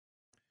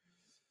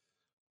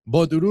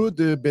با درود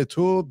به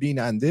تو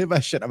بیننده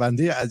و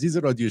شنونده عزیز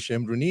رادیو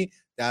شمرونی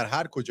در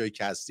هر کجایی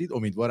که هستید،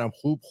 امیدوارم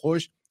خوب،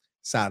 خوش،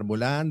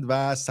 سربلند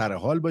و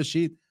سرحال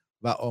باشید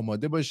و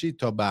آماده باشید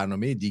تا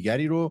برنامه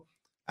دیگری رو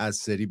از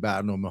سری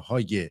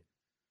برنامه‌های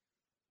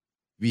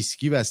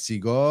ویسکی و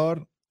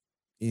سیگار،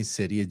 این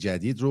سری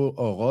جدید رو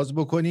آغاز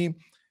بکنیم.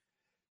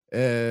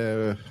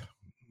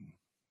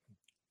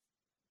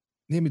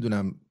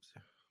 نمیدونم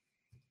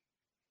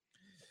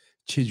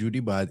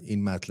چجوری باید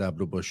این مطلب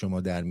رو با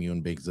شما در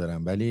میون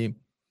بگذارم،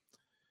 ولی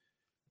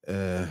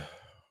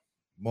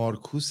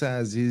مارکوس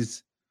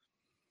عزیز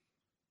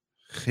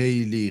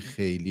خیلی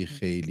خیلی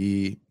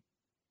خیلی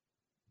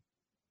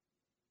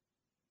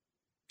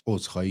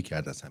عذرخواهی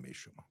کرد از همه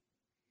شما.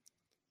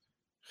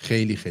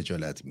 خیلی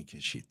خجالت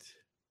میکشید،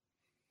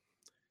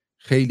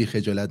 خیلی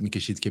خجالت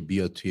میکشید که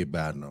بیاد توی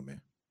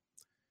برنامه،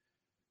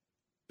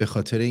 به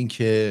خاطر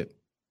اینکه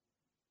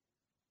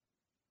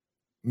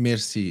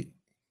مرسی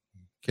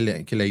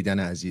کلیدن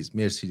عزیز،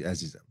 مرسی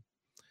عزیزم.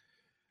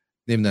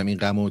 نمیدونم این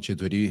غمو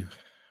چطوری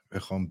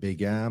بخوام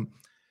بگم.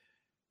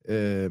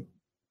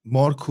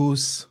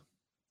 مارکوس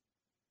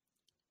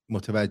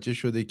متوجه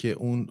شده که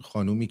اون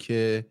خانومی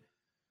که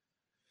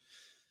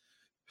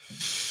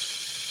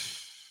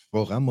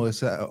واقعا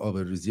باعث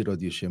آبروریزی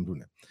رادیو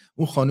شمرونه،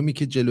 اون خانومی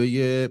که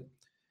جلوی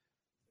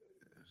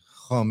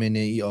خامنه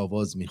ای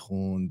آواز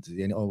میخوند،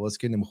 یعنی آواز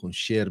که نمیخوند،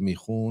 شعر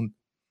میخوند،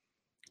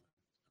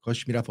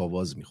 کاش میرفت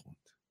آواز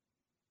میخوند،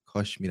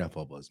 کاش میرفت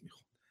آواز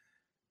میخوند.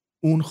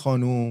 اون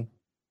خانوم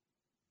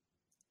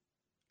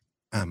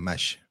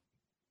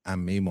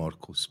عمه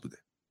مارکوس بوده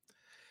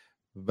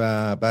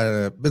و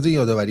بذار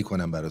یادآوری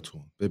کنم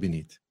براتون.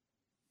 ببینید،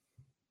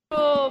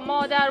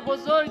 مادر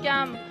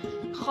بزرگم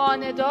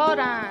خانه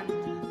دارند،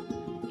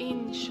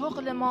 این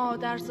شغل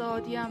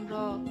مادرزادیم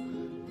را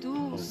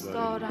دوست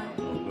دارم.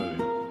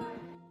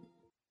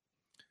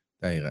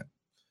 دقیقا.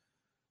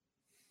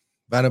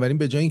 بنابراین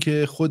به جای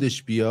اینکه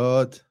خودش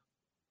بیاد،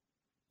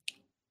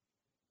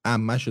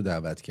 عمه‌شو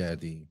دعوت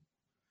کردیم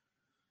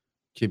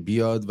که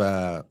بیاد و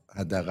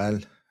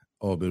حداقل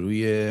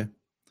آبروی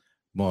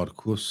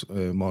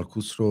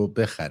مارکوس رو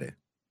بخره،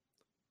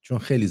 چون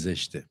خیلی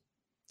زشته.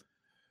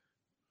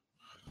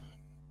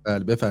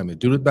 بله بفرمایید.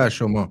 درود بر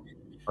شما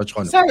حاج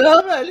خانم.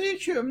 سلام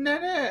علیکم.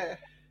 نه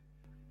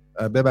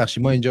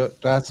ببخشید، ما اینجا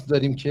رسم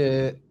داریم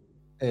که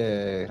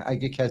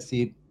اگه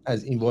کسی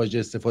از این واژه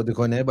استفاده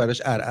کنه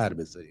براش ار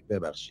بذاریم.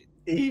 ببخشید.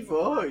 ای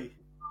وای.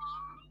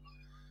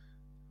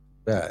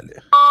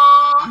 بله.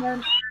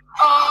 من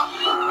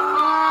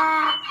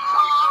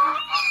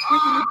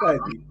خیلی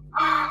بدی.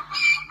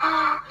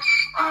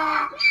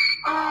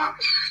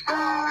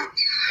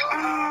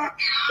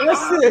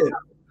 بسه.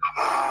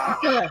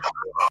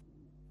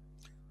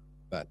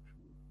 بله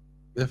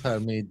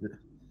بفرمایید.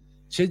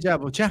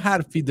 چه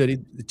حرفی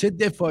دارید، چه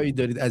دفاعی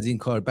دارید از این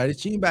کار؟ برای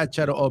چی این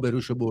بچه رو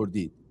آبروشو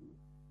بردید؟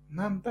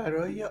 من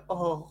برای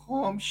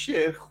آقام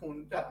شعر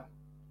خوندم.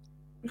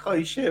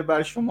 میخوایی شعر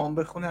بر شما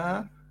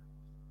بخونم؟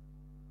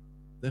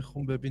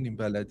 بخون ببینیم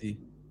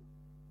بلدی.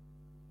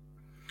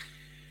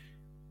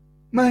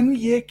 من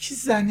یک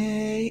زن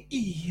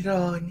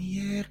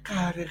ایرانی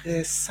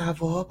غرق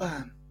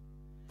ثوابم،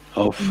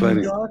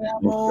 آفرین.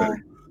 دارم و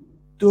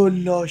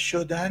دلا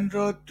شدن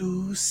را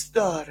دوست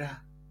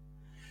دارم.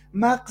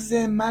 مغز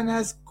من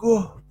از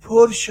گه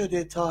پر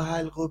شده تا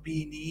حلق و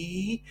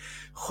بینی،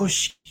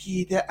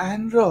 خشکیده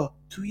ان را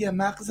توی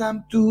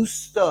مغزم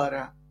دوست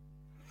دارم.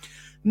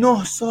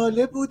 9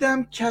 ساله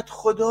بودم کت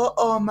خدا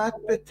آمد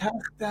به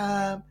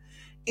تختم،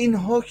 این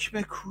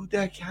حکم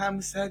کودک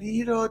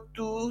همسری را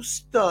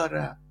دوست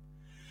دارم.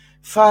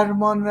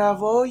 فرمان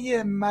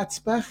روای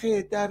مطبخ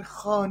در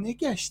خانه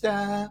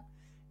گشتم،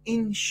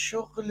 این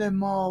شغل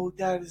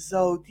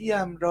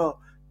مادرزادیم را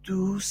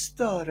دوست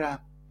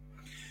دارم.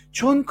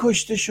 چون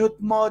کشته شد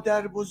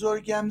مادر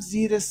بزرگم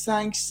زیر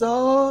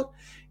سنگسار،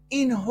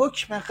 این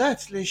حکم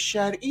قتل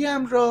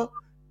شرعیم را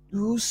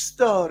دوست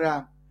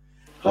دارم.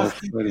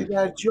 وقتی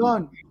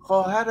پدرجان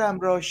خواهرم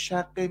را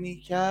شقه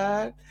می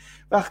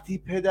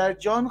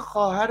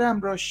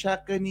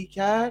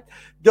کرد،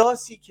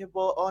 داسی که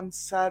با آن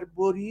سر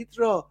برید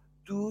را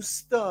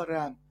دوست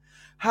دارم.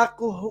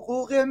 حق و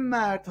حقوق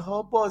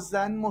مردها با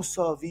زن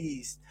مساوی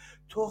است،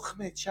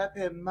 تخم چپ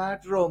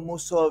مرد را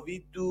مساوی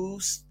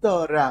دوست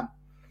دارم.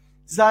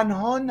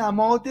 زنها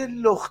نماد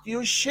لختی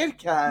و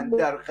شرکند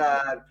در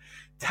غرب،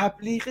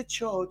 تبلیغ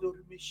چادر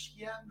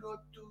مشکیم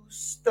را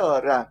دوست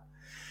دارم.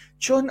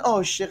 چون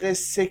عاشق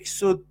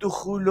سکس و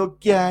دخول و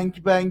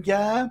گنگ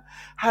بنگم،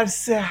 هر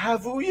 3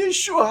 هووی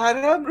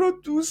شوهرم را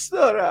دوست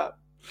دارم.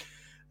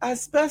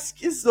 از بس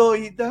که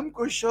زاییدم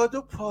گشاد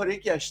و پاره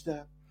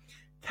گشتم،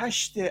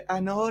 تشت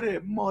انار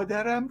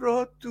مادرم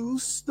را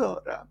دوست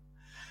دارم.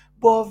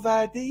 با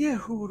وعده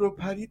حور و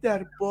پری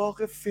در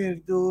باغ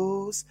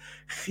فردوس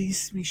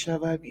خیس می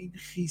شوم، این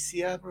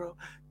خیسیم را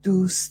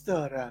دوست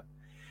دارم.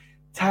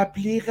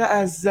 تبلیغ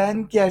از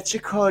زن گرچه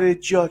کار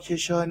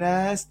جاکشانه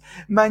است،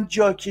 من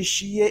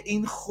جاکشی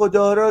این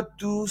خدا را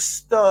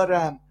دوست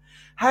دارم.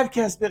 هر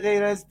کس به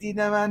غیر از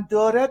دین من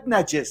دارد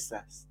نجس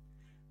است،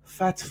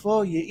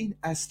 فتوای این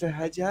اصل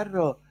حجر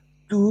را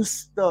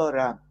دوست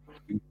دارم.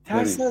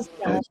 ترس از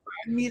دهن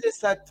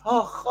میرسد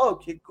تا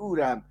خاک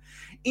گورم،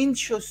 این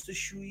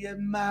شستشوی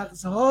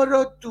مغزها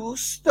را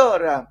دوست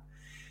دارم.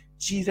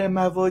 جیر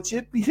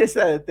مواجب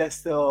میرسد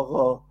دست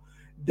آقا،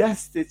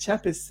 دست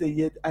چپ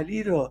سید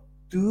علی را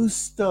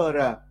دوست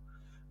دارم.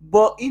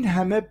 با این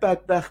همه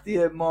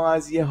بدبختی ما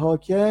از یه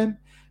حاکم،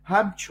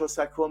 هم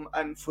چوسکم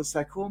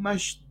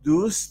انفسکمش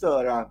دوست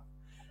دارم.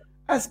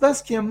 از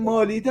بس که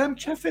مالیدم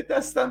کف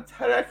دستم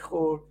ترک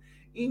خورد،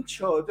 این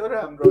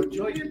چادرم را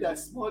جای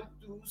دستمال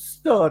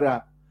دوست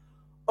دارم.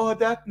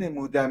 عادت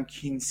نمودم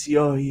که این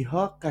سیاهی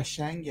ها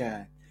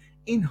قشنگن،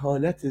 این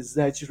حالت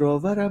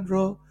زجرآورم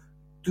را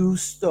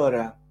دوست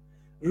دارم.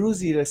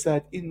 روزی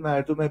رسد این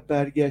مردم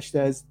برگشته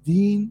از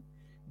دین،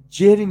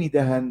 جر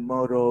میدهند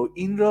ما را،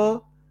 این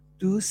را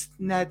دوست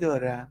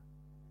ندارم.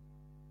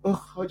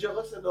 حاج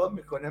آقا صدا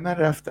میکنه، من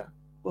رفتم.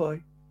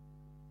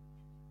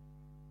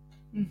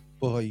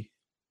 بای.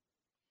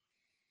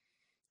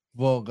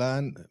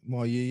 واقعا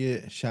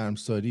مایه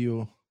شرمساری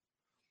و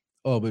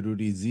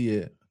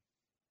آبروریزی.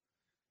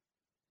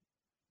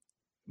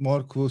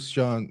 مارکوس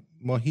جان،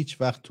 ما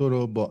هیچ وقت تو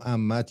رو با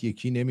عمت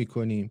یکی نمی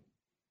کنیم،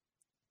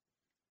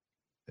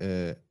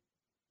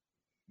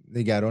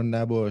 نگران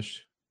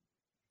نباش.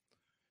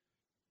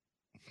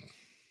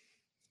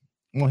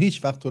 ما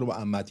هیچ وقت تو رو با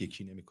عمت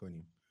یکی نمی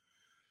کنیم.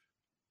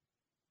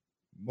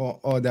 ما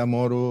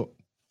آدما رو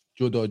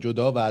جدا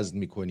جدا وزن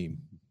می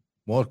کنیم.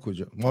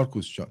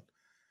 مارکوس جان،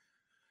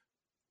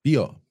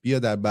 بیا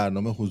در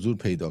برنامه حضور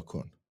پیدا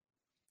کن.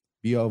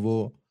 بیا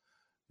و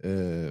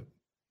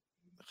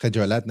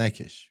خجالت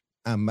نکش.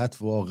 عمت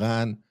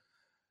واقعا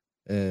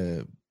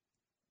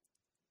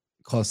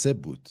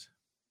کاسب بود.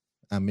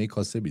 عمه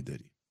کاسبی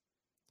داری.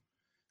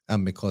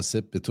 عمه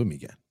کاسب به تو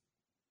میگن.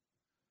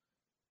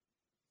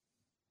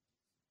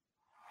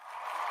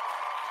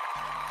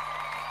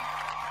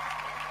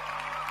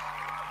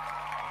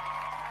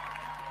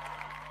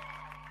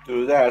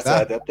 درود عرض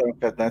ادب دارم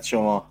خدمت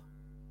شما.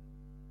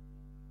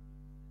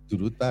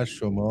 درود بر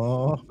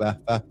شما. به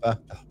به به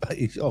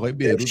به. آقای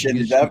بیرون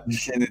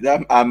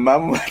شنیدم عمم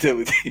اومده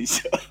بود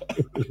اینجا.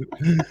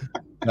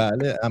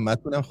 بله،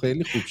 عمتونم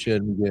خیلی خوب شعر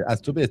میگه.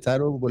 از تو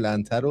بهتر و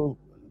بلندتر و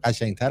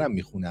قشنگتر هم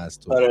میخونه از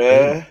تو.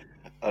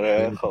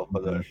 آره خب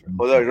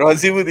خدا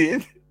راضی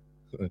بودین؟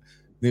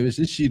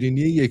 نوشته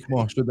شیرینی یک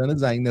ماه شدن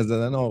زنگ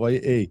نزدن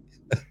آقای ای.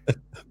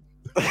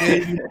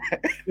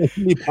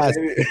 خیلی پستی.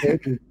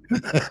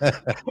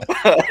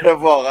 آره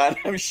واقعا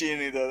هم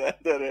شیرینی دادن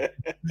داره.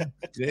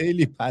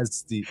 خیلی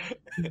پستی.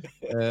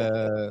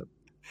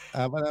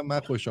 اولا من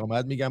خوش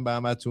آمد میگم به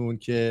همتون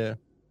که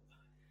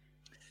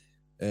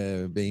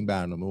به این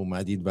برنامه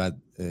اومدید و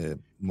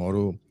ما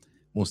رو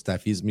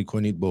مستفیض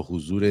میکنید با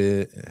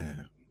حضور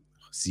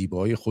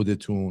زیبای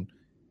خودتون.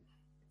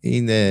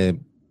 این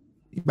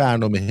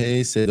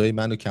برنامه صدای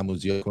منو کم و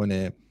زیاد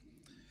کنه.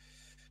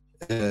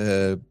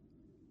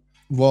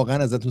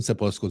 واقعا ازتون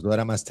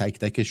سپاسگزارم، از تک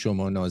تک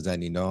شما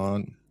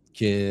نازنینان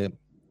که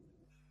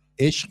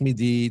عشق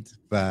میدید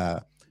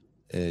و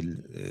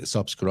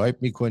سابسکرایب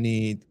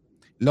میکنید،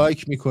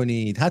 لایک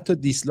میکنید، حتی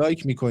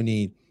دیسلایک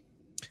میکنید.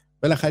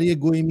 بالاخره یه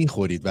گویی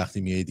میخورید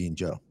وقتی میایید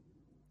اینجا.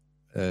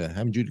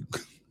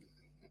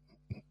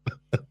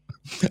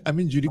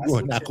 همینجوری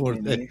گوه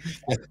نخورده.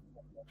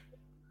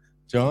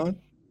 جان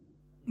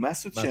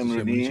مسعود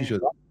شمرونی چی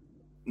شد؟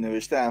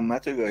 نوشته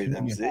عمت رو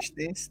گاییدم، زشت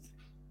نیست؟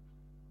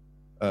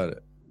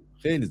 آره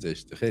خیلی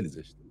زشته، خیلی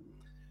زشته.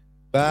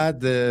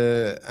 بعد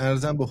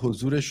عرضم به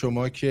حضور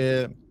شما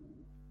که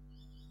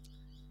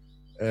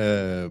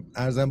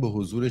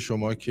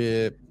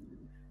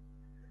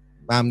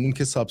ممنون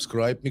که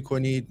سابسکرایب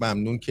میکنید،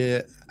 ممنون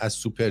که از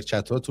سوپر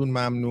چتاتون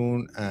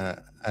ممنون،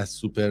 از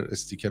سوپر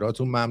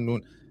استیکراتون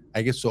ممنون.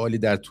 اگه سوالی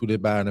در طول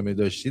برنامه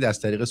داشتید از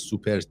طریق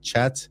سوپر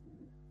چت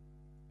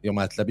یا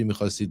مطلبی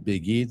میخواستید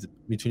بگید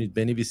میتونید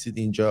بنویسید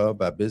اینجا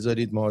و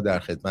بذارید، ما در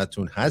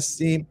خدمتتون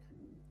هستیم.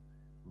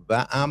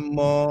 و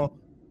اما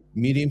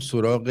میریم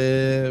سراغ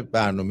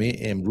برنامه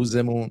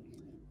امروزمون.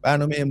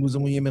 برنامه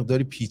امروزمون یه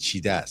مقداری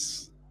پیچیده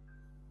است.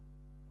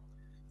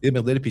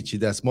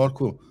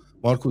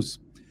 مارکوس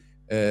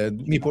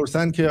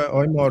میپرسن که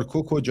آقای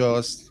مارکو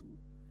کجاست؟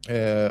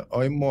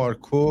 آقای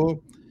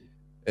مارکو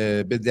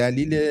به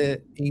دلیل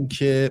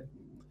اینکه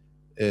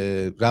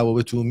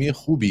روابط عمومی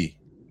خوبی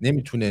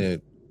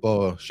نمیتونه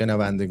با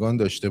شنوندگان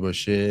داشته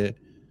باشه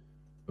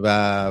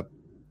و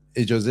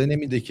اجازه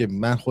نمیده که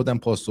من خودم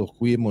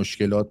پاسخگوی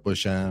مشکلات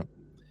باشم.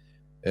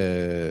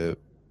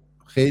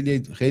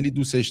 خیلی خیلی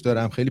دوستش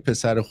دارم، خیلی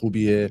پسر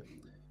خوبیه،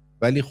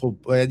 ولی خب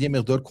باید یه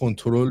مقدار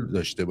کنترل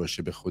داشته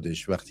باشه به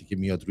خودش وقتی که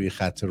میاد روی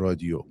خط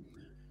رادیو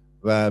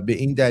و به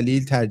این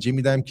دلیل ترجیح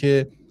میدم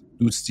که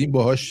دوستیم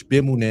باهاش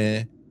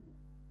بمونه،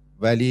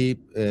 ولی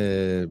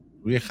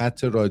روی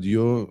خط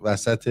رادیو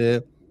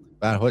وسط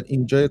به هر حال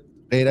اینجا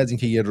غیر از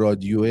اینکه یه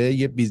رادیوه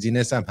یه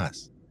بیزینس هم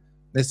هست.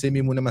 مثل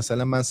میمونه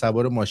مثلا من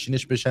سوار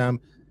ماشینش بشم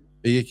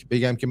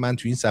بگم که من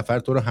تو این سفر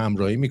تو رو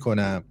همراهی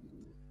میکنم،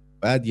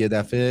 بعد یه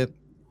دفعه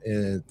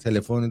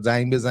تلفن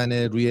زنگ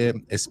بزنه روی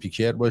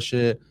اسپیکر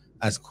باشه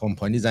از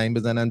کمپانی زنگ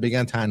بزنن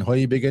بگن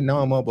تنهایی، بگه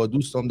نه ما با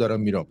دوستم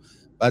دارم میرم،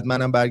 بعد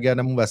منم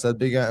برگردم اون وسط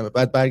بگم،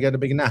 بعد برگردم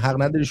بگه نه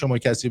حق نداری شما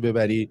کسی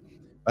ببری،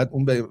 بعد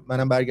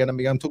منم برگردم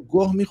بگم تو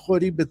گوه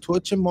میخوری به تو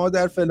چه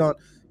مادر فلان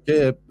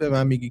که به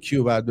من میگی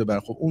کیو بعد ببر.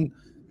 خب اون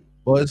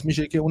باعث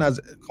میشه که اون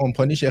از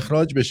کمپانیش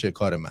اخراج بشه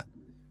کار من.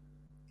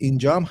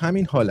 اینجا هم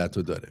همین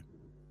حالتو داره،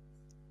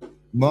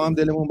 ما هم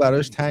دلمون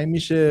براش تنگ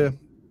میشه.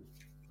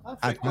 من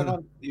فکر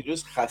کنم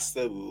دیروز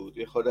خسته بود،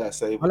 یه خود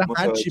عصبی بود، حالا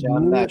متوجه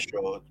هم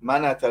نشد.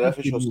 من از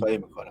طرفش عذرخواهی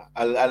میکنم،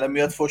 الان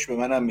میاد فوش به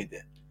منم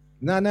میده.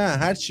 نه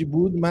هر چی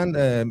بود من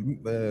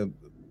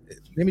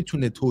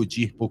نمیتونه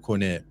توجیه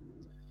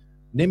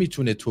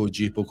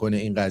بکنه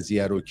این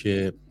قضیه رو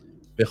که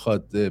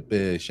بخواد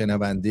به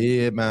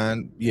شنونده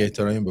من بی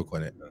احترامی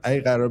بکنه.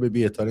 اگه قرار به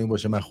بی احترامی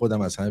باشه من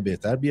خودم از همه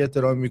بهتر بی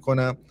احترامی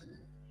میکنم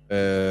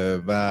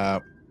و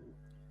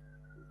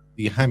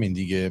دیگه همین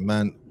دیگه.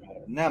 من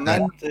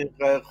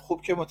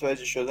خوب که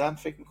متوجه شدم،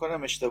 فکر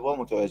میکنم اشتباه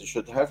متوجه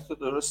شد، حرف تو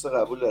درست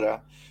قبول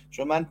دارم،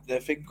 چون من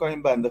فکر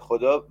میکنم بنده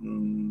خدا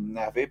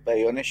نحوه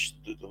بیانش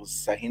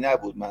صحیح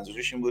نبود.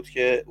 منظورش این بود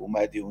که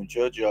اومدی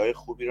اونجا جای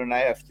خوبی رو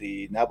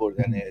نیافتی،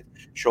 نبردنت،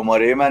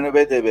 شماره منو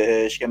بده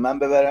بهش که من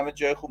ببرم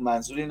جای خوب.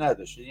 منظوری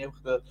نداشت، یه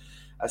وقت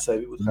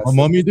عصبی بود.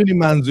 ما میدونیم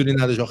منظوری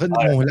نداشت، آخه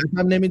مهلت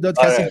هم نمیداد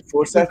کسی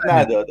فرصت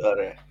نداد.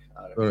 آره.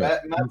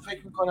 من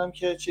فکر میکنم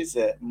که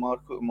چیزه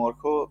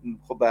مارکو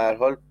خب به هر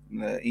حال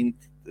این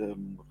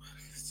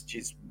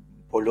چیز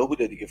پلو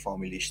بوده دیگه،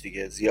 فامیلیش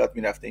دیگه زیاد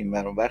میرفته این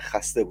ور اون ور،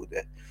 خسته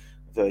بوده.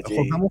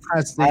 خب همون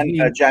خستگی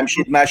من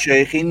جمشید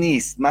مشایخی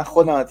نیست، من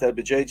خودم حتی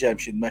به جای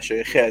جمشید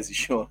مشایخی از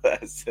ایشون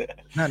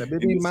نه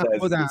ببین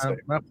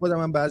من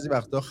خودم بعضی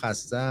وقتا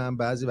خستم،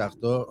 بعضی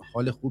وقتا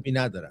حال خوبی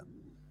ندارم.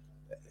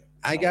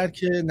 اگر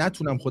که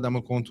نتونم خودم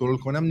رو کنترل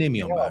کنم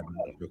نمیام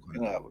برنامه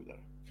بکنم.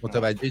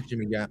 متوجه چی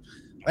میگم؟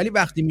 ولی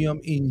وقتی میام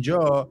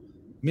اینجا،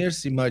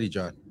 مرسی ماری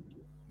جان،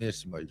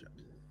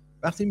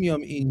 وقتی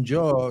میام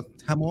اینجا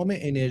تمام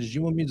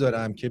انرژیمو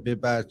میذارم که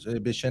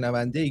به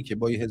شنونده‌ای که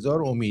با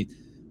 1000 امید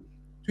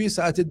توی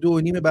ساعت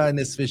 2:30 بعد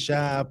نصف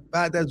شب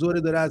بعد از ظهر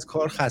داره از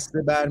کار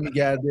خسته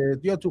برمیگرده،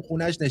 یا تو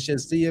خونش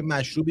نشسته یه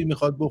مشروبی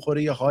میخواد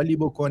بخوره یه حالی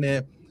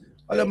بکنه،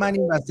 حالا من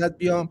این وسط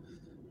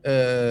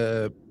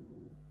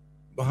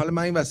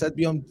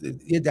بیام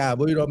یه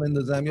دعوایی را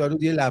بندازم، یا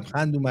یه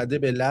لبخند اومده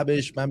به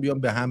لبش من بیام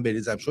به هم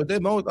بریزم. شده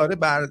ما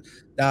بر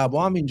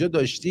دعوا هم اینجا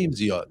داشتیم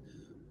زیاد،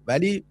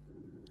 ولی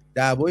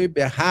دعوای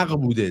به حق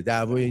بوده،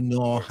 دعوای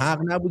ناحق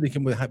نبوده که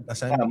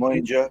مثلا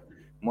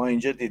ما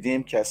اینجا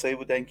دیدیم کسایی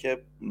بودن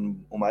که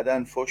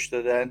اومدن فوش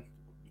دادن،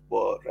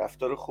 با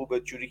رفتار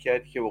خوبت جوری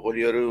کردی که به قول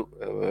یارو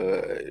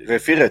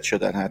رفیقت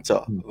شدن حتی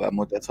و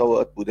مدت‌ها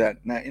باهات بودن.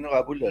 نه اینو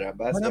قبول دارم.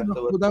 من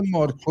خودم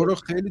مارکو رو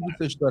خیلی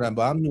دوستش دارم،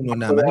 با هم نون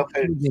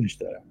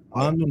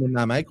و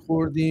نمک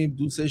خوردیم،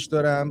 دوستش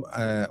دارم،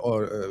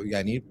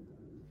 یعنی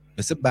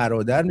مثل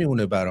برادر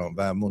میمونه برام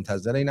و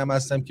منتظر اینم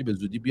هستم که به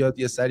زودی بیاد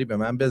یه سری به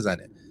من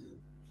بزنه.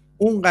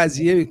 اون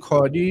قضیه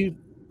کاری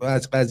و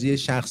از قضیه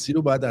شخصی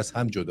رو باید از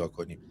هم جدا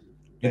کنیم.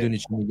 میدونی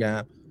چی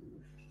میگم؟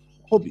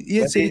 خب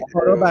یه سری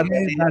کارا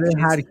برای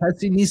هر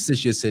کسی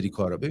نیستش. یه سری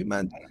کارا ببین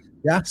من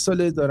 10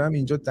 ساله دارم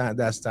اینجا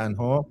دست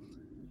تنها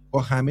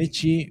با همه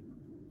چی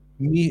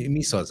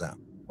میسازم،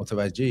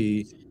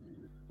 متوجهی؟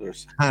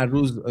 هر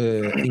روز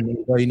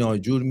ایمیلای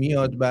ناجور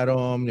میاد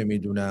برام،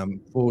 نمیدونم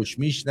فوش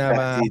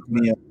میشنوم،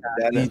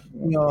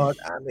 میاد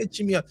همه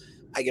چی میاد.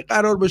 اگه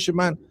قرار باشه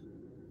من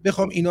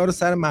بخوام اینا رو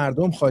سر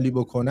مردم خالی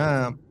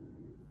بکنم،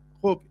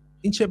 خب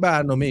این چه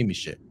برنامه‌ای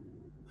میشه؟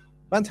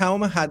 من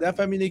تمام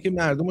هدفم اینه که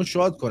مردم رو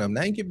شاد کنم،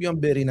 نه اینکه بیام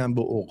برینم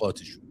به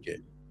اوقاتشون. که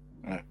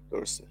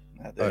درسته.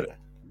 آره.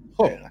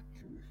 خب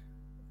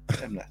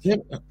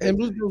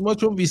امروز ما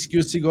چون ویسکی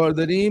و سیگار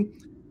داریم،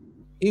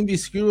 این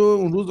ویسکی رو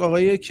اون روز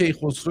آقای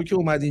کیخسرو که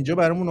اومد اینجا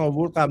برامون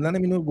آورد، قبلا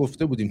هم اینو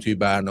گفته بودیم توی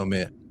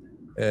برنامه،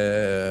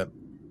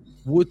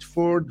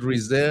 وودفورد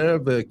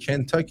ریزرو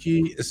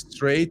کنتاکی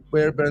استریت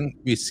بربن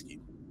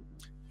ویسکی.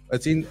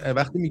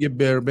 وقتی میگه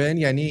بربن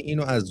یعنی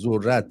اینو از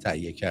ذرت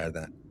تهیه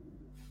کردن.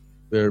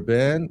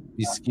 بربن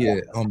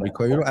ویسکی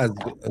آمریکایی رو از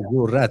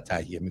ذرت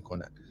تهیه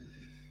میکنن.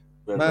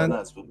 من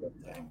از ذرت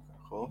تهیه میکنم.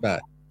 خب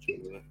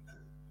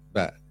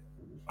بعد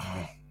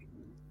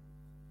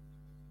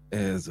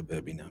از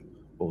ببینم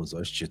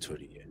اوضاعش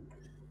چطوریه.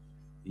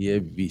 یه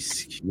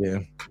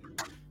ویسکیه،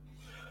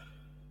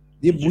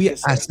 یه بوی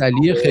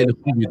عسلی خیلی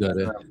خوبی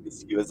داره.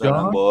 ویسکی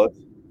بزنم باهات.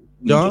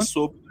 اینجا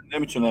صبح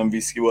نمیتونم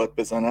ویسکی باهات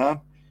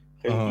بزنم،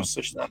 خیلی دوست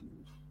داشتم.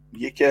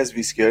 یکی از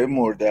ویسکی های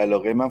مورد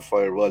علاقه من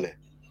فایرواله.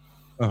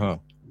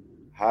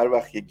 هر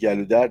وقت یه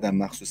گلو دردم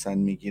مخصوصا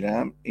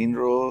میگیرم، این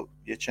رو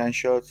یه چند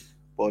شات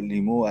با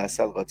لیمو و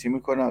عسل قاطی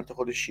میکنم، البته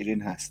خودش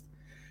شیرین هست،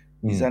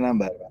 میزنم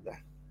بر بدن.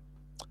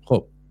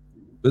 خب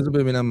بذار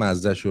ببینم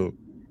مزه‌شو.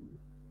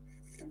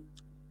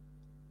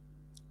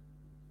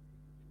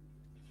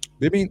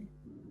 ببین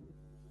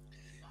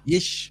یه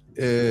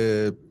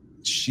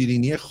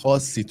شیرینی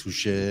خاصی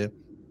توشه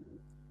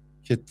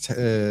که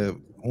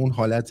اون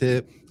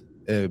حالت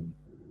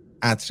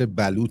عطر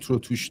بلوط رو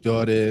توش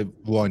داره،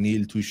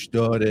 وانیل توش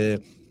داره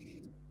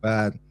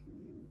و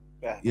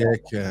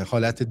یک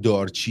حالت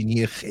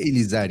دارچینی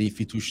خیلی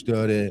ظریفی توش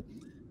داره،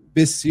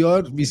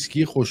 بسیار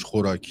ویسکی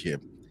خوشخوراکیه.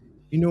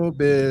 اینو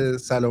به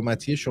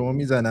سلامتی شما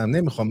میزنم،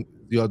 نمیخوام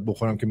زیاد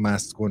بخورم که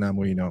مست کنم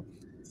و اینا.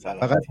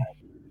 فقط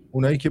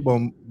اونایی که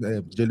با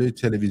جلوی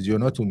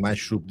تلویزیوناتون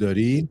مشروب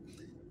دارین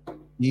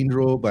این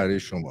رو برای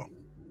شما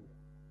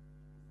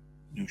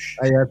نوش.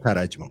 اگر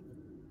ترجمه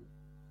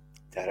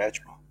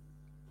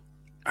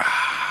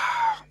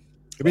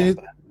ببینید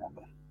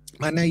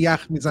من نه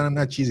یخ میزنم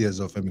نه چیزی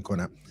اضافه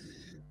میکنم.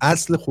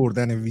 اصل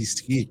خوردن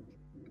ویسکی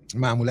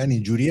معمولا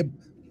اینجوریه،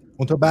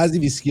 منتها بعضی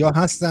ویسکی ها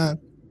هستن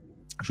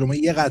شما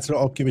یه قطره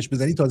آب که بهش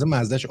بزنی تازه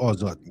مزهش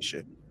آزاد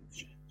میشه.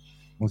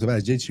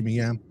 متوجه چی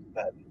میگم؟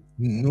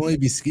 نوع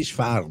ویسکیش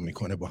فرق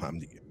میکنه با هم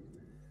دیگه.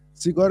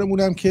 سیگارمون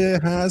هم که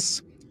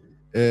هست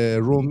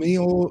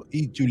رومیو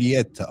ای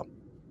جولیتا،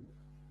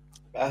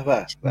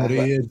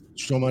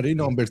 شماره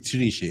نامبر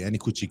 3 شه، یعنی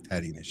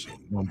کوچیک‌ترینشه،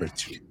 نامبر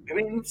 3.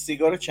 ببین این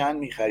سیگارو چند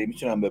میخری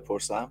میتونم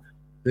بپرسم؟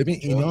 ببین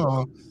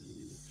اینا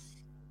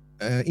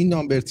این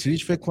نامبر 3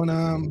 فکر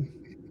کنم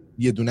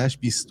یه دونش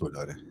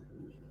 $20.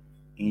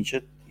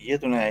 اینجا یه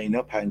دونه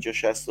اینا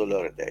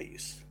 $50-60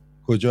 دقیقاً.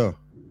 کجا؟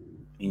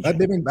 اینجا. بعد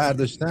ببین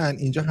برداشتن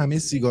اینجا همه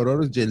سیگارا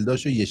رو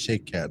جلداشو یه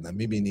شکل کردن،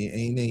 میبینی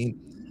عین این.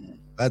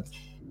 بعد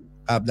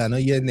قبلا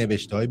یه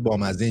نوشته های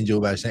بامزه اینجا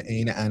برشن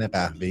عین عن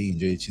قهوه‌ای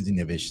اینجا یه چیزی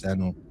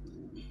نوشتن و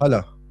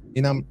حالا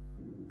اینم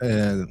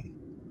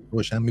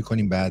روشن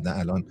میکنیم بعد،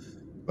 الان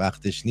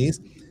وقتش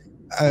نیست.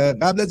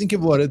 قبل از اینکه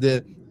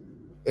وارد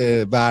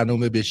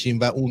برنامه بشیم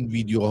و اون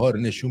ویدیوها رو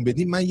نشون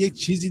بدیم، من یک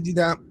چیزی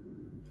دیدم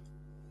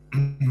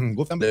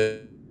گفتم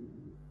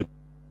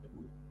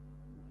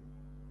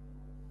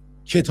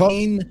کتاب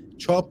این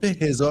چاپ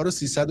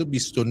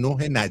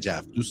 1329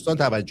 نجف. دوستان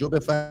توجه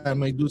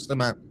بفرمایید، دوست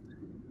من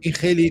این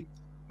خیلی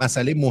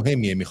مسئله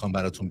مهمیه میخوام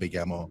براتون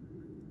بگم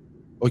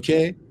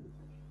اوکی؟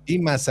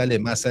 این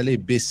مسئله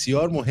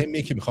بسیار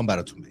مهمیه که میخوام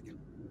براتون بگم.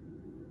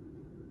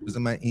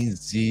 بذار من این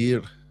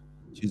زیر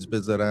چیز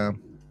بذارم،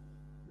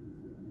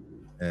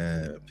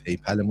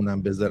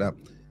 پیپلمونم بذارم.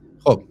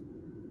 خب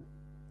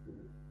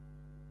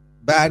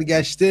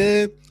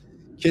برگشته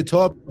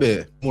کتاب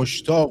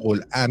مشتاق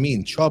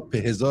الامین چاپ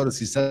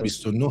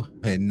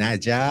 1329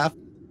 نجف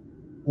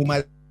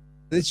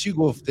اومده چی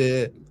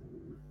گفته؟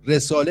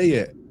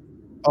 رساله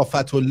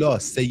آفت الله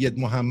سید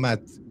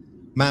محمد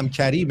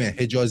ممکریم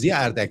حجازی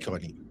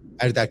اردکانی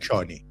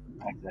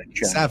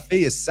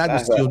صفحه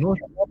 139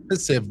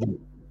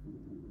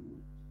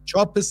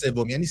 چاپ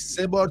سوم، یعنی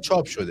 3 بار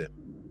چاپ شده.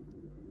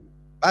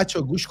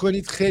 بچه گوش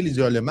کنید، خیلی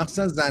جالب،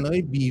 مخصوصا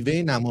زنهای بیوه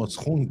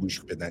نمازخون گوش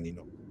بدن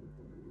اینو.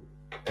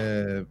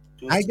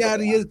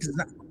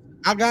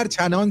 اگر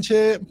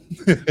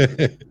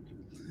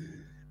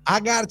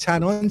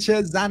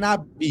چنانچه زن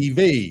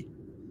بیوه‌ای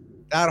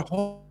در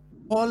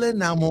حال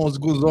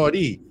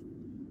نمازگزاری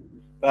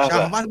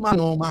شهوت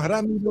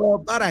نامحرمی را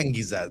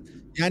برانگیزد،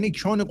 یعنی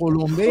کان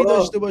قلمبه‌ای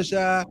داشته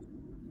باشه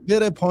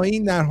بره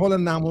پایین در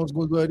حال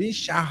نمازگزاری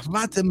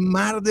شهوت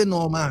مرد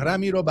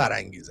نامحرمی را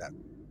برانگیزد.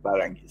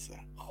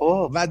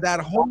 خب و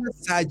در حال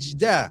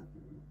سجده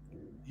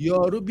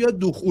یارو بیا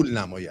دخول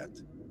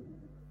نماید.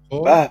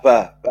 به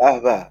به به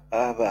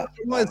به به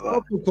شما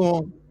حساب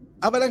بکن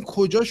اولا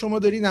کجا شما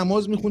داری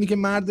نماز میخونی که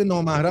مرد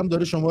نامحرم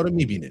داره شما رو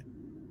میبینه؟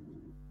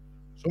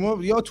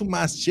 شما یا تو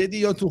مسجدی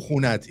یا تو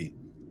خونتی،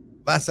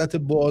 وسط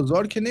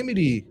بازار که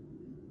نمیری.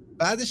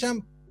 بعدش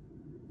هم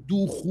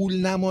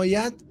دخول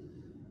نماید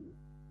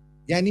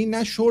یعنی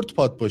نه شورت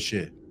پات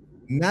باشه،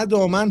 نه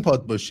دامن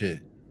پات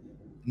باشه،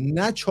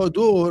 نه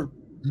چادر،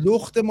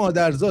 لخت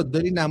مادرزاد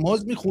داری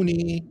نماز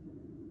میخونی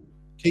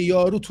که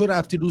یارو تو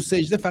رفتی رو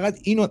سجده فقط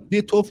اینو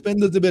یه توف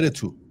بندازه بره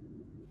تو.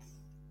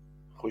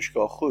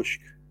 خشکا خشک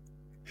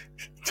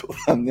تو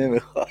هم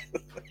نمیخواد.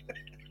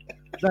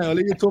 نه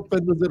حالا یه توف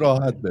بندازه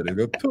راحت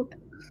بره تو.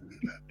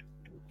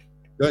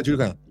 یا چی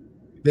کنم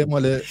به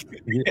مال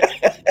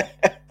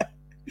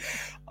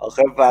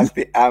آخه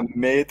وقتی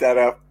عمه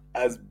طرف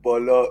از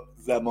بالا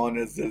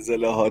زمان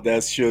زلزله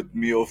حادث شد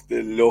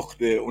میفته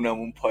لخته، اونم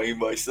اون پایین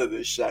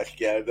وایساده شخ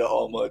کرده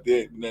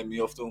آماده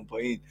میفته اون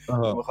پایین،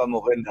 میخواد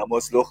موقع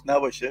نماز لخت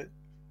نباشه.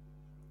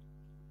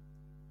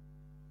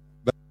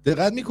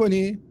 دقت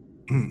میکنی؟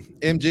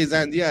 ام جی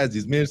زندی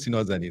عزیز مرسی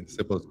نازنین،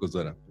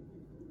 سپاسگزارم.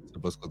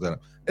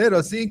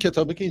 راستی این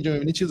کتابه که اینجا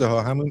میبینی چیزه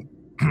ها، همون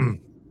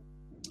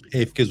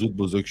حیف که زود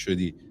بزرگ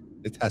شدی،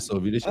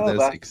 تصاویرش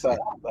در سکسی.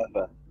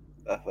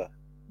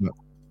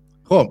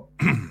 خب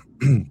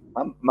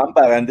من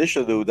برنده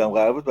شده بودم،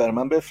 قرار بود برای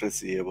من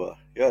بفرستی یه بار،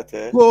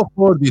 یادته؟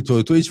 خوردی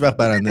تو هیچ وقت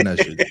برنده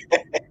نشدی.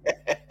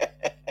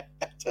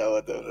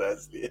 جوادم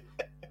رزلیه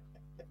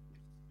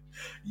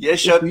یه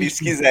شات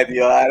ویسکی زدی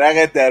یا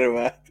عرقت در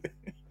اومد؟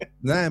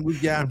 نه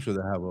امروز گرم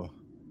شده هوا،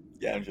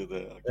 گرم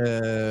شده.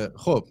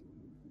 خب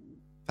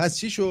پس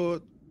چی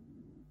شد؟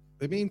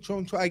 ببین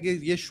چون تو اگه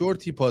یه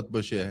شورتی پات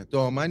باشه،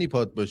 دامنی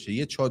پات باشه،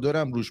 یه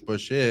چادرم روش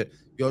باشه،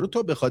 یارو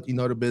تو بخواد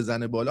اینا رو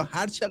بزنه بالا،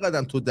 هر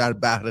چقدرم تو در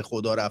بحر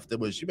خدا رفته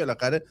باشی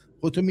بالاخره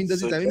خودتو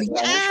میندازی زمین میگی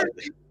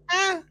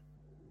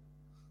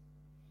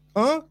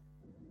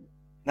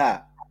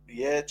نه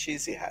یه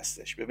چیزی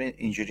هستش، ببین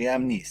اینجوری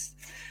هم نیست.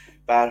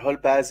 به هر حال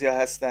بعضیا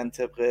هستن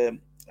طبق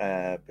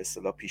به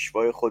اصطلاح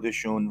پیشوای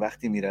خودشون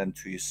وقتی میرن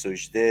توی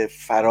سجده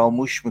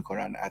فراموش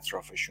میکنن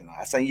اطرافشون،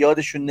 اصلا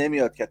یادشون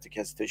نمیاد که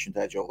کسی تاشون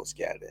تجاوز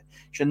کرده،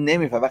 چون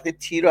نمیفهم. وقتی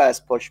تیر رو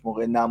از پاش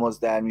موقع نماز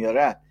در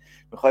میارن،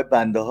 میخوای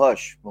بنده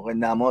هاش موقع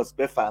نماز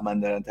بفهمن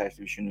دارن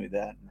ترتیبشون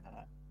میدن.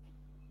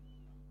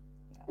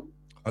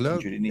 حالا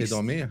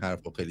ادامه حرف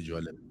خیلی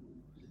جالب.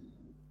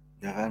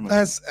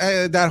 پس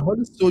در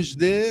حال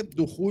سجده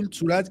دخول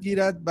صورت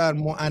گیرد بر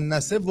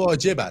مؤنثه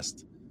واجب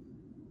است.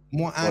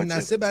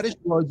 مؤنثه برش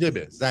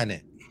واجبه،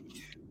 زنه،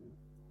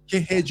 که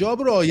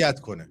حجاب رعایت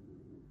کنه.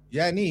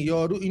 یعنی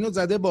یارو اینو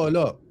زده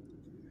بالا،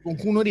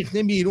 خونو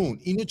ریخته بیرون،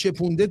 اینو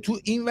چپونده تو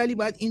این، ولی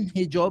باید این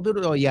حجاب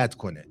رعایت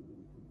کنه.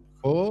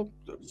 خب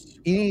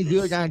این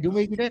دیو دندون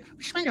بگیره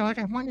بسم الله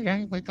الرحمن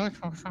الرحیم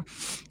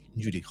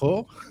اینجوری.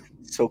 خب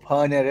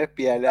سبحان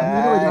ربی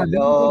الاعلی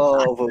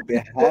و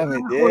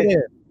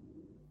بحمده.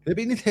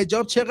 ببینید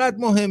حجاب چقدر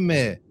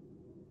مهمه.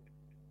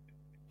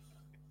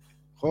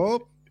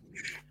 خب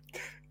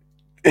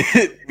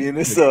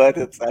بینه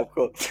صحبتت سب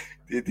کن.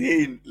 دیدی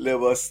این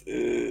لباس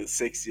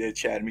سکسی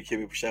چرمی که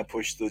میپوشن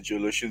پشت و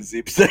جلوشون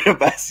زیپ داره،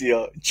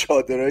 بعضیا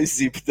چادرهای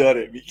زیپ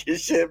داره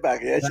میکشه،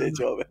 بقیهش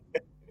حجابه.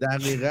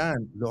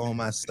 دقیقاً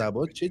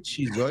لامصبات چه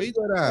چیزایی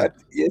دارن.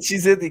 یه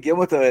چیز دیگه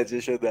متوجه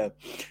شدم،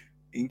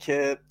 این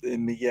که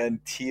میگن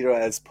تیر رو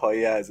از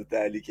پای حضرت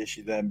علی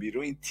کشیدن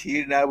بیرون، این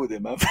تیر نبوده،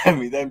 من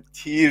فهمیدم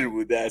تیر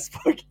بوده از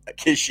پا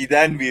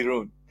کشیدن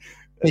بیرون.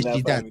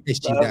 کشیدن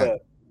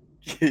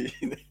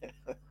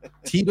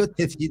تیر رو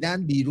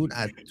تفیدن بیرون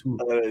از تو.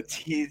 آره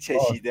تیر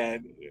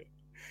چشیدن.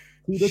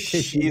 تیر رو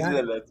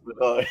کشیدن.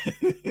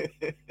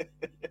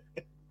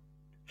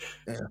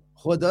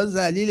 خدا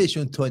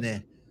ذلیلشون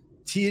تونه،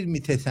 تیر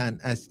میتتن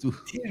از تو،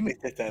 تیر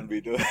میتتن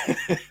بیرون.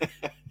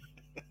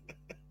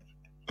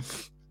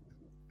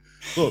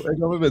 خب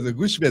ادامه بده،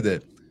 گوش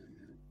بده.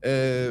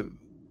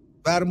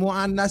 بر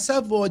مؤنثه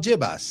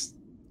واجب است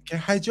که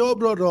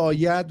حجاب را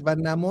رعایت و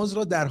نماز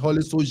را در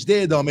حال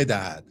سجده ادامه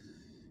دهد.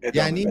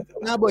 یعنی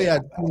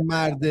نباید اون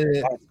مرد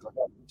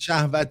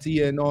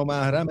شهوتی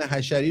نامحرم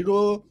حشری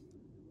رو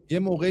یه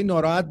موقعی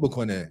ناراحت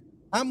بکنه.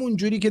 همون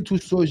جوری که تو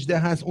سجده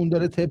هست اون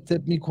داره تپ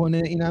تپ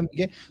میکنه، این هم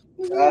میگه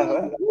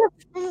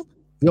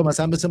یا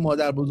مثلا مثل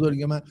مادر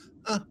بزرگ من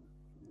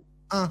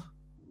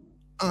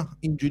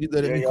اینجوری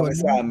داره میکنه، یا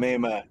مثل عمه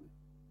من.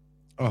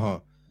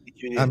 آها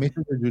عمه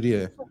تو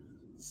چجوریه؟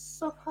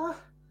 صبح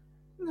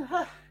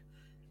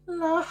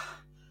نه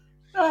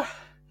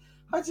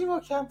حاجی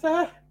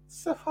محکم‌تر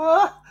صفا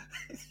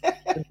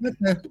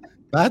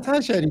بعد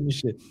حشری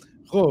میشه.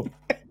 خب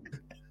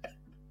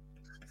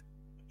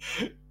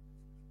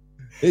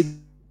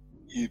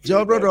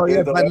حجاب را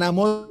رعایت و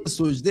نماز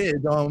سجده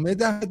ادامه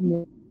دهد.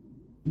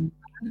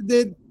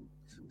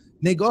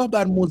 نگاه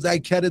بر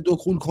مذکر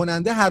دخول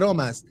کننده حرام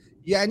است.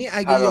 یعنی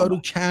اگه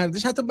یارو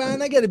کردش حتی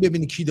برنگره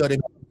ببینی کی داره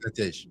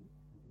میکنتش.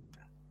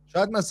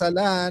 شاید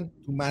مثلا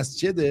تو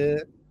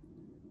مسجده،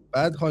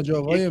 بعد حاج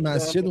آقای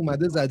مسجد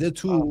اومده زده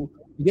تو،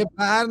 میگه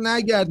بر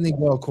نگرد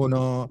نگاه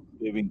کنا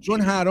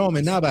چون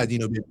حرامه، نباید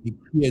اینو ببینی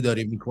کیه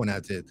داره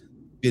میکنتت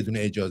بدون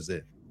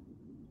اجازه.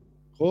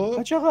 خب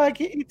حاج آقا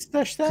اگه ایت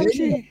داشتن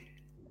چی؟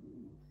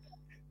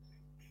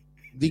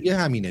 دیگه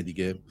همینه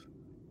دیگه.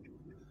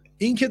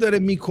 این که داره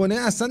میکنه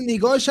اصلا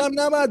نگاهش هم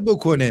نباید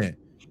بکنه،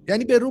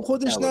 یعنی به رو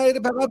خودش نره،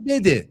 فقط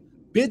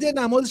بده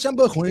نمازش هم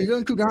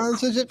بخونه. تو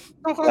دانسش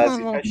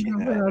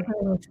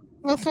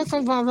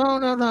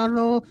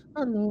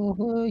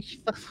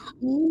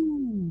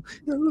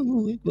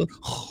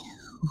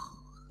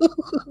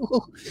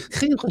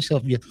خیلی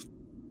خوشحال میاد.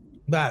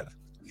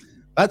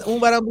 بعد اون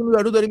برم اون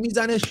یارو داره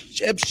میزنه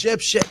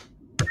شپ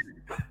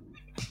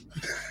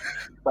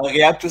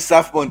بقیه هم تو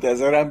صف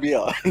منتظرم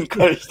بیا این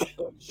کارش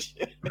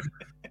داشته.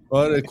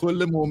 آره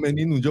کل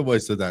مؤمنین اونجا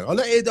وایسادن.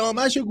 حالا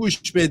ادامهشو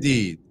گوش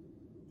بدید،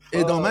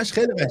 ادامهش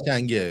خیلی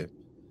قشنگه.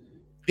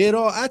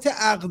 قرائت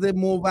عقد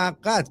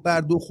موقت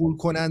بر دخول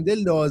کننده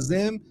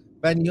لازم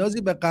و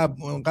نیازی به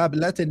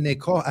قبلت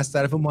نکاح از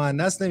طرف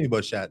مؤنث نمی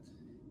باشد.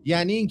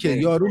 یعنی اینکه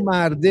یارو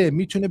مرده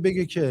میتونه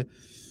بگه که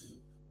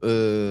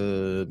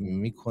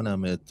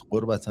میکنمت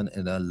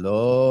قربتن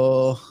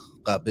الله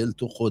قبل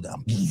تو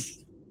خودم.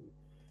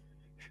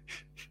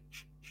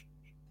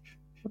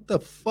 What the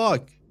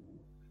fuck؟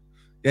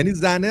 یعنی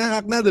زنه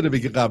حق نداره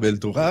بگه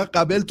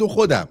قبل تو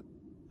خودم.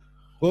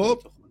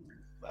 خب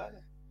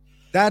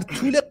در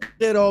طول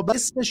قرابت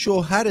اسم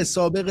شوهر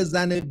سابق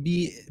زن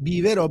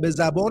بیوه را به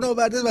زبان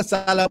آورده و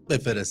سلام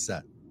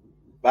بفرستد.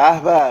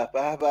 به به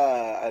به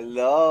به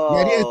الله.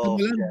 یعنی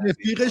احتمالاً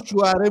رفیق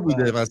شوهره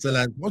بوده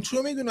مثلا. ما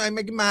چون میدونم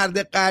اگه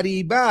مرد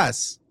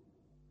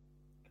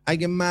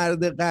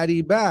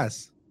غریبه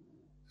است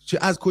چه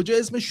از کجا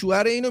اسم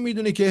شوهر اینو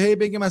میدونه که هی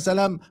بگه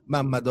مثلا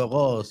محمد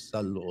آقا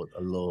صلی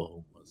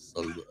اللهم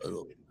صلی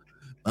علی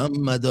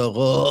محمد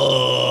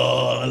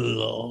آقا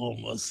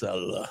اللهم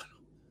صلی.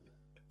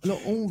 حالا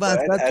اون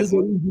وقت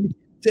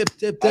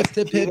تو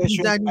تپ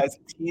میزنی از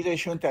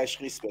تیرشون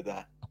تشخیص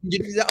بدن.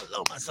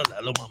 اللهم صلی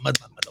علی محمد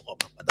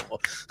آقا.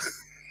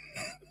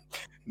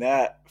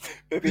 نه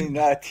ببین،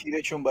 نه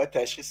تیرشون باید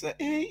تشخیص نه.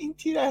 این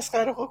تیر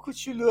اسقر آقا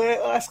کوچولوه،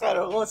 اسقر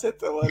آقا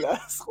ستوال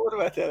است،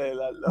 قربت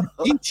الله.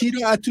 این تیر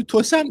رو از تو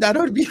توسم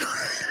درار بیرون.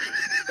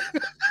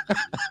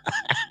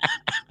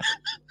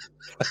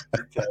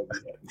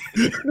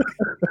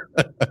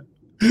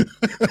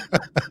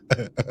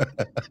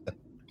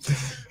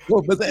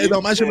 خب بذار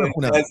ادامه‌شو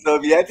بخونم.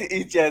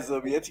 این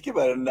جذابیتی که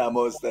برای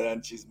نماز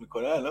دارن چیز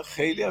میکنن، الان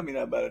خیلی هم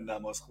میرن برای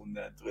نماز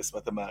خوندن تو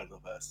قسمت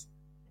مردم هست.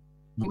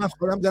 من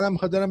خودم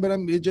دارم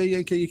برم یه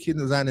جایی که یکی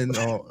زن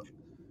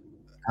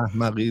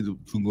احمقی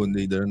تو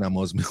گنده‌ای داره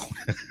نماز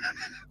میخونه.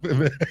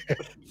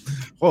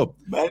 خب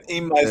من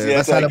این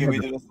مزیت اگه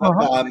میدونستم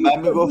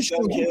من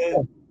میگفتم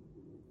که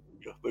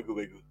بگو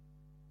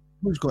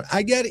گوش کن.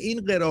 اگر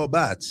این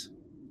قرابت،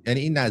 یعنی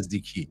این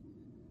نزدیکی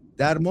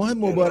در ماه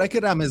مبارک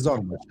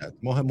رمضان باشد،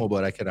 ماه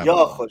مبارک رمضان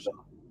یا خدا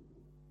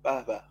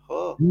به به،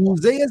 خب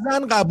روزه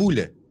زن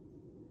قبوله،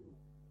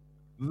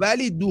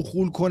 ولی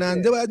دخول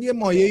کننده باید یه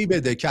مایه‌ای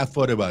بده،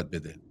 کفاره باید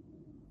بده.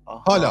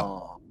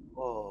 حالا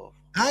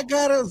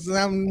اگر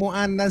زن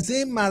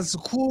مؤنثه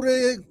مذکور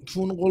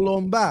چون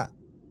قلمبه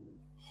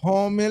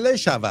حامله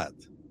شود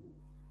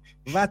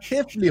و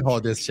طفلی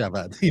حادث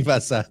شود این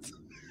وسط،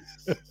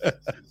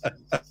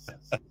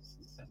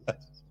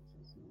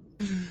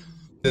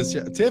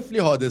 طفلی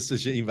حادث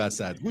بشه این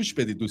وسط، گوش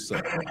بدید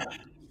دوستان،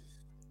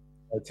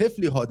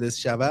 طفلی حادث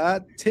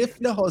شود،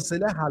 طفل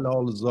حاصل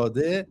حلال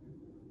زاده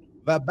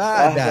و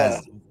بعد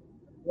از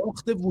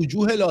وقت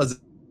وجوه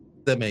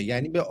لازمه،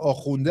 یعنی به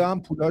آخونده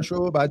هم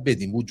پولاشو باید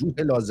بدیم، وجوه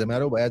لازمه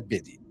رو باید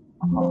بدیم،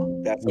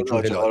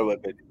 وجوه لازمه رو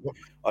باید بدیم.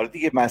 آره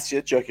دیگه،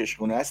 مسجد جاکش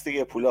خونه است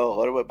دیگه، پول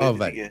آقا رو باید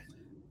بدیم دیگه.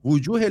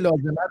 وجوه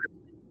لازمه رو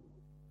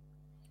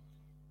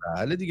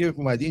بله دیگه،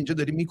 اومدی اینجا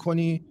داری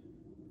میکنی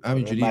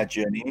همینجوری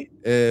مجانی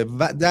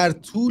و در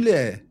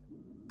طول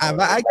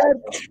و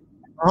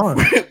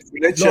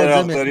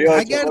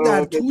اگر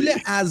در طول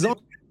اذان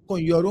کن،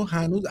 یارو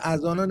هنوز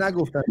اذانو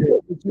نگفتن،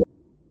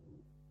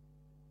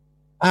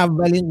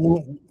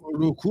 اولین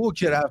رکوع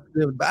که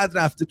رفته بعد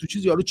رفته تو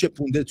چیز، یارو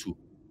چپونده تو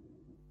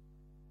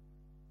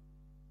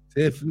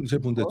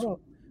چپونده تو.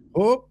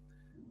 خب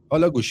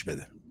حالا گوش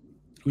بده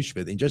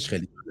اینجاش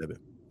خیلی جالبه.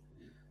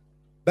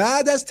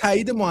 بعد از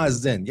تایید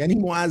مؤذن، یعنی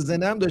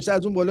مؤذن هم داشته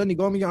از اون بالا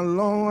نگاه میگه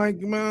الله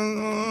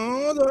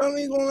اکبر، دارم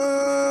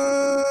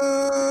میگونم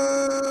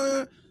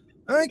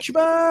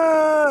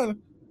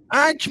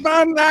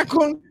اکبر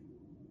نکن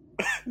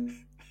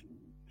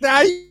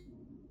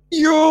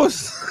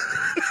دیوس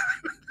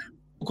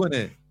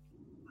کنه،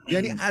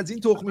 یعنی از این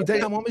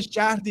تخمیتای تمامش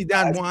شهر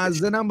دیدن،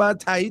 مؤذن هم باید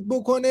تایید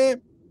بکنه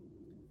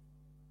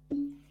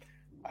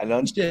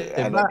الان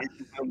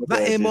و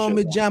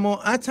امام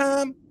جماعت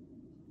هم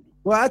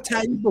باید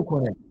تایید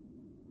بکنه.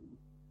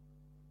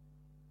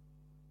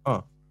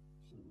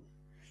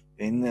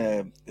 این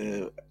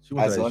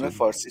اذان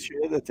فارسی چی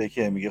یادته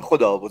که میگه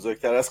خدا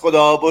بزرگتر است،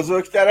 خدا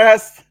بزرگتر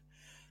است،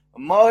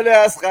 مال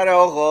اصغر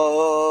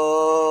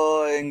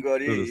آقا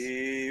انگاری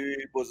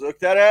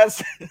بزرگتر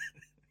است،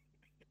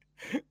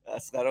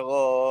 اصغر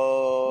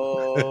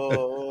آقا.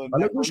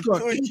 حالا گوش کن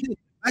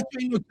بچه،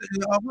 این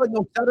آقا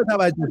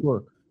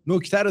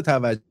نکته رو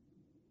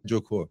توجه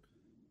کن.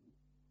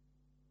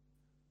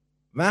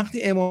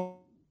 وقتی امام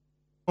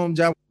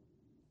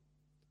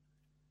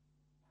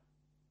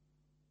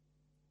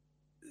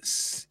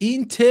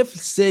این طفل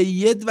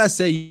سید و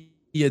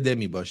سیده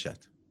می باشد.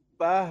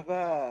 به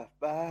به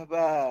به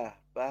به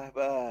به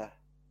به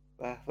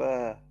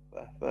به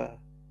به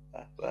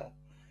به به،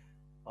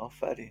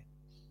 آفرین،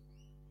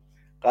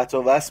 قطع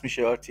و وصل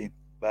میشه آرتین.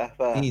 به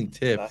به، این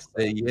طفل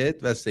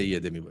سید و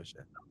سیده می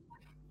باشد.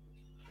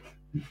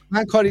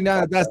 من کاری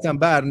نه، دستم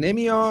بر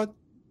نمیاد،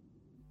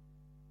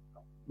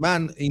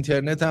 من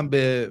اینترنتم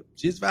به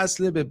چیز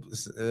وصله، به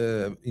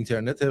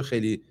اینترنت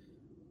خیلی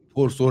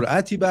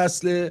پرسرعتی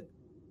وصله،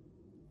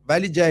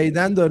 ولی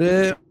جدیدن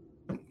داره.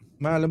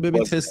 من الان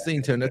ببین تست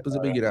اینترنت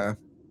بذار بگیرم،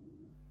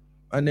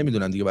 من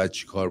نمیدونم دیگه باید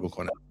چی کار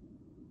بکنم.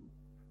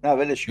 نه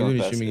ولش کن،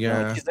 پس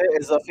چیزای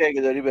اضافی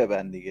اگه داری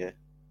ببند دیگه.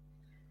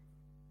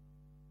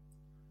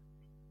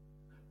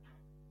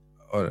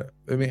 آره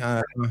ببین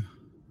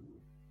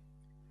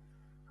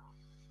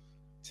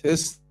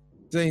تست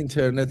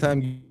اینترنت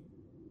هم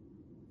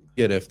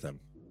گرفتم،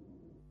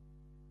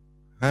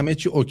 همه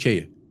چی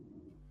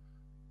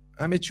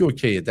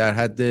اوکیه، در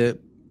حد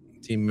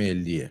تیم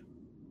ملیه.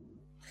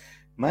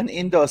 من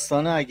این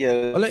داستانه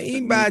اگر حالا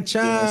این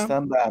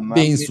بچه‌م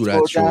به این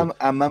صورت شد،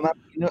 عمم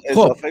اینو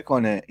اضافه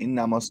کنه، این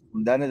نماز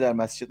خوندن در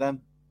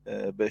مسجدم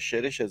به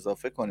شعرش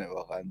اضافه کنه،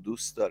 واقعا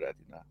دوست دارد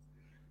اینا.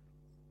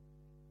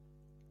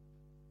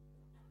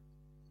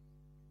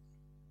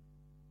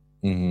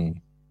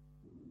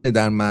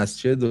 در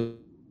مسجد و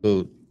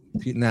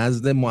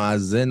نزد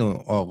مؤذن و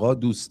آقا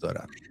دوست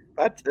دارم.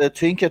 بعد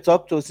تو این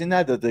کتاب توضیح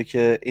نداده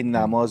که این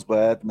نماز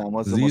باید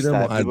نماز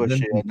مستحبی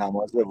باشه یا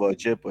نماز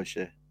واجب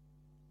باشه.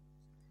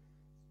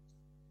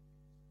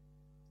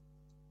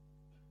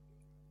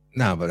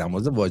 نه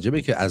نماز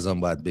واجبه که اذان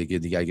باید بگه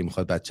دیگه، اگه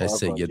میخواد بچه‌ش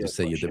سید و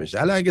سیده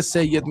بشه. الان اگه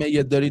سید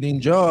میت دارید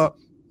اینجا،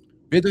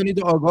 بدونید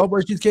و آگاه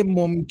باشید که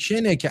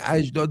ممکنه که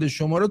اجداد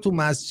شما رو تو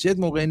مسجد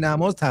موقع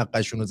نماز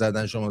تقشون رو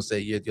زدن، شما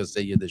سید یا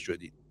سیده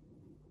شدید.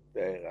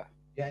 دقیقا.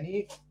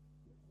 یعنی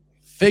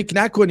فکر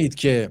نکنید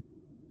که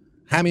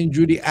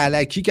همینجوری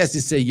الکی کسی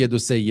سید و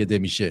سیده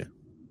میشه.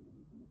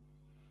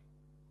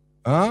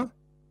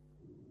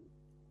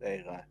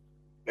 دقیقا.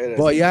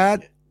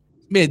 باید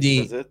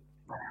بدین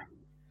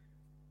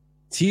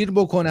تیر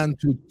بکنن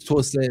تو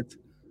توست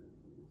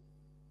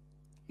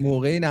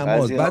موقع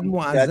نماز، بعد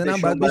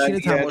مؤذنم باید بشینه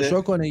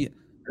تماشا کنه،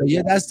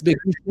 یه دست به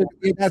گوش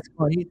بده یه دست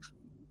پایین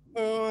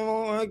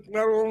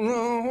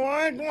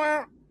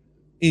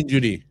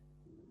اینجوری.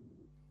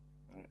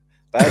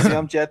 بعضی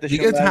هم جدشون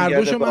دیگه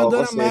تردوشو من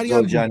دارم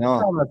مریم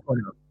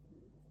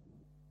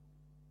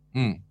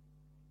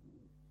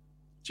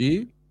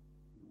چی؟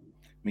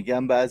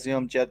 میگم بعضی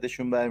هم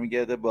جدشون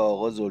برمیگرده با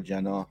آقا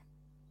ذوالجنا.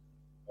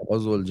 آقا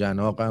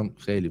ذوالجنا هم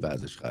خیلی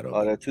وضعش خرابه.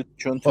 آره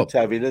چون تو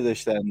طویله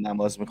داشتن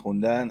نماز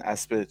میخوندن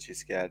اسب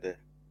چیز کرده.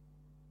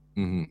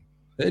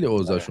 خیلی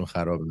اوضاعشون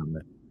خرابه.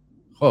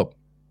 خب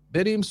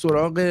بریم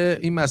سراغ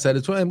این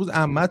مسئله. تو امروز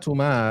عمت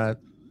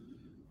اومد،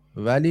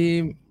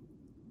 ولی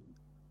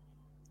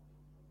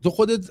تو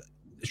خودت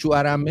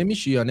شوهر عمه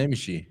میشی یا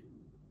نمیشی؟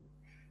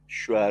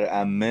 شوهر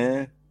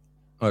عمه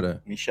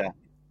آره میشم.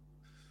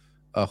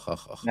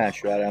 آخ نه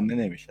شوهر عمه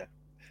نمیشم.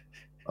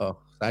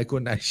 سعی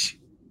کن نشی.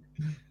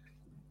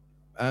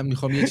 من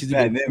میخوام یه چیزی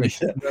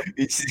نمیشم.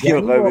 یه چیزی که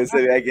میخوای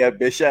بذاری اگر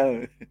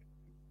بشم،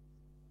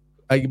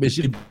 اگه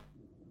بشی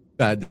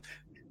بعد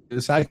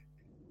سعی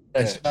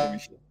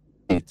نمیشم.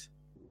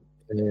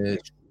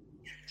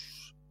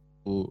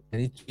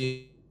 یعنی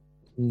توی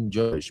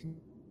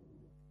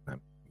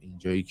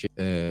اینجایی که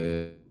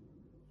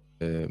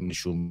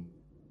نشون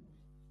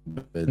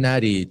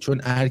نری،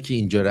 چون هر کی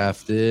اینجا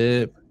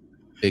رفته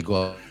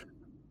بگاه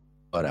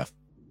رفته.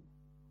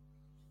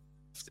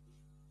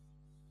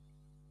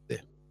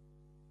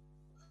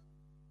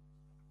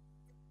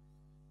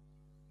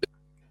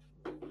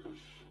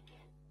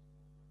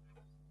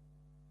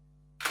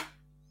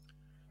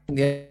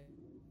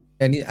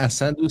 یعنی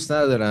اصلا دوست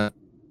ندارم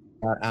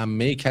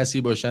عمه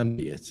کسی باشم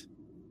دیت.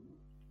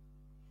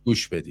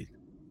 گوش بدید.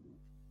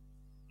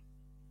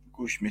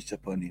 گوش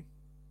میچپانیم.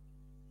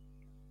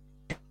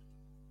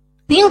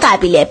 این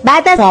قبیله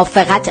بعد از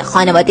موافقت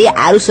خانواده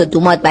عروس و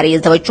دوماد برای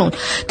ازدواجشون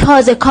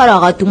تازه کار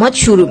آقا دوماد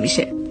شروع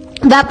میشه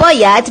و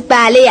باید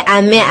بله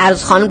عمه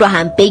عروس خانم رو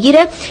هم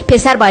بگیره.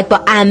 پسر باید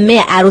با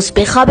عمه عروس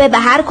بخوابه و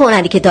هر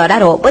هنری که داره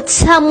رو با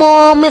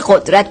تمام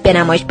قدرت به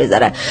نمایش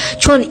بذاره،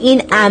 چون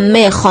این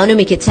عمه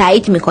خانومی که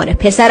تایید میکنه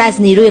پسر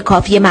از نیروی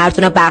کافی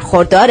مردونه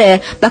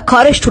برخورداره و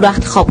کارش تو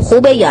وقت خواب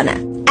خوبه یا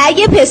نه.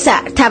 اگه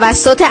پسر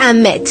توسط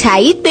عمه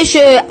تایید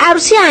بشه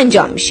عروسی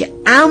انجام میشه،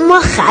 اما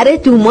خر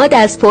دوماد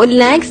از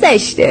پل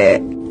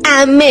نگذشته.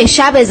 عمه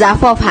شب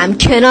زفاف هم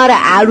کنار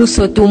عروس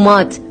و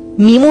دوماد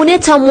میمونه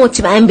تا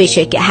مطمئن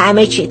بشه که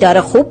همه چی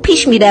داره خوب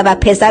پیش میره و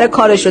پسر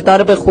کارشو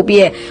داره به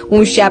خوبی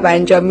اون شب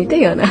انجام میده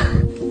یا نه.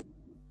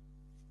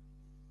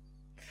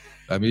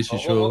 همیشه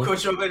شو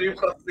کجا بریم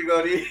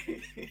خواستگاری؟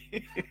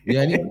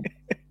 یعنی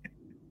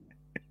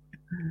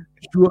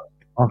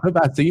آخه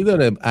بستگی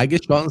داره. اگه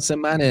شانس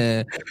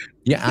منه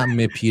یه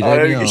عمه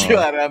پیره میاد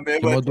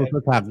که ما دوتا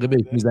تقه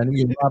بهش میزنیم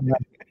یه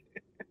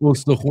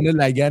استخون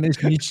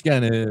لگنش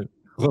میچکنه،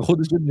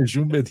 خودشو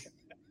نشون بدیم.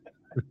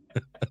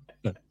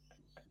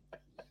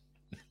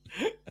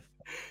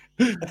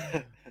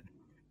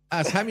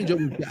 از همینجا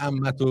بود که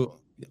عمتو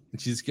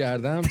چیز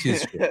کردم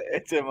چیز شد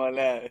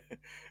احتمالاً.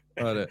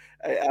 آره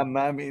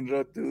عمم این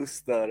را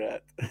دوست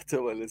دارد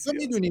احتمالاً. تو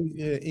میدونیم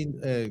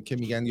این که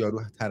میگن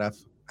یارو طرف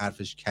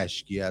حرفش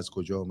کشکیه از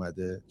کجا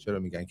اومده؟ چرا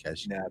میگن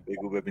کشکی؟ نه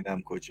بگو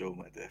ببینم کجا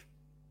اومده.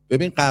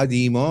 ببین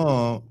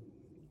قدیما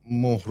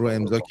مهر رو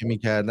امضا که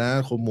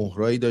میکردن، خب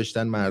مهرایی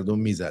داشتن مردم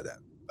میزدن،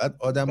 بعد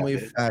آدمای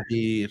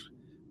فقیر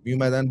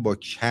میومدن با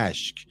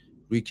کشک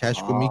روی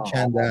کشک رو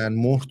میکندن،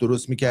 مهر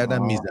درست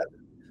میکردن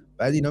میزدن.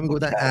 بعد اینا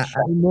میگفتن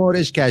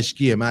مهرش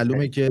کشکیه،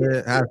 معلومه که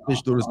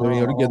حرفش درست نمیگه،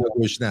 یارو گدا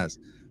گشنه است.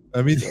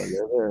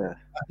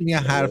 میگن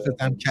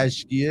حرفت هم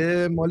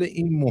کشکیه، مال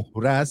این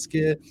مهره است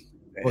که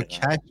با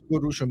کشک رو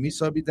روشو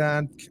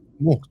میسابیدن،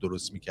 مهر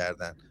درست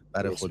میکردن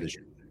برای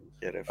خودشون.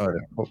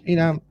 آره خب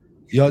اینم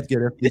یاد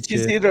گرفتید. یه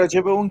چیزی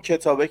راجع به اون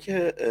کتابه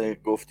که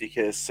گفتی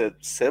که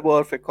سه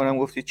بار فکر کنم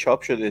گفتی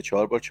چاپ شده،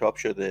 4 بار چاپ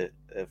شده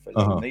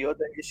فلان،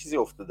 یادم یه چیزی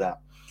افتادم.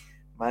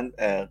 من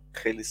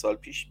خیلی سال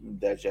پیش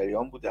در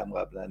جریان بودم،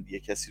 قبلا یه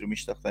کسی رو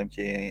میشناختم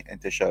که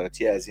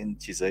انتشاراتی از این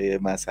چیزای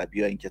مذهبی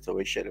یا این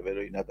کتابای شروور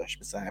رو اینا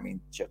داشت، مثل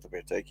همین چرت و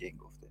پرتایی که این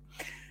گفته.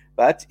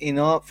 بعد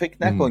اینا فکر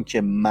نکن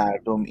که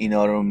مردم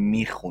اینا رو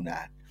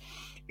میخونن،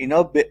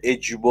 اینا به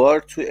اجبار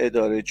تو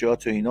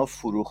ادارجات و اینا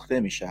فروخته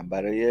میشن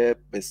برای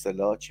به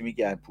اصطلاح چی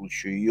میگن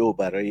پولشویی و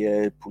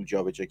برای پول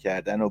جابجا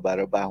کردن و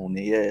برای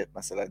بهونه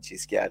مثلا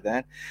چیز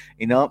کردن.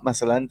 اینا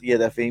مثلا یه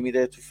دفعه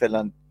میره تو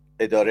فلان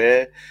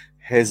اداره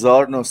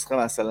 1000 نسخه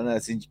مثلا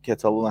از این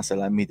کتابو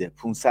مثلا میده،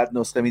 500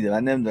 نسخه میده،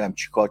 من نمیدونم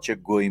چه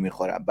گویی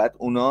میخورم. بعد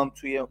اونا هم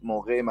توی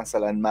موقع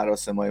مثلا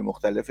مراسم‌های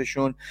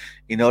مختلفشون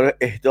اینا رو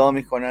اهدا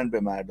میکنن به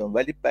مردم.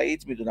 ولی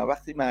بعید میدونم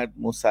وقتی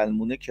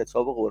مسلمونه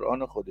کتاب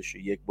قرآن خودشو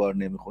یک بار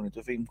نمیخونه،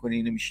 تو فکر میکنی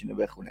اینو میشینه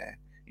بخونه؟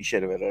 این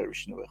شعر رو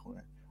بشینه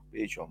بخونه؟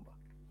 به چون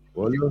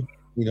والا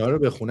اینا رو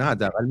بخونه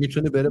حداقل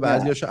میتونه بره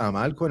بعضیاشو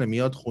عمل کنه.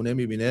 میاد خونه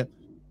میبینه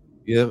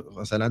یه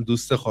مثلا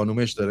دوست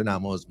خانومش داره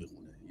نماز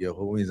میخونه،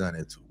 یهو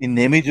میزنه تو. این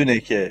نمیدونه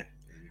که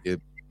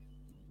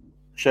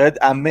شاید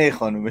عمه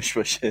خانومش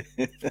باشه.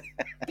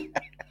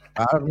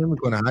 فرق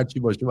نمیکنه، هر چی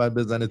باشه باید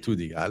بزنه تو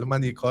دیگه. الان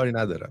من دیگه کاری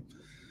ندارم،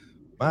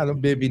 من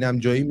الان ببینم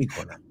جایی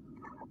میکنم.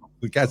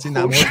 کسی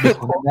نماز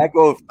بخونه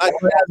نگفت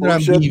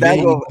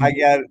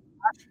اگر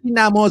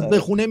نماز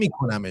بخونه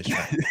میکنمش.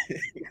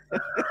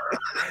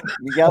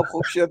 میگم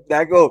خوب شد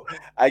نگفت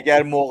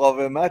اگر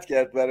مقاومت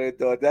کرد برای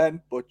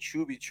دادن با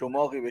چوبی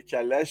چماقی به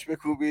کلش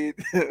بکوبید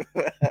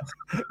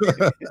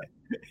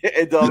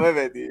ادامه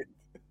بدید.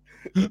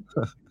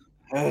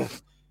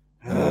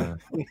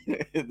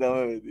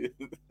 ادامه بدید.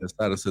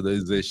 سر صدای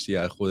زشتی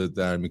از خودت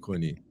در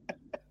میکنی.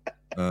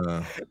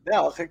 نه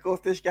آخه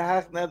گفتش که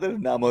حق نداره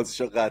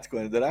نمازشو قطع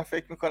کنه. دارم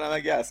فکر میکنم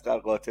اگه اصغر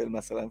قاتل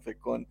مثلا فکر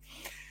کن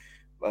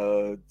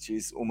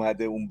چیز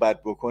اومده اون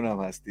بد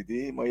بکنم هست.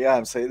 دیدی ما یه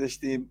همسایه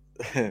داشتیم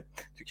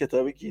تو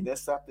کتاب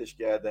گینس ثبتش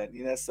کردن،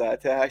 این از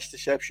ساعت 8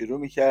 شب شروع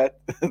میکرد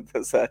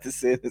تا ساعت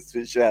 3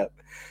 نصف شب.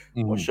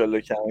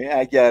 ماشاءالله کمی.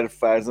 اگر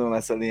فرض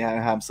مثلا این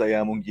همسایه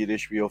همون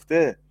گیرش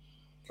بیفته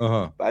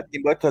بعد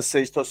این باید تا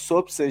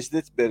صبح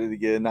سجده بره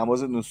دیگه.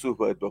 نماز نسوح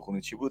باید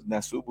بخونه. چی بود؟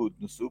 نسوح بود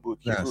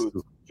کی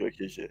بود؟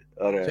 جاکشه.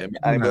 آره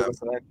این باید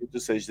مثلا تو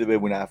سجده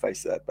بمونه 7-8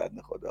 ساعت.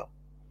 بنده خدا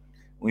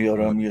اون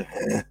یارو میگه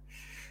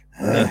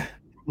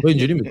تو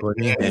اینجوری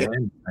میکنی؟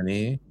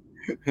 یعنی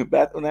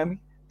بعد اونم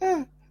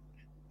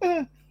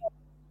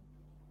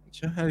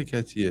چه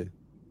حرکتیه؟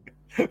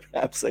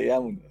 همسایه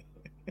همونه.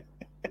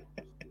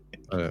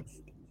 آره.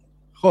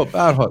 خب به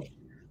هر حال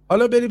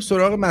حالا بریم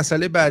سراغ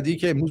مسئله بعدی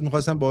که امروز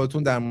میخواستم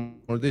باهاتون در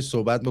موردش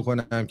صحبت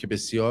بکنم که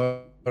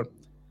بسیار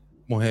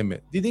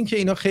مهمه. دیدین که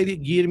اینا خیلی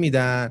گیر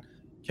میدن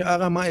که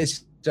آقا ما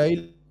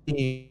اسرائیل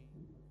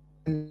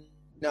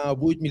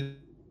نابود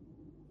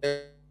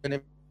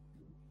می‌کنه.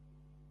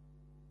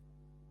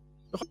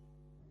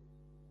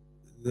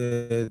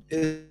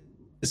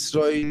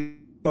 اسرائیل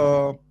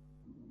با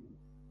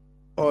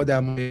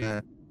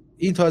آدمای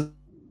این تا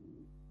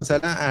مثلا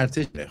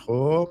ارتش،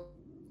 خب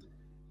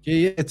که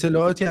یه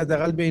اطلاعاتی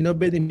حداقل به اینا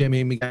بدیم که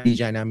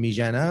میگن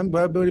میجنم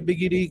باید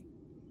بگیری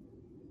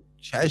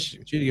کش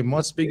چی دیگه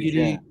ماس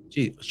بگیری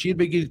چی شیر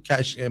بگیری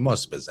کش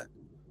ماس بزن.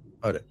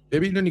 آره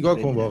ببین رو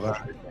نگاه کن واقعا.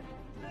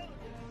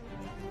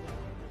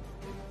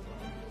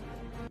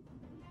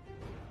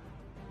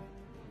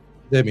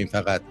 ببین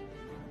فقط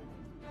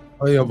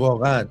آیا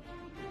واقعا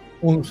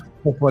اون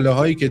توپاله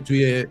هایی که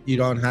توی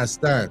ایران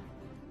هستن،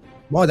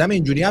 ما آدم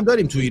اینجوری هم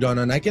داریم تو ایران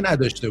ها، نه که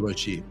نداشته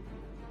باشی،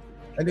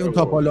 ولی اون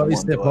توپاله های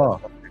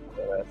سپاه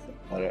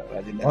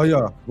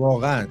آیا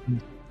واقعا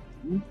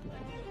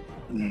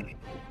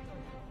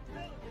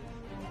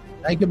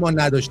نه که ما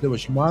نداشته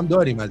باشیم، ما هم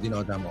داریم از این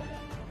آدم ها،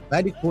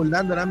 ولی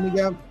کلا دارم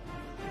میگم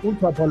اون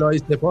توپاله های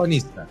سپاه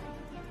نیستن.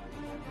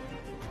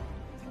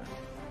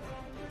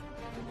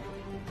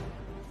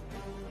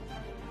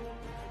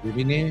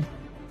 ببینی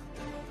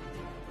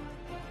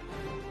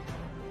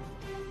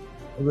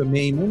به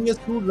میمون یه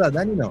سور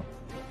زدن اینا،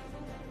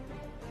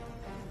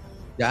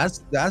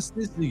 دست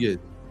نیست دیگه.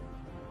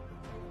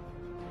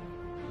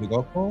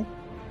 نگاه کن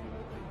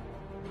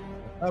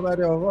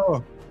خبره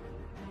آقا،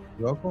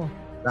 نگاه کن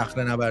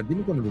رخنه نبردی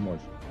میکنه رو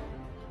ماشین.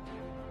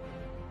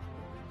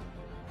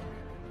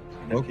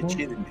 اینا که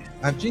چیزی نیست.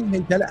 همچین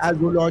هیکل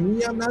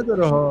عضلانی هم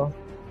نداره ها.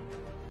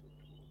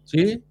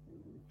 چی؟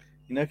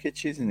 اینا که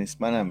چیزی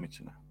نیست، منم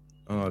میتونم.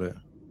 آره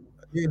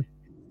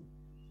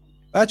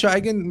بچه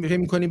اگه فکر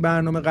می‌کنی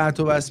برنامه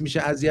قطع و وصل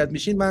میشه اذیت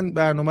میشین، من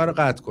برنامه رو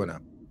قطع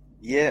کنم.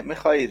 یه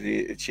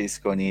میخوای چیز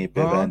کنی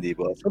ببندی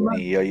باز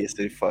کنی یا یه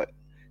سری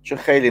چون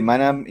خیلی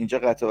منم اینجا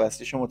قطع و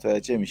وصلیشو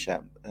متوجه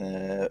میشم،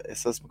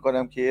 احساس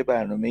میکنم که یه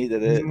برنامه‌ای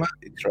داره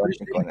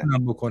ایتراژ میکنه.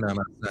 بکنم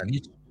اصلا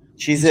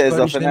چیز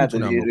اضافه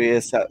نداری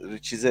روی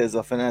چیز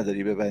اضافه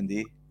نداری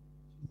ببندی؟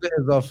 چیز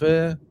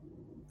اضافه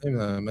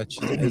نمیدونم.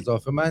 چیز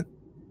اضافه من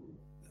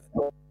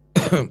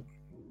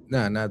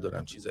نه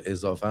ندارم، چیز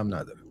اضافه هم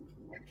ندارم.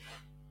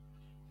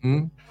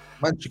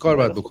 من چیکار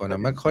باید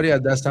بکنم؟ من کاری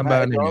از دستم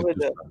بر نمیاد.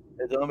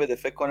 ادامه بده،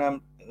 فکر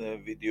کنم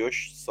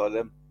ویدیوش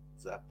سالم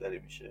ضبط داره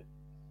میشه.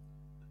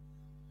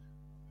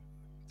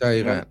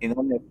 دقیقاً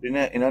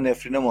اینا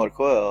نفرین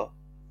مارکوه.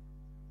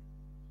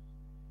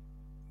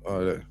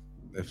 آره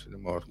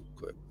نفرین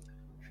مارکوه.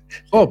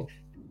 خب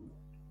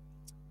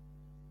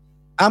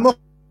اما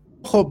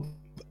خب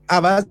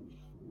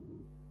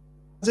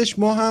عوضش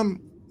ما هم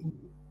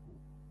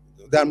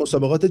در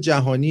مسابقات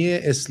جهانی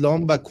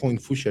اسلام و کنگ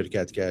فو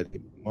شرکت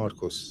کردیم.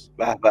 مارکوس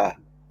به به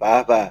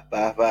به به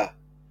به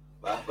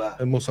به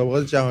به.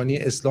 مسابقات جهانی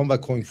اسلام و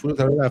کنگ فو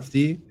رو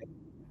رفتی؟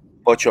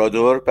 با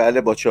چادر،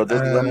 بله با چادر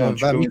دیدم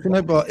و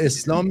میتونه با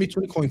اسلام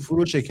میتونه کنگفو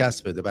رو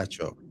شکست بده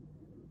بچه‌ها.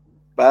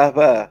 به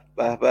به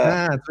به به.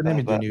 نه تو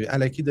نمیدونی،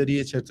 الکی داری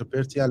یه چرت و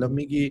پرتی الان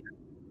میگی.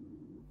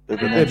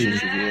 ببینم چه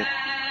جوریه.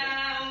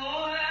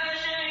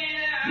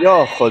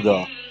 یا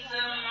خدا،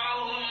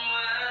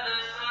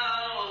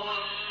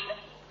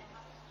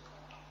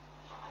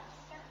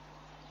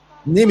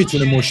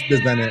 نمیتونه مشت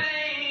بزنه،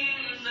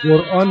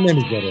 قرآن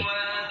نمیذاره.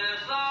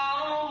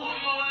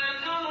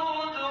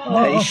 نه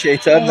این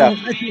شیطان رفت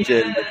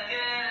جلد.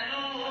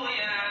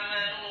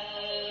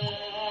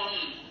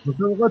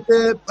 مسابقات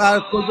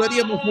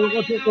برگزاری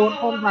مسابقات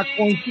قرآن و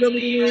کنگفو رو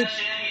می‌بینید،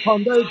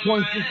 پاندای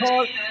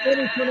کنگفو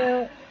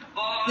نمیتونه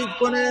چیز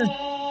کنه،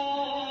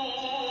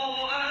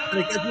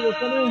 حرکتی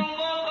بکنه.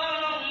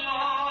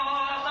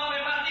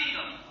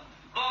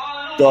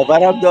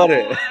 داورم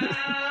داره.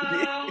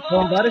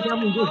 داورش هم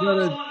اونجا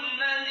داره،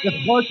 به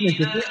خاک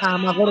نشسته.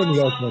 احمقا رو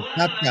نگاه کن،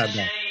 ثبت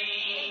کردن.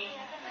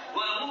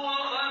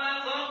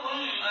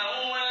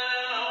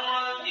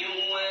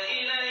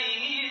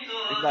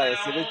 این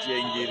مراسم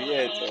جنگیری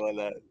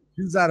احتمالاً.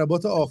 این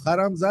ضربات آخر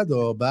هم زد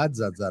و بعد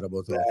زد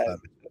ضربات آخر.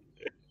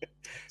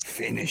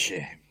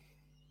 فینیشم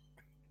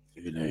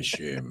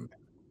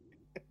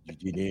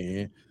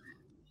دیدی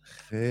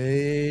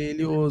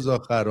خیلی اوضاع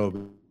خرابه،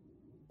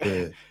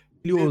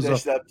 خیلی اوضاع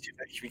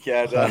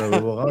خرابه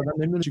واقعا. آدم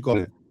نمیدونه چی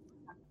کاره.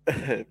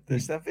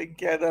 داشتم فکر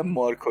کردم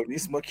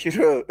مارکونیس ما کی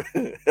رو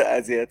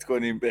اذیت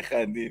کنیم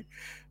بخندیم،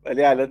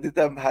 ولی الان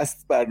دیدم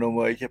هست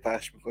برنامه‌هایی که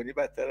پخش میکنی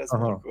بدتر از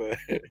مارکو.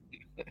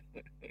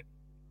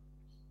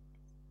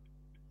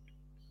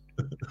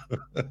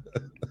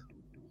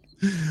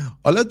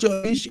 حالا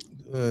جایش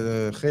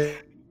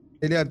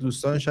خیلی از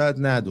دوستان شاید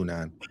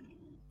ندونن،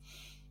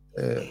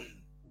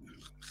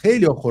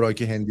 خیلی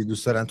خوراک هندی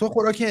دوست دارن. تو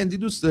خوراک هندی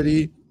دوست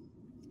داری؟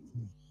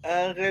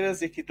 غیر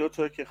از یکی دو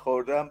تا که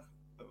خوردم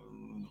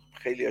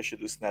خیلی هاشو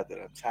دوست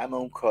ندارم. طعم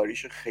اون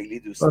کاریشو خیلی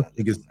دوست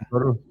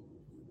ندارم.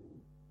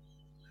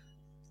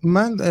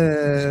 من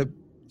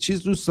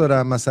چیز دوست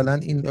دارم، مثلا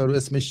این رو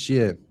اسمش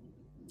چیه،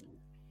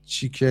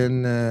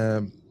 چیکن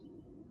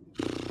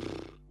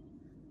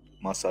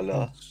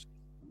ماسالا.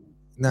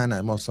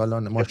 نه ماسالا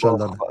نه،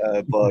 ماشاءالله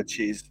با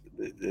چیز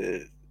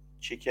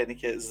چیکنی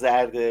که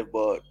زرده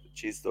با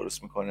چیز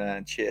درست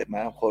میکنن. چیه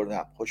منم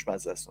خوردم،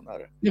 خوشمزه است.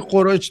 آره این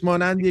خورش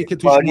مانندیه که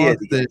توش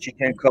ماسته،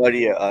 چیکن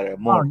کاریه. آره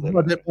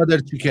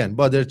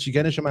بادر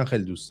چیکنش من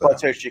خیلی دوست دارم.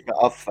 باتر چیکن،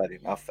 آفرین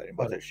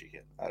باتر چیکن.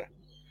 آره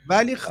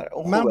ولی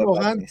من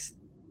واقعا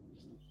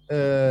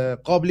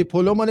قابلی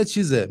پلو مال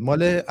چیزه،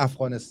 مال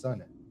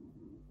افغانستانه.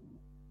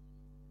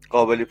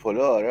 قابلی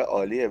پلو آره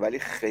عالیه، ولی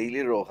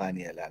خیلی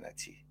روغنیه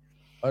لعنتی.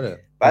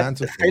 آره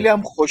بعد خیلی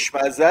هم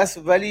خوشمزه است،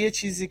 ولی یه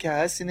چیزی که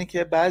هست اینه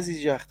که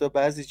بعضی وقتا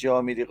بعضی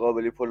جا میری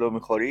قابلی پلو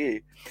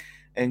میخوری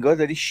انگار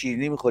داری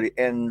شیرینی میخوری،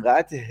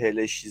 انقدر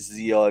هلش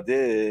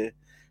زیاده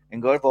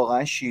انگار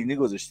واقعا شیرینی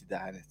گذاشتی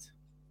دهنت.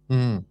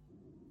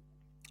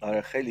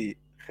 آره خیلی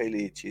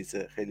خیلی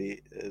چیزه،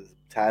 خیلی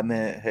طعم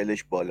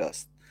هلش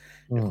بالاست.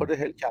 یه خورده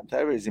هل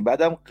کمتر بریزیم.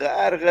 بعدم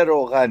غرق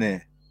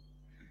روغنه.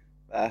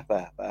 به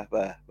به به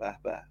به به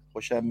به،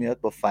 خوشم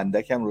میاد. با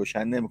فندکم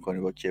روشن نمیکنی،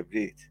 با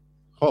کبریت.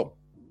 خب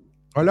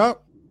حالا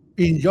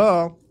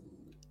اینجا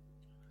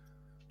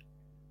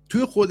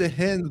توی خود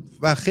هند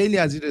و خیلی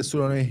از این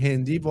رستوران‌های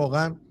هندی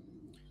واقعا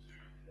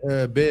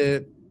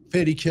به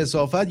فری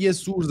کثافت یه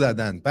سور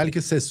زدن،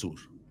 بلکه 3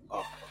 سور.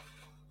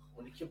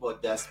 اونی که با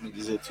دست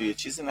میریزه توی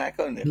چیزی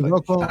نکنه.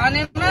 نگاه کن.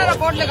 थाने में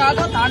रिपोर्ट लगा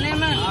दो, थाने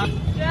में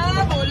क्या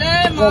बोले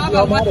माँ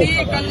भगवती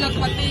कल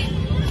लखपति.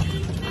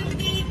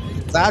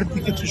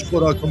 ظرفی که توش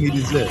خوراکو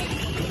میریزه،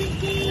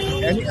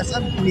 یعنی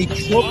اصلا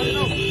میکروب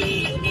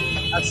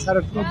از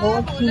طرف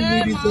با تو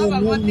میریزه،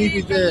 نون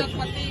میریزه.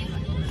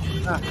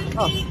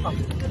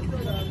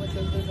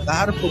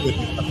 ظرفو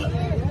ببین فقط.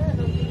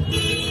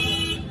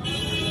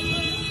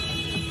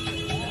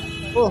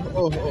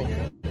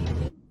 اوه.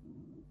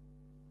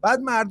 بعد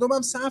مردم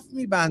هم صف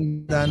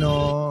میبندن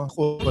و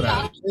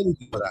خورن، خیلی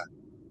خورن.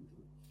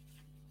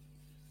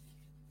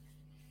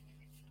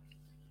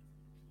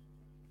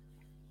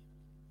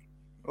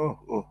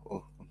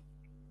 اوه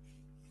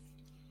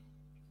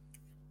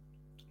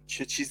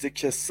چه چیز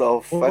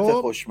کثافت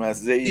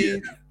خوشمزه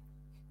ایه.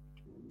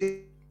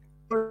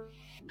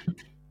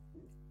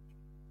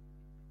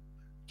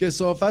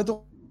 کثافت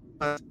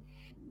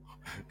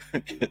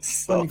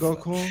نگاه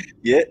کن.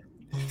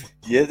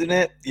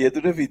 یه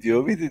دونه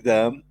ویدیو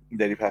دیدم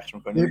داری پخش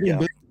میکنی،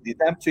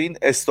 دیدم تو این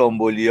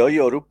استانبولیا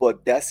یارو با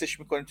دستش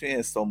میکنه تو این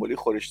استانبولی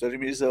خورشداری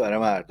میریزه برای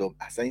مردم.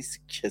 اصلا این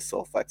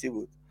کثافتی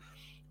بود،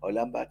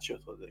 حالم بد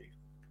شد خدایی.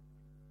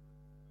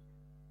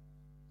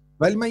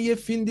 ولی من یه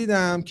فیلم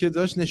دیدم که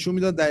داشت نشون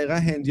میداد دقیقا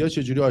هندی‌ها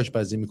چجوری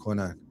آشپزی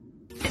میکنن.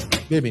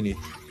 ببینید.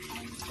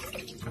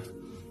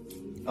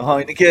 آها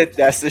اینی که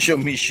دستشو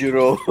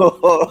میشیرو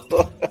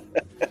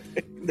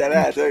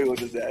در ادای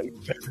اونو در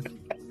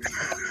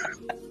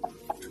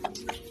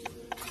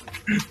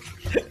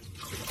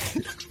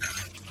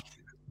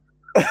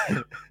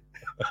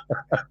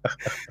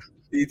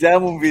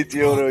دیدم اون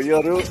ویدیو رو.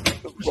 یارو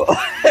با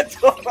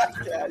تو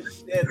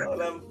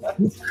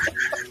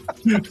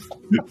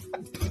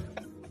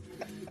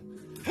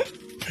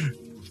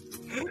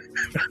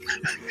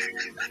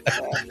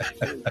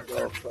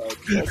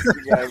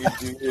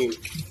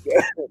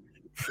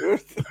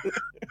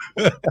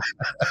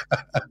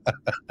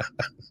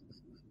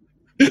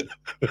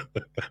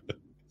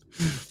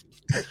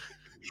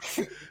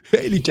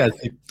خیلی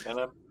کثیف.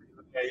 منم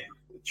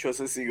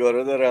چوس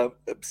سیگارا دارم،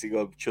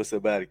 سیگار چوس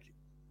برگ.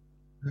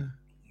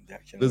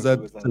 بزن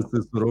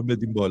تستوسترون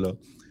بدیم بالا.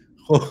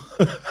 خب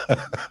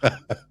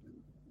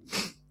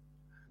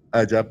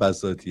عجب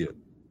بساطیه.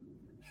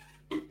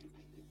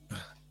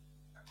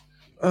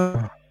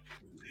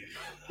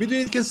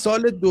 میدونید که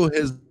سال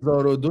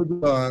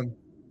 2002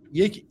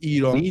 یک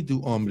ایرانی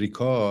تو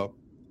آمریکا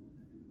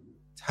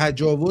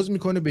تجاوز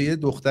میکنه به یه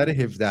دختر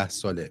 17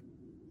 ساله.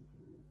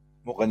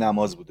 موقع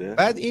نماز بوده.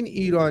 بعد این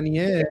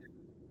ایرانیه،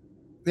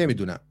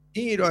 نمیدونم،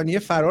 این ایرانیه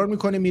فرار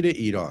میکنه میره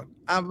ایران.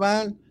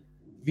 اول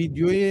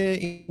ویدیوی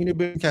اینو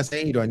ببین که اصلا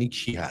ایرانی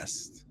کی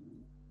هست.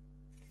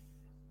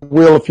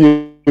 Wheel of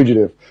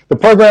Fugitive, the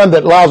program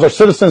that allows our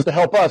citizens to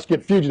help us get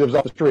fugitives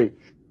off the street.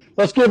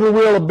 Let's give the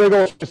wheel a big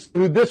old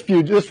through this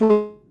fugitive.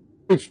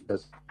 This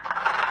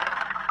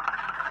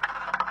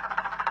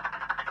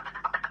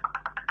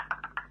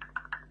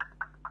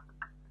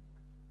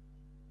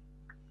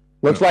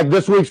looks like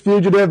this week's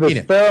fugitive is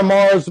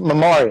Faramars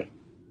Mamari.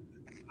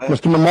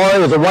 Mr. Mamari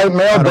is a white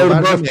male, date of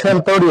birth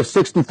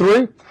 10/30/63.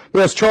 He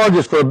has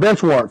charges for a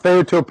bench warrant,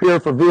 failure to appear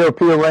for VOP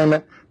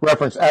arraignment,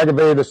 reference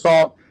aggravated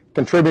assault,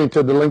 contributing to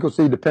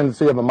delinquency,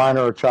 dependency of a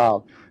minor or child.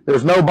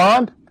 There's no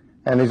bond,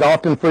 and he's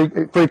often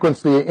frequents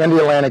the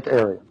Indian-Atlantic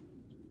area.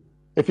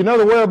 If you know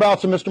the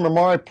whereabouts of Mr.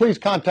 Mamari, please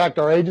contact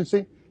our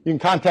agency. You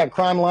can contact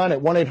Crime Line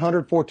at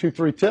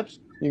 1-800-423-TIPS.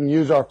 You can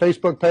use our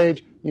Facebook page.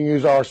 You can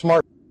use our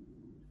smart.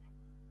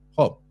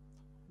 Oh.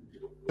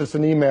 It's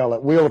an email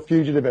at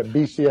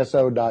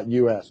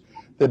wheeloffugitive@bcso.us.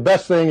 The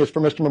best thing is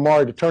for Mr.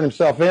 Mamari to turn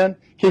himself in,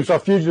 keeps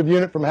our fugitive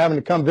unit from having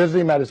to come visit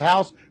him at his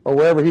house or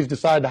wherever he's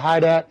decided to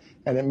hide at,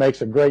 and it makes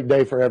a great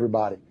day for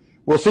everybody.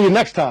 We'll see you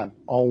next time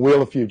on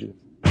Wheel of Fugitive.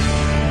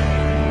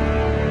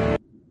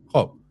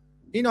 خب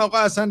این آقا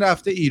اصلا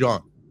رفته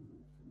ایران.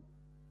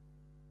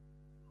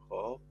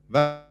 خب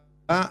و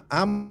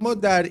اما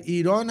در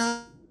ایران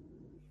هم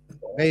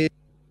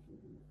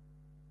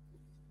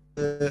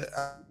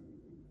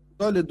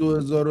سال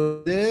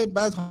 2002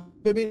 بعد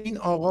ببین این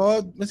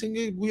آقا مثل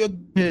اینکه گویا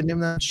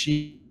نمیدونم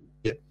چی،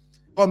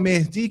 آقا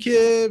مهدی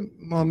که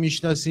ما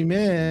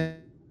میشناسیمه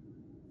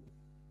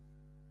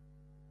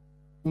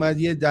اومد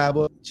یه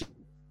دعوا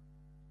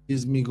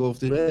چیز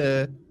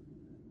میگفته،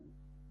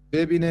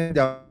 ببینه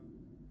دعوا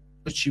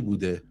چی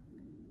بوده.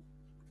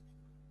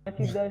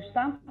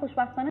 داشتم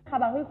خوشبختانه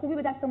خبرهای خوبی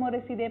به دست ما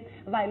رسیده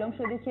و اعلام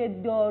شده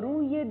که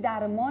داروی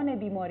درمان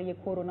بیماری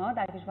کرونا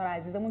در کشور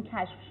عزیزمون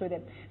کشف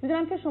شده.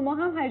 میدونم که شما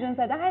هم هیجان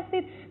زده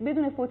هستید.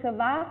 بدون فوت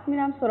وقت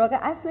میرم سراغ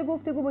اصل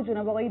گفتگو با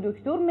جناب آقای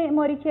دکتر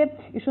معماری که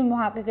ایشون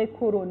محقق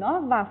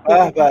کرونا و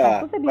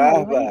تخصص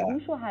بیماری‌های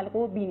گوش و حلق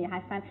و بینی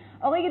هستن.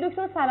 آقای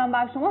دکتر سلام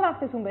بر شما،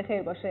 وقتتون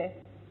بخیر باشه.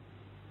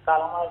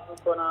 سلام عرض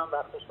می‌کنم،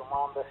 وقت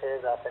شما هم بخیر،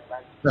 در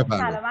خدمت.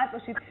 سلامت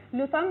باشید.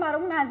 لطفاً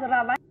برامون از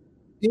روند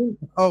این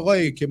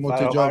آقایی که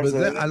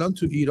متجاوزه الان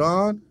تو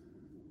ایران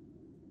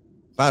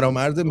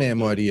فرامرز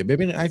معماریه.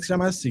 ببین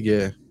عکسم هست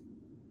دیگه.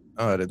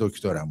 آره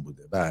دکترم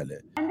بوده.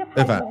 بله.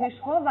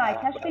 پژوهش‌ها و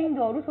کشف این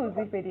دارو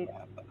توضیح بدید.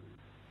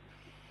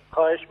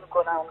 خواهش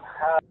میکنم.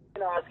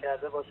 اینو عرض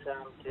کرده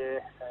باشم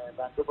که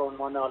بنده به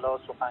عنوان حالا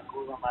سخنگو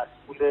و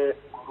مسئول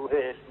گروه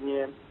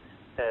علمی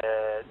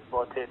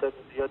با تعداد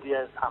زیادی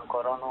از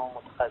همکاران و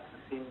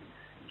متخصصین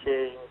که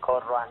این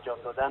کار رو انجام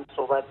دادن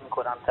صحبت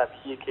میکنم.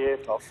 طبیعیه که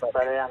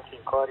برای همچین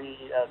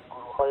کاری از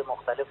گروه‌های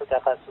مختلف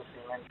تخصصی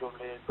من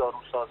جمله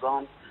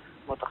داروسازان،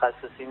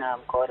 متخصصین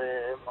همکار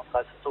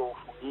متخصص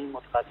عفونی،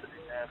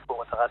 متخصصین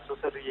فوق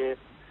تخصص ریه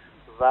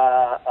و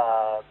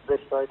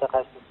رشته‌های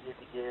تخصصی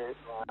دیگه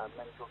من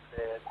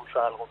جمله گوش و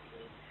حلق و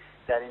بینی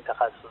در این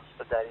تخصص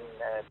در این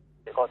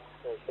تحقیقات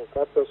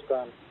شرکت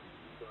داشتن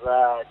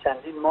و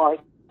چندین ماه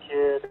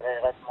که در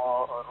حقیقت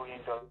ما روی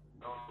این دارو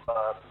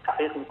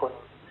تحقیق میکنیم.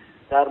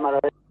 در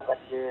مراحل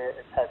اولیه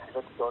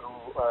تاثیرات دارو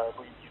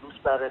روی ویروس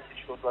بررسی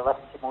شد و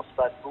وقتی که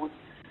مثبت بود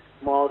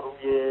ما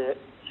روی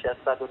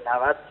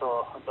 690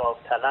 تا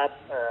داوطلب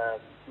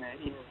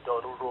این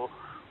دارو رو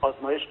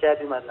آزمایش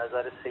کردیم از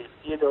نظر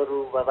سیفتی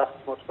دارو و وقتی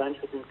مطمئن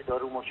شدیم که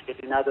دارو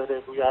مشکلی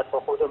نداره روی حتی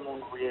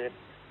خودمون، روی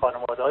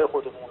خانواده‌های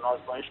خودمون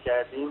آزمایش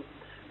کردیم.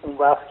 اون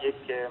وقت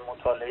یک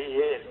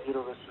مطالعه علمی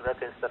رو به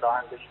صورت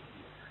اصطلاحاً بهش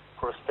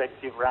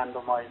prospective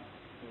randomized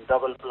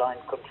double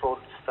blind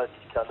controlled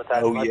study که حالا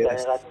ترجمه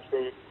دقیقاً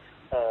میشه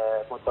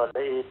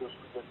مطالعه دو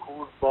سوزه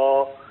کور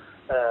با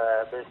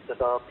به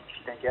اصطلاح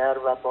بیشنگر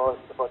و با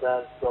استفاده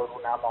از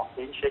دارونما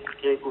به این شکل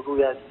که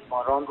گروهی از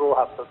بیماران رو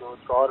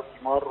 74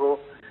 بیمار رو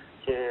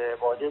که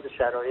واجد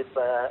شرایط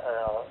و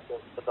به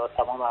اصطلاح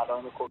تمام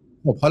علائم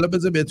خب حالا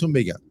بذار بهتون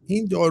بگم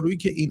این دارویی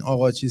که این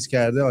آقا چیز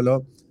کرده،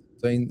 حالا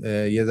تا این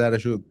یه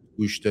ذرهشو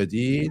گوش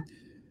دادید،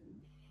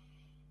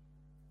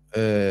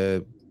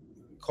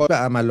 کار به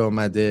عمل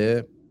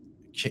آمده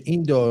که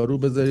این دارو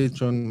بذارید،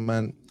 چون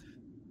من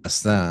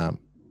اصلا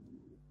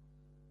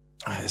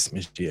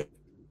اسمش چیه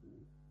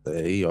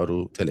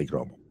یارو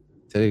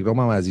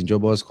تلگرامم از اینجا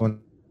باز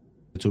کن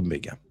بهتون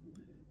بگم.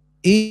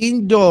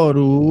 این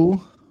دارو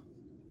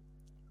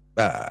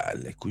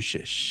بله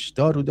کوشش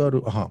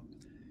دارو آها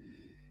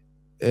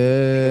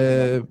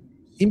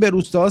این به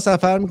روستاها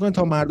سفر میکنه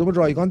تا مردم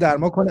رایگان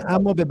درمان کنه،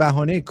 اما به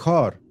بهانه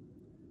کار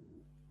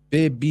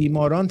به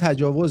بیماران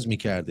تجاوز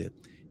میکرده.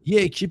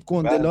 یه اکیپ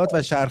گندلات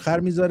و شرخر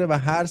میذاره و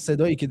هر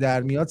صدایی که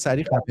در میاد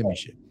سریع خفه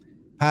میشه.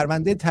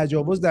 پرونده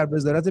تجاوز در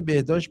وزارت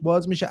بهداشت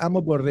باز میشه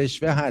اما با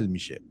رشوه حل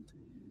میشه.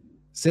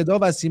 صدا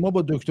و سیما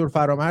با دکتر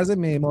فرامرز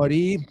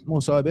معماری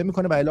مصاحبه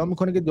میکنه و اعلام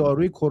میکنه که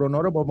داروی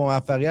کرونا رو با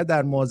موفقیت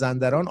در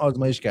مازندران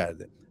آزمایش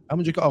کرده.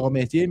 همونجوری که آقا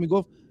مهدی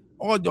میگفت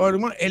آقا دارو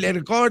ما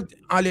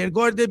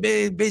آلرگارد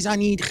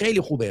بزنید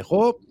خیلی خوبه.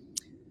 خب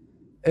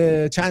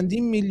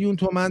چندین میلیون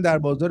تومان در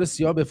بازار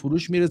سیاه به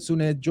فروش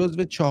میرسونه.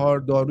 جزو 4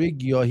 داروی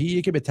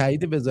گیاهیه که به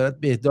تایید وزارت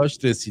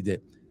بهداشت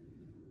رسیده.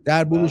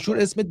 در بروشور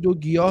اسم 2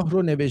 گیاه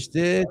رو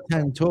نوشته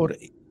تنتور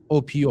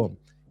اوپیوم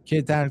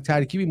که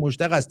ترکیبی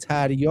مشتق از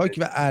تریاک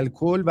و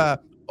الکل و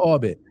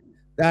آبه.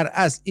 در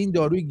اصل این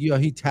داروی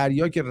گیاهی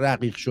تریاک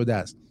رقیق شده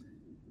است.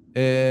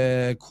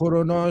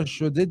 کرونا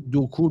شده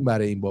دکون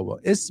برای این بابا.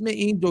 اسم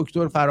این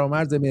دکتر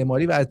فرامرز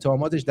معماری و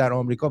اتهاماتش در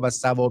آمریکا و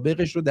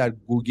سوابقش رو در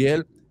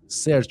گوگل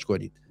سرچ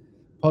کنید.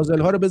 پازل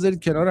ها رو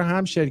بذارید کنار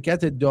هم.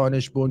 شرکت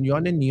دانش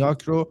بنیان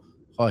نیاک رو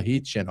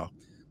خواهید شناخت.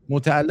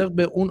 متعلق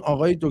به اون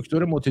آقای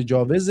دکتر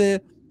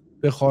متجاوزه.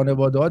 به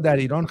خانواده ها در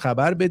ایران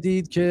خبر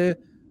بدید که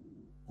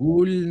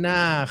گول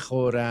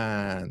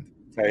نخورند.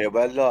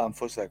 فیبالله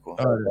انفسکم.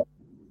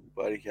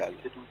 باریکالله.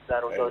 دوست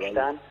رو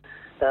داشتن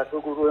در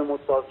 2 گروه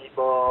مساوی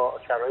با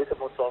شرایط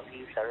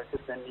مساوی، شرایط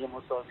سنی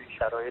مساوی،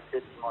 شرایط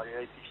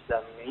بیماری‌های پیش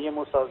زمینه‌ای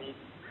مساوی،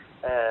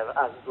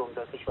 از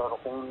جمله فشار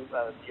خون،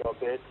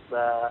 دیابت و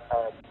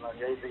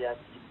بیماری‌های ریوی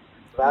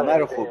و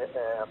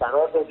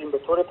قرار دادیم به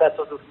طور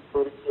تصادفی،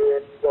 طوری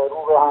که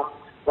دارو رو هم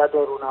و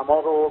دارونما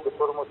رو به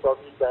طور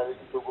مساوی در این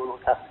 2 گروه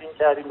تقسیم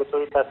کردیم به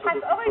طور تصادفی.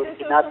 آقای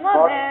دکتر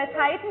شما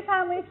تایید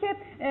می‌فرمایید که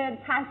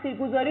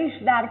تاثیرگذاریش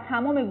در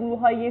تمام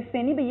گروه‌های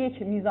سنی به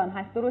یک میزان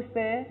هست،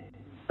 درسته؟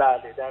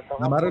 بله، در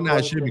تمام رو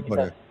نشه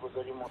میکنه.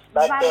 و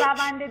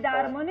روند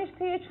درمانش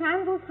طی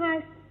چند روز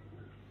هست؟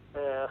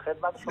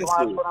 خدمت شما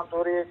عرض کنم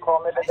دوره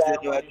کامل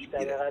درمانش در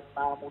حقیقت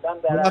معمولا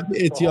در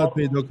اعتیاد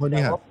پیدا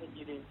کنی هست.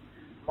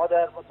 ما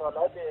در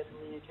مطالعات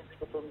علمی چیزی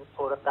که به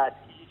طور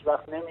قطعی هیچ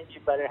وقت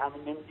نمیگیم، برای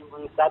همین نمیگیم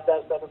روی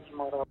 100%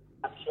 بیماران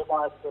همیشه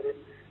موثره.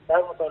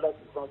 در مطالعاتی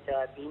که ما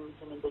کردیم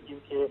میتونیم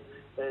بگیم که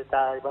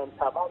تقریبا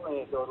تمام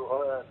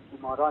داروها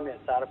بیماران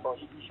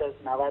سرپایی بیش از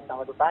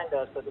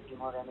 90-95%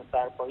 بیماران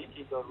سرپایی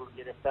که دارو رو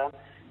گرفتن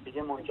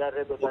دیگه منجر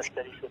به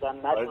بستری شدن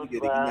نشد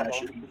و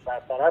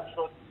برطرف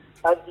شد.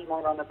 از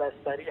بیماران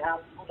بستری هم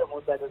طول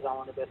مدت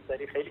زمان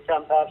بستری خیلی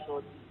کمتر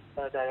شد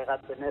و در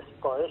حقیقت به نصف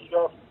کاهش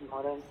یافت.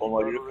 بیماران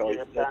رو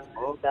گرفتن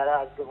در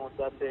عرض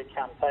مدت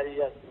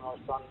کمتری از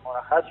بیمارستان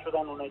مرخص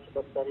شدن اونایی که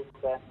بستری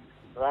بودن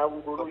و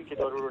اون گروهی که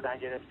دارو رو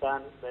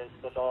نگرفتن به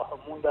اصطلاح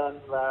موندن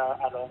و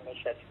علائم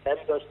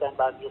شدیدتری داشتن.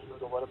 بعضیشون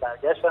دوباره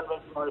برگشتن به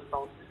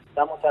بیمارستان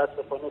و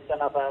متاسفانه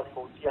 3 نفر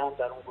فوتی هم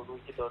در اون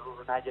گروهی که دارو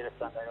رو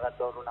نگرفتن در حقیقت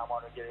دارونما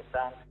رو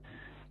گرفتن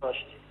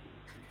داشتیم.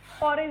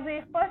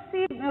 آرزوی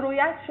خاصی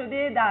رویت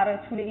شده در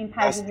طول این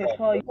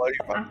پژوهش‌های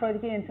افرادی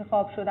که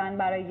انتخاب شدن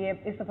برای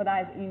استفاده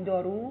از این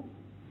دارو؟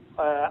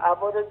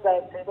 عوارض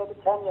در تعداد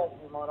کمی از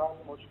بیماران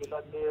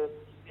مشکلات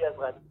پوستی از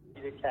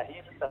قبیل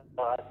کهیر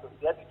و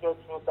حساسیت ایجاد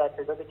شد. در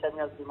تعداد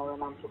کمی از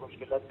بیماران هم که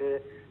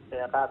مشکلات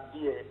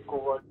قبلی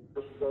گوارش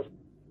داشت،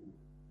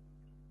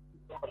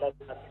 حالت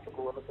که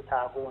گوارش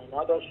تهوع و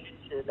اینا داشت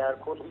که در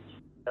کل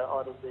هیچ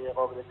آرزوی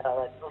قابل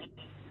توجهی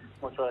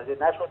مشاهده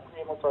نشد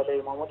توی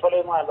مطالعه ما.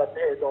 مطالعه ما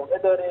البته ادامه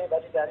داره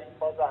ولی در این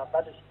فاز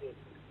اولش که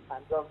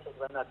انجام شد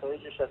و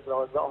نتایجش از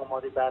لحاظ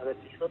آماری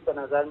بررسی شد به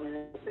نظر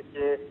می‌رسه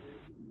که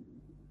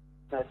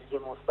نتیجه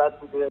مثبت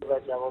بوده و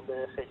جواب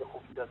خیلی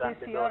خوبی دادن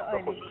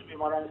به خصوص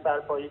بیماران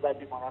سرپایی و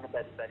بیماران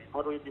بستری.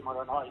 ما روی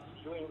بیماران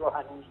ICU این رو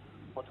هنوز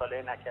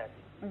مطالعه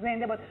نکردیم.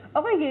 زنده باد.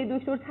 آقای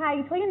دکتر،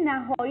 تاییدهای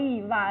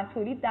نهایی و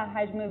تولید در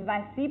حجم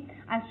وسیع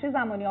از چه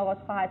زمانی آغاز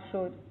خواهد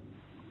شد؟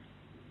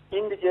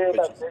 این دیگه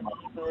بسته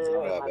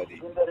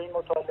مسئولین داره این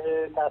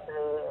مطالعه تحت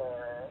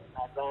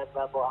نظر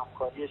و با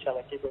همکاری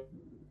شبکه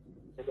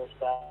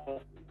بهداشت‌های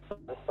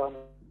سرستان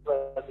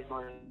و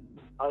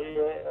بیماری‌های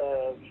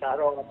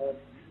شهر آمل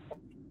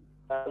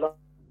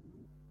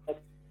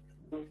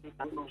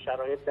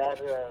شرایط در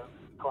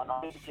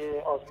کانالی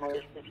که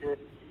آزمایش بشه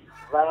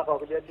و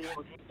قابلیت این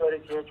وجود داره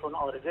که چون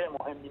عارضه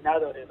مهمی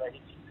نداره و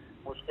هیچ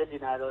مشکلی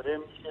نداره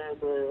میشه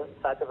به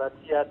سطح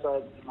وسیع حتی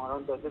از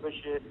بیماران داده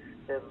بشه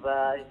و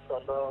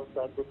انشاءالله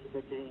باید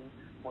بتونه که این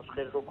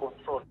مشکل رو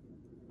کنترل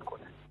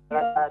کنه.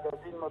 بعد از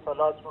این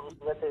مطالعات رو به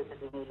صورت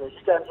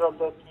اپیدمیولوژیک انجام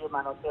داد توی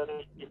مناطق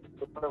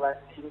به طور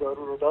وسیع این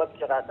دارو رو داد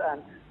که قطعا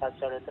از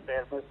شرایط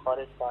قرمز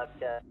خارج خواهد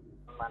کرد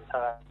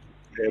منطقه.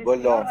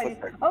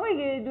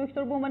 آقای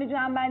دکتر، به عنوان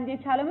جمع‌بندی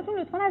کلامتون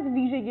لطفاً از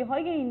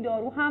ویژگی‌های این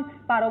دارو هم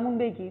برامون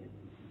بگید.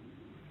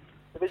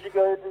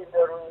 ویژگی‌های این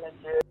دارو اینه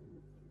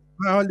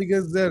که حال دیگه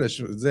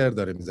زر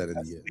داره میذاره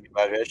دیگه.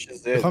 بقیه‌اش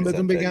زر. میخوام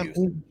بهتون بگم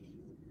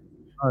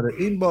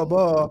این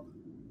بابا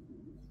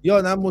یه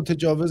آدم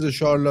متجاوز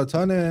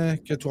شارلاتانه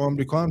که تو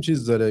آمریکا هم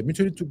چیز داره،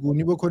 میتونید تو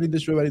گونی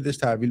بکنیدش ببریدش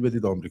تحویل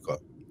بدید آمریکا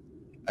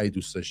اگه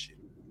دوست داشتید.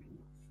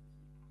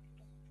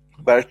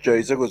 براش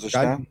جایزه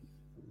گذاشتم.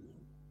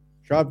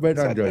 شاید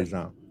بدن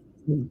جایزه،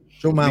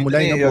 چون معمولا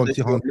اینا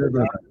بولتی هانتر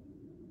دارن.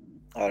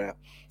 آره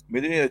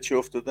میدونی چی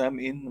افتادم؟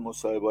 این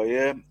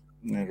مصاحبه‌های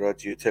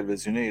رادیو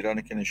تلویزیون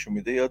ایرانی که نشون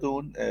میده یاد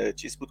اون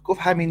چیز بود.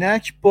 گفت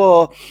همینک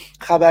با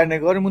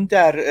خبرنگارمون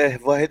در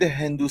واحد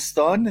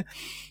هندوستان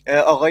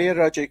آقای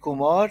راجای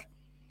کومار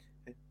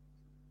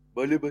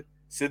باله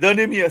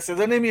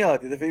صدا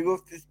نمیاد یه دفعه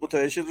گفت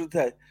متوجه شد رو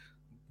تا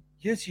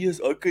yes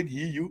I can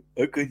hear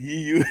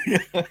you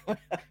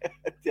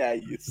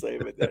دعیوسای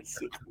به درس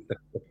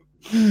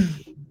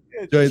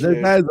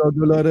جایزه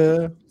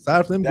 $10,000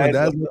 صرف نمی‌کنه.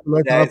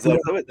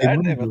 $10,000 به در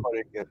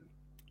نمیخوره که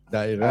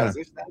دقیقاً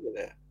ارزش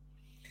نداره.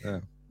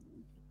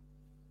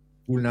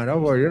 پول نره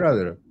وایه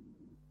نداره.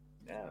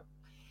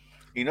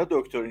 اینا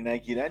دکتری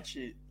نگیرن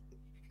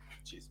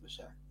چیز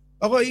بشن.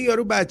 آقا این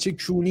یارو بچه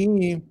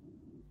کونی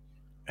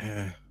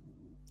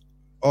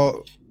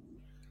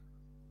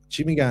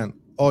چی میگن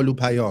آلو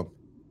پیام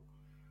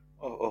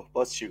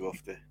باز چی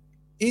گفته؟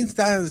 این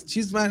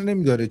چیز من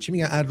نمیداره چی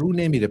میگن از رو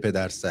نمیره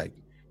پدر سگ.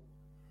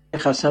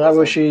 خسته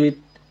نباشید.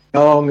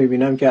 یا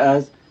میبینم که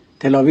از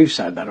تل‌آویو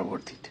سر در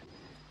آوردید.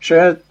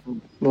 شاید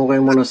موقع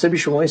مناسبی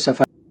شما این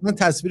سفر من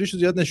تصویرش رو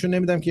زیاد نشون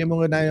نمیدم که یه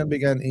موقع نیان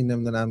بگن این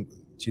نمیدونم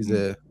چیز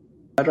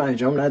رو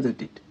انجام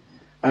ندادید.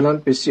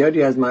 الان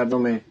بسیاری از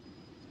مردم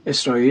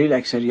اسرائیل،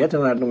 اکثریت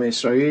مردم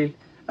اسرائیل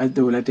از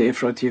دولت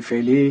افراطی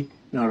فعلی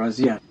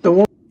ناراضی هستند.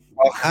 دوم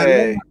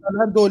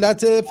مثلا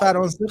دولت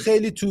فرانسه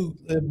خیلی تو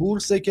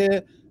بورسه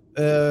که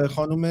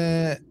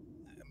خانم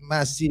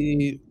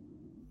مسی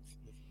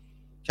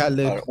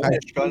کله اون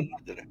اشکال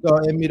نداره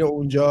دائم میره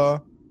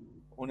اونجا،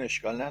 اون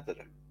اشکال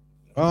نداره.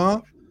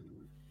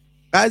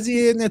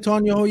 قضیه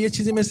نتانیاهو یه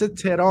چیزی مثل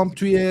ترامپ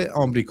توی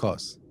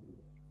آمریکاست.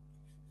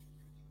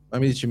 من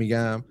میدونی چی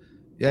میگم؟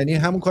 یعنی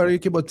همون کاری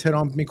که با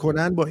ترامپ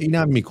میکنن با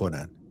اینم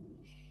میکنن،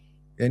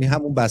 یعنی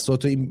همون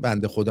بساط این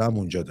بنده خدا هم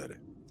اونجا داره.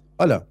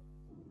 حالا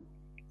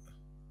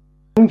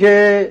اون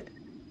که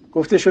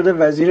گفته شده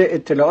وزیر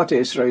اطلاعات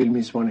اسرائیل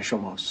میزبان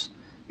شماست،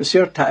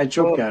 بسیار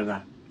تعجب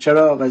کردم.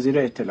 چرا وزیر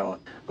اطلاعات؟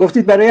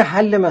 گفتید برای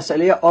حل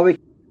مسئله آب.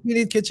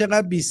 ببینید که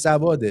چقدر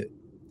بی‌سواده.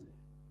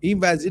 این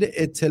وزیر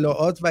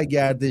اطلاعات و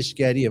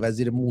گردشگریه،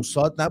 وزیر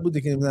موساد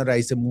نبوده که نمیدونم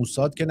رئیس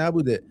موساد که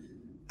نبوده.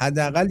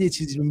 حداقل یه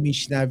چیزی رو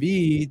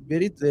میشنوید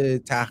برید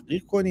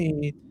تحقیق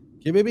کنید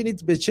که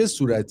ببینید به چه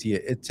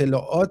صورتیه.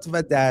 اطلاعات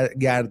و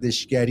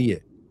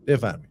گردشگریه.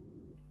 بفرمایید.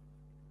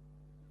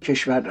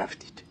 کشور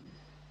رفتید.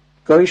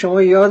 گاهی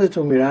شما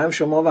یادتون میره هم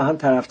شما و هم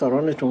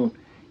طرفدارانتون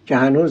که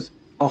هنوز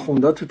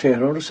آخوندا تو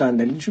تهران رو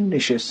صندلیشون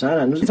نشستن،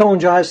 هنوز تا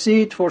اونجا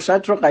هستید،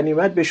 فرصت رو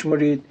غنیمت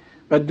بشمرید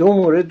و دو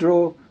مورد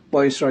رو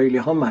با اسرائیلی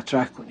ها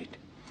مطرح کنید.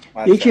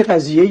 یکی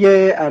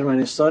قضیه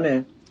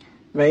ارمنستانه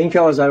و اینکه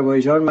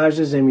آذربایجان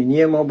مرز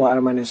زمینی ما با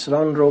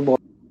ارمنستان رو با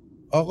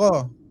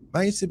آقا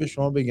من یه چیزی به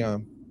شما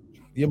بگم،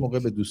 یه موقع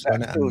به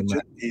دوستان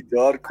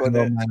دیدار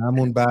کنه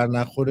منمون بر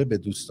نخوره، به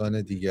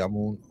دوستان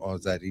دیگه‌مون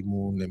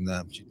آذریمون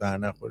نمیدونم چی بر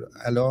نخوره.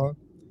 الان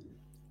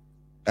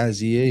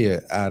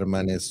قضیه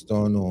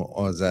ارمنستان و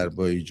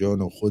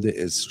آذربایجان و خود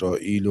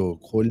اسرائیل و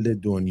کل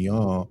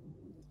دنیا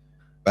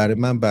برای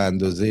من به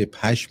اندازه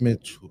پشم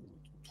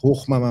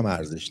تخمم هم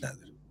ارزش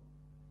نداره.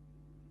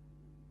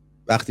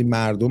 وقتی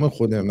مردم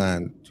خود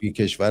من توی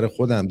کشور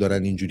خودم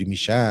دارن اینجوری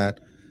میشن،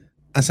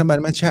 اصلا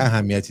برای من چه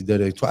اهمیتی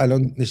داره؟ تو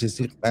الان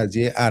نشستی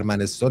قضیه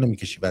ارمنستان رو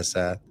میکشی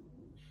وسط.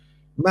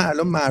 من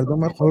الان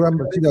مردم خودم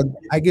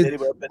اگه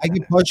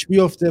پاش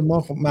بیفته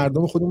ما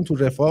مردم خودمون تو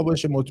رفاه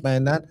باشه،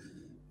 مطمئنا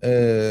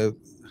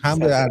هم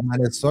به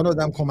ارمنستان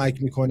آدم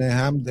کمک میکنه،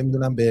 هم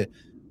نمیدونم به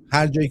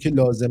هر جایی که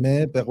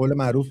لازمه به قول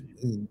معروف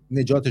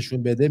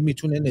نجاتشون بده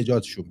میتونه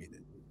نجاتشون میده.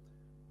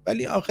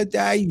 ولی آخه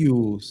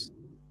دیوس،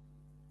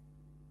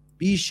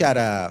 بی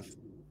شرف،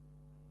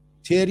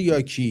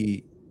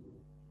 تریاکی،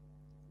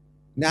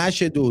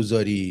 نشه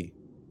دوزاری،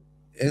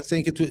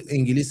 این که تو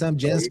انگلیس هم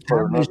جنس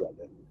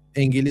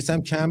انگلیس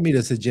هم کم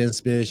میرسه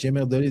جنس بهش، یه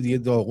مقداری دیگه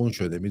داغون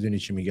شده. میدونی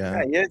چی میگم؟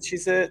 یه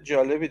چیز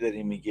جالبی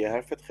داری میگی،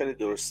 حرفت خیلی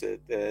درسته.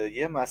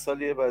 یه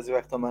مثالی بعضی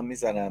وقتا من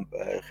میزنم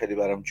خیلی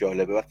برام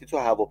جالبه. وقتی تو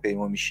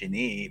هواپیما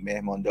میشینی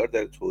مهماندار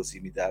داره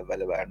توضیح میده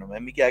اول برنامه،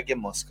 میگه اگه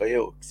ماسکای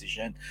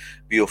اکسیژن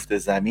بیفته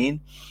زمین،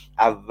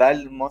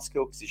 اول ماسک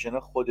اکسیژن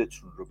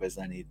خودتون رو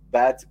بزنید،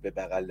 بعد به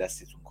بغل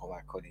دستتون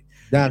کمک کنید.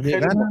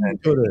 دقیقاً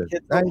همینطوره.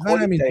 دقیقاً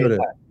همینطوره.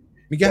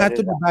 میگه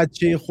حتی به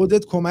بچه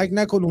خودت کمک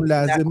نکن اون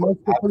لحظه، ماسک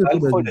خودت رو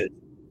بزن.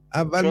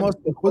 اول ما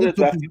خودت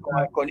وقتی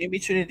کمک کنی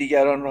میتونی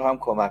دیگران رو هم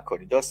کمک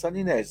کنی. داستان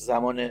اینه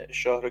زمان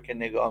شاه رو که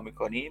نگاه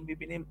میکنیم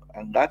میبینیم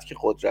انقدر که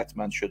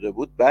قدرتمند شده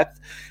بود، بعد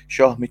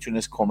شاه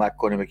میتونست کمک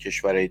کنه به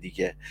کشورهای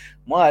دیگه.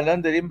 ما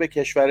الان داریم به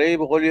کشورهای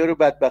به قول یارو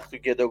بدبخت و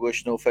گدا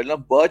گشنه و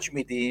فلان باج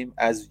میدیم،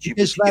 از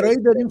جیبوتی کشورهایی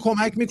داریم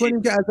کمک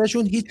میکنیم که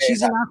ازشون هیچ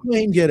چیزی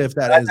نخواهیم گرفت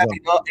در ازا.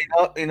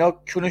 اینا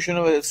کونشون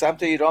رو به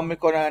سمت ایران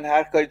میکنن،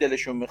 هر کاری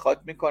دلشون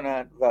میخواد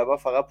میکنن و ما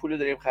فقط پول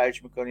داریم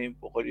خرج میکنیم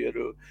به قول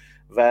یارو.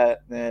 و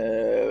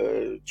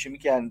چی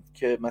میگن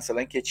که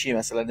مثلا که چی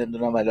مثلا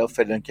نمیدونم الان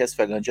فلان کس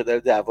فلان جا داره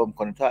دعوا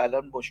میکنه، تا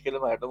الان مشکل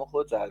مردم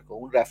خودت حل کن.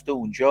 اون رفته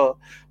اونجا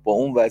با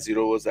اون وزیر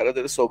و وزرا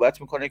داره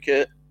صحبت میکنه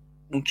که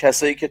اون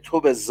کسایی که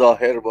تو به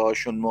ظاهر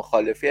باهاشون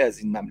مخالفی از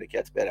این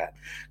مملکت برن،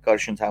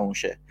 کارشون تموم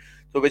شه.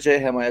 تو به جای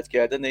حمایت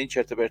کردن این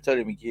چرت و پرتا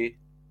رو میگی.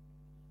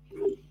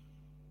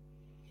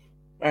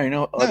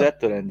 اینا عادت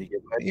دارن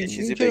دیگه، باید یه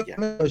چیزی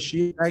بگن.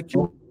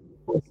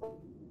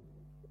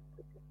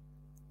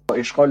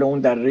 اشغال اون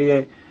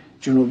دره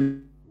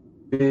جنوبی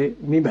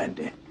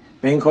میبنده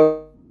و این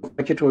کار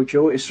که ترکیه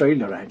و اسرائیل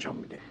داره انجام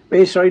میده.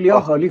 به اسرائیلیا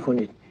حالی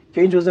کنید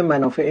که این جزء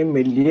منافع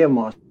ملی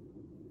ماست.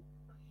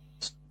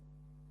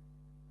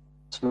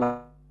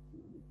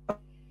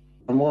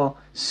 ما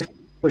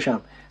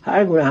باشم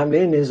هر گونه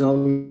حمله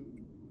نظامی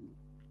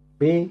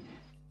به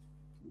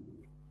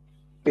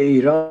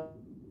ایران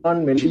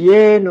ملی.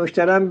 یه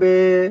نکته‌ام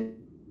به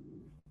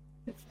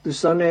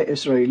دوستان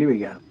اسرائیلی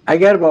بگم،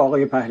 اگر با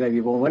آقای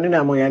پهلوی به عنوان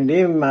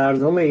نماینده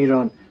مردم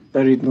ایران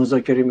دارید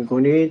مذاکره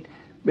میکنید،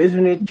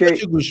 بدونید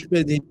که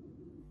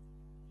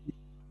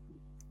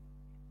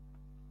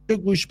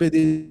گوش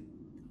بدید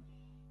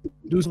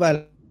دوست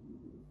ولد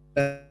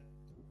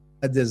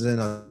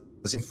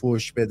زنازی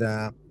فوش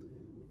بدم،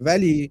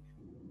 ولی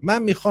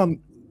من میخوام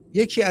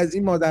یکی از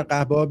این مادر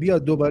قهبه‌ها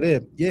بیاد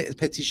دوباره یه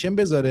پتیشن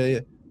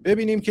بذاره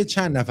ببینیم که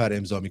چند نفر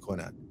امضا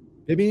میکنن.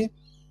 ببینید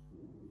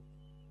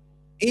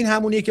این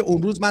همونیه که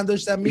اون روز من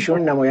داشتم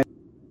ایشون نماینده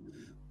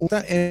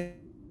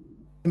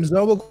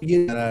امضا بکن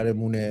یه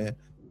ضررمونه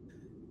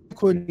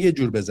یه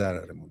جور به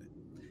ضررمونه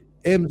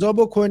امضا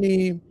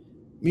بکنیم.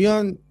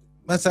 میان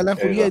مثلا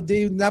خب یه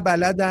عده نه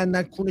بلدن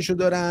نه کونشو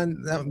دارن،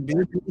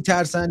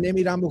 میترسن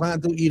نمیرن بکنن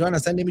تو ایران،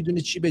 اصلا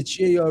نمیدونه چی به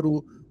چیه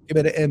یارو که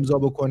بره امضا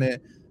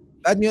بکنه.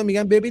 بعد میان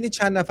میگن ببینید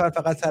چند نفر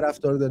فقط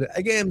طرفدار داره.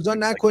 اگه امضا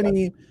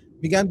نکنیم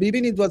میگن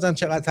ببینید بازم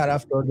چقدر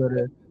طرفدار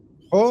داره.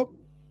 خب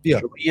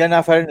بیا یه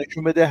نفر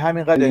نشون بده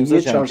همینقدر امضا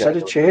جمع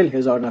کرده.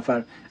 440,000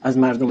 نفر از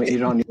مردم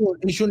ایرانی.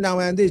 ایشون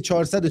نماینده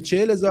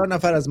 440,000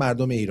 نفر از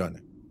مردم ایرانه.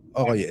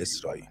 آقای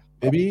اسرائیل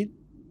ببین،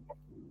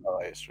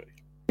 آقای اسرائیل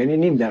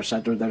یعنی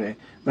 0.5% رو داره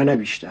و نه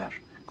بیشتر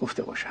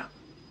گفته باشم.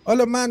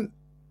 حالا من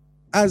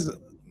از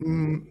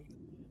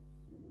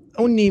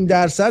اون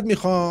 0.5%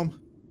 میخوام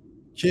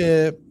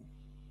که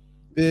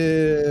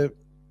به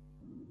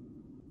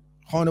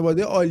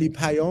خانواده عالی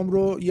پیام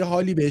رو یه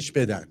حالی بهش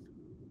بدن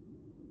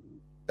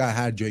در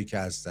هر جایی که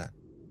هستن.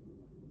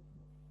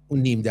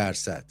 اون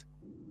 0.5%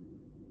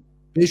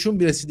 بهشون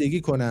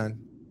برسیدگی کنن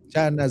چه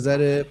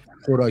نظر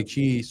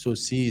خوراکی،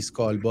 سوسیس،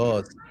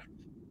 کالباس،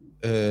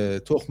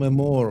 تخم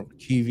مرغ،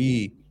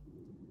 کیوی،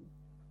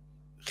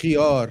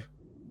 خیار،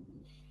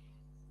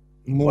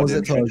 موز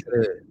تازه،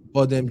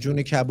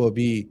 بادمجون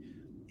کبابی،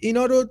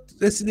 اینا رو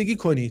رسیدگی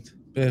کنید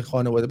به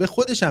خانواده. به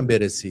خودش هم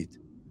برسید.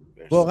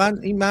 واقعا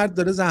این مرد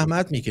داره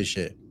زحمت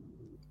میکشه،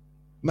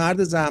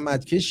 مرد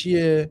زحمت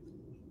کشیه،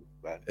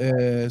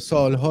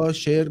 سالها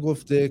شعر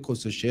گفته،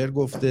 کس و شعر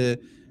گفته،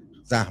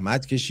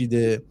 زحمت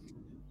کشیده،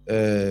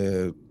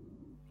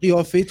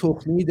 قیافه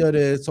تخمی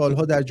داره،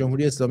 سالها در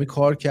جمهوری اسلامی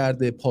کار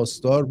کرده،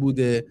 پاسدار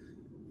بوده.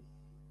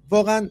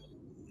 واقعا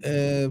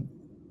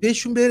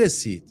بهشون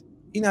برسید.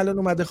 این الان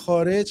اومده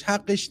خارج،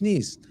 حقش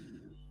نیست.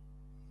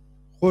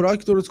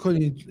 خوراک درست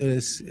کنید،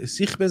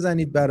 سیخ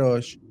بزنید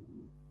براش،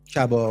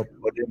 کباب،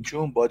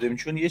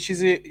 بادمجون. یه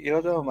چیزی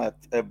یادم اومد،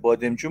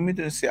 بادمجون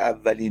میدونستی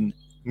اولین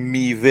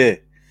میوه،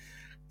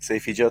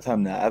 سیفیجات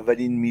هم نه،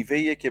 اولین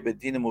میوه‌ایه که به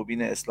دین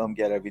مبین اسلام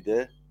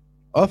گرویده.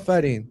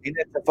 آفرین. این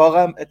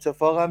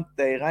اتفاقم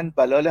دقیقاً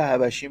بلال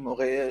حبشی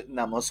موقع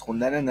نماز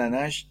خوندن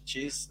ننش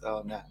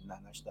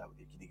ننش نبود،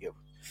 یکی دیگه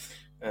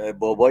بود،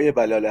 بابای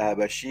بلال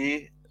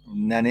حبشی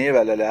ننه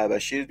بلال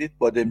حبشی رو دید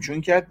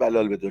بادمجون کرد،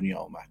 بلال به دنیا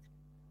آمد.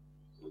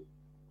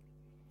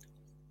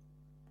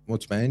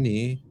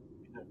 مطمئنی؟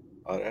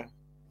 آره.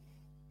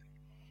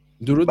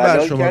 درود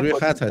بر شما، روی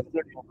خط هست.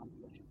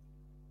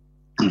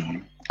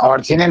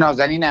 آرتین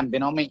نازنینم به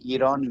نام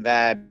ایران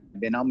و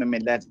به نام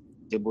ملت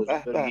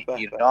بزرگ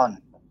ایران،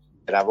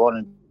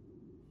 روان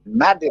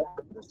مرد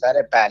سر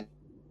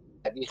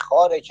پهلوی،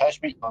 خار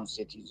چشم ایران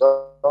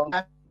ستیزان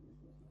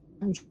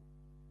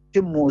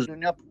که موضوع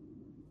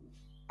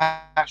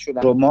پخش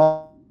شدن رو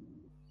ما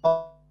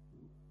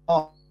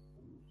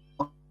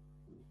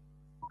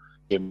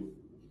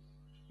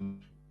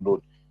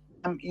بود.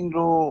 این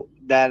رو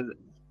در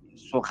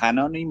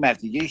سخنان این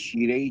مرتیجه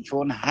شیره‌ای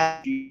چون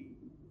هر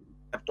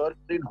رفتار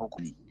این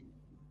حکومت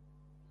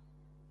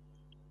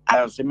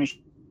مراسم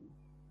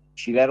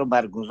شیره رو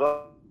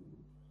برگزار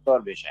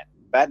بشن،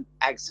 بعد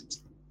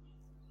عکس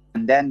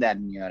در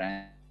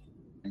میارن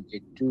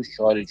که تو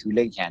شار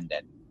جوله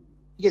کندن.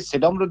 دیگه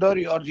صدام رو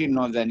داری آرتین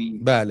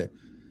نازنین؟ بله.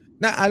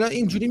 نه الان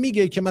اینجوری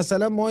میگه که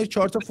مثلا ما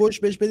 4 تا فوش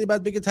بهش بدیم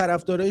بعد بگه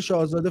طرفدارای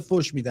شاهزاده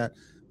فوش میدن.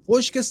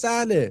 فوش که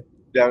سهله.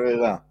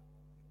 دقیقاً.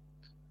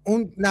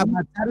 اون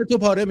نبضر تو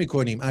پاره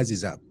میکنیم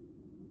عزیزم.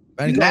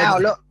 نه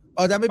حالا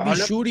آدم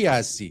بیشوری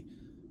هستی.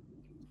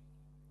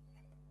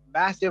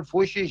 بحث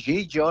فوشش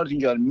هیچ جا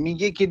اینجا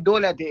میگه که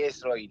دولت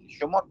اسرائیل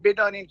شما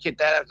بدانید که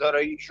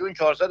طرفدارایشون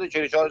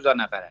 444,000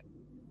 نفرن.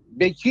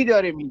 به کی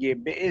داره میگه؟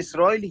 به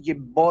اسرائیلی که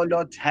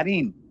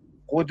بالاترین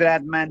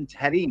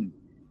قدرتمندترین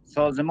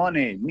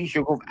سازمان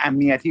میشه گفت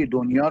امنیتی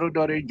دنیا رو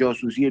داره،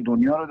 جاسوسی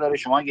دنیا رو داره.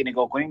 شما اگه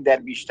نگاه کنید در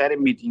بیشتر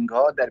میتینگ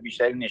ها، در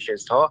بیشتر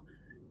نشست ها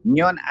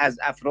میان از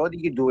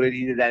افرادی که دوره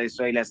دیده در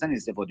اسرائیل هستن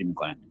استفاده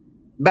میکنن.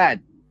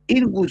 بعد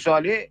این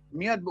گوساله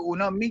میاد به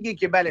اونا میگه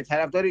که بله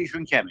طرفدار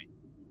ایشون کمه.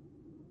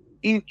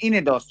 این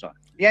داستان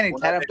یعنی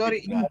طرفدار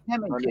این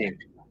کمه که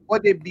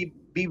خود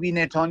بی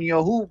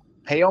نتانیاهو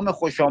پیام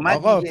خوش آمد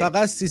آقا میگه.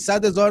 فقط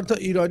 300,000 تا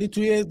ایرانی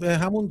توی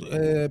همون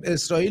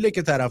اسرائیل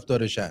که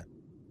طرفدارشن.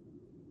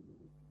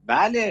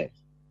 بله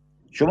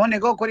شما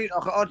نگاه کنید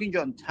آخه آرتین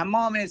جان،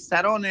 تمام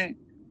سران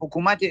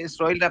حکومت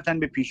اسرائیل رفتن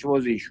به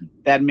پیشواز ایشون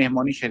در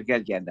مهمانی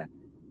شرکت کردن،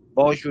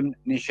 باهاشون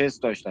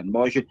نشست داشتن،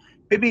 باهاشون.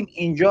 ببین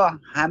اینجا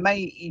همه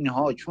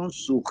اینها چون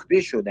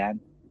سوخته شدن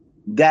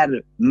در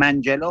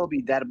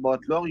منجلابی، در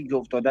باطلاقی که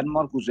افتادن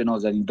مارکوس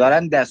نازنین،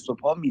 دارن دست و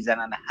پا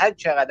میزنن. هر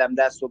چقدر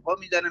دست و پا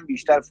میزنن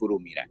بیشتر فرو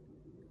میرن.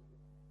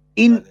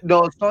 این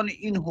داستان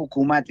این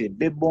حکومت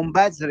به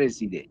بنبست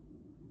رسیده،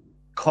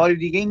 کار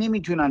دیگه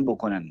نمیتونن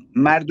بکنن.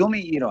 مردم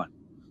ایران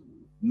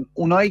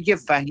اونایی که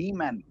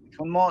فهیمن،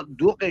 چون ما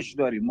 2 قش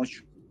داریم. ما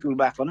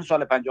شوربختانه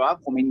سال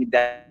 57 خمینی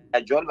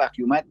دجال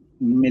وقتی اومد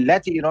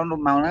ملت ایران رو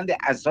مانند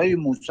عصای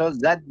موسی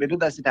زد، به 2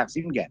 دسته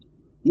تقسیم کرد.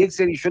 یک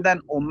سری شدن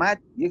امت،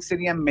 یک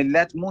سری هم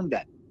ملت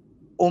موندن.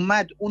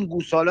 امت اون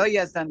گوسالایی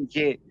هستن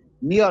که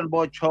میان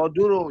با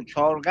چادر و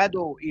چارقد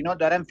و اینا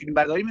دارن فیلم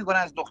برداری میکنن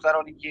از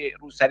دخترانی که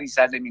روسری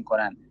سرده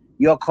میکنن،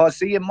 یا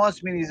کاسه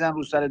ماست میریزن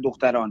رو سر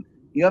دختران،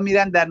 یا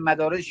میرن در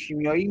مدارس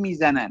شیمیایی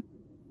میزنن.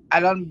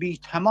 الان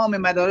تمام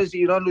مدارس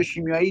ایران رو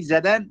شیمیایی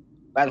زدن.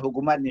 بعد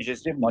حکومت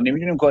نشسته ما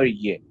نمیدونیم کاری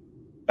کیه.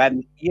 بعد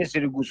یه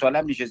سری گوساله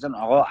هم نشستن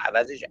آقا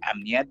عوضش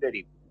امنیت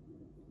داریم.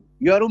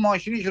 یارو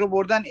ماشینش رو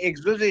بردن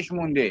اگزوزش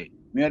مونده،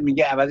 میاد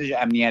میگه عوضش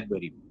امنیت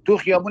داریم. تو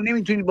خیابون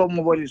نمیتونید با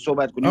موبایل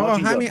صحبت کنی. آقا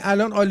همین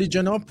الان عالی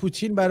جناب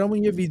پوتین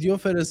برامون یه ویدیو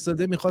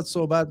فرستاده میخواد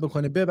صحبت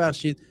بکنه.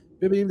 ببخشید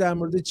ببینیم در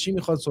مورد چی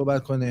میخواد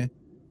صحبت کنه.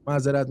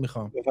 معذرت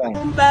میخوام.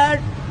 بر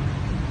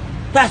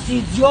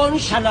بسیجیان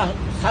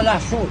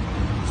سلحشور،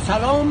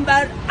 سلام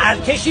بر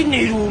ارتش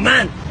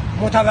نیرومند.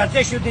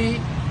 متوجه شدی؟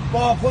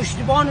 با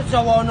پشتیبان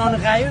جوانان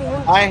غیر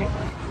اون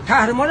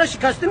قهرمان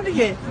شکستیم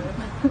دیگه.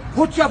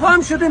 خودجفا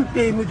هم شدیم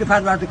به امید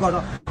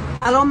پروردگارا.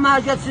 الان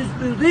مجلس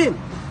بودیم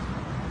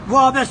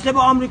وابسته به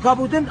آمریکا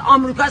بودیم،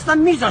 آمریکا اصلا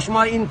میذاش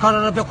ما این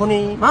کارا رو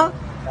بکنیم ها؟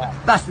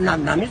 بس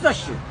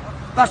نمیذاشیم.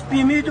 بس به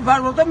امید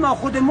پروردگار ما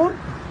خودمون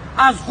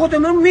از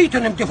خودمون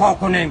میتونیم دفاع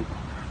کنیم.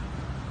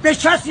 به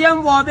کسی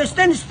هم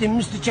وابسته نیستیم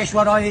مثل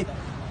کشورهای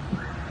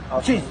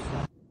چیز.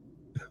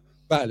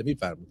 بله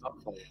میفرمایید.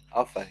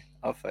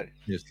 آفرین.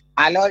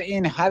 الان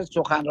این هر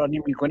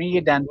سخنرانی میکنه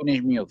یه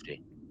دندونش میفته.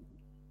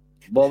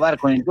 باور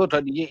کنید 2 تا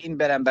دیگه این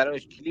برن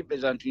براش کلیپ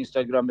بزن تو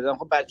اینستاگرام بزن.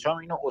 خب بچه‌ها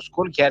اینو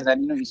اسکول کردن،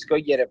 اینو ایسکا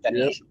گرفتن،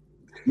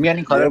 میان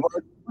این کارا رو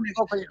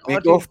نگاه کنید.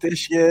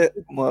 میگفتش که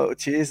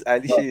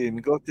علی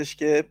میگفتش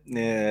که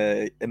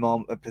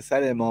امام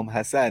پسر امام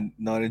حسن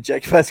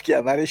نارنجک پس که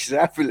عمرش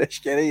رفت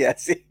لشکر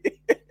یزید.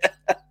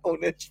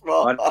 اونش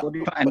ما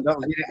خودی تو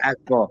انداخت زیر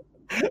اسبا.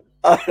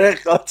 آره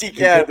قاطی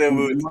کرده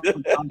بود.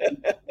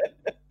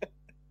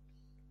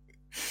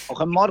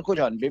 آخه مارکو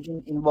جان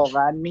ببین این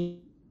واقعا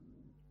میگم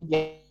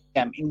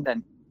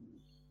این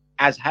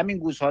از همین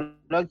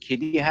گوسالا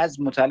کلی هست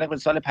متعلق به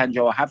سال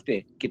 57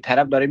 که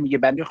طرف داره میگه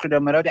بنده خدا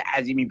مراد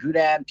عظیمی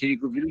پورم،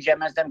 تریکوفیروش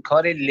هم هستم،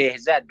 کار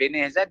لهزت به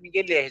نهزت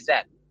میگه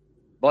لهزت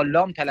با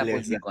لام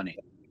تلفظ میکنه.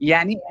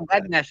 یعنی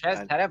اینقدر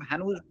نشست طرف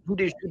هنوز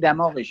دودش تو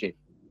دماغشه.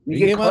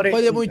 میگه ما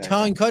خودمون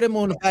تانکار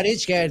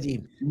منفرج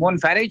کردیم.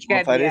 منفرج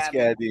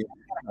کردیم.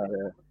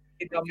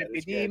 ادامه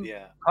بدیم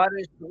کار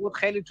سقوط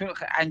خیلی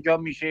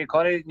انجام میشه،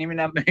 کار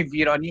نمیدونم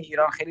ویرانی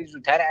ایران خیلی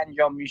زودتر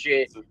انجام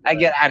میشه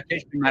اگر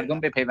ارتش به مردم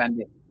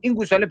بپیونده. این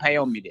گوساله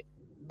پیام میده.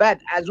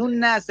 بعد از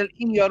اون نسل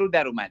این یارو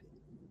در اومد.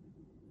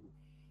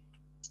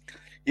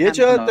 یه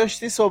جا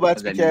داشتی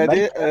صحبت میکردی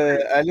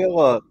علی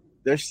آقا،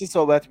 داشتی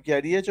صحبت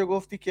میکردی یه جا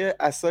گفتی که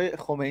عصای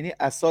خمینی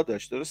عصا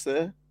داشت،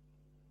 درسته؟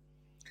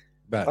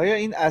 بله. آیا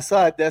این عصا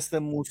از دست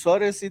موسی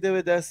رسیده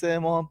به دست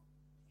امام؟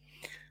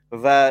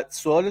 و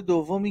سوال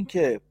دوم این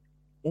که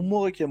اون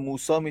موقع که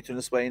موسی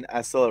میتونست با این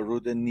عصا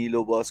رود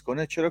نیلو باز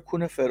کنه چرا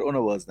کون فرعون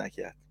رو باز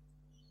نکرد؟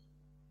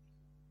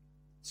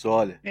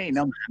 سواله.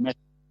 اینا همه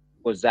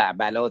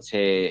خزعبلات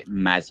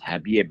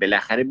مذهبیه.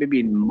 بالاخره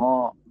ببین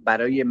ما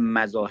برای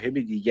مذاهب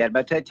دیگر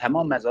البته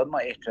تمام مذاهب ما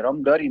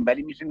احترام داریم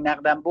ولی میتونیم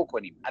نقدم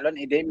بکنیم. الان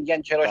ایده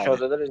میگن چرا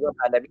شاهزاده رضا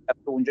پهلوی رفت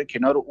اونجا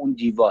کنار اون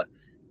دیوار.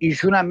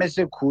 ایشون هم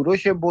مثل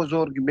کوروش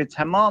بزرگ به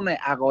تمام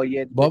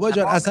عقاید بابا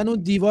جان اصلا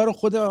اون دیوار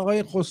خود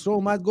آقای خسرو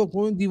اومد گفت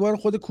اون دیوار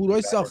خود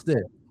کوروش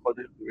ساخته. خود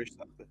کوروش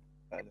ساخته.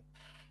 بله.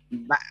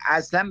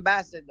 اصلا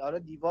بحث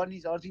دیوار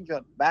نیست آرتین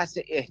جان، بحث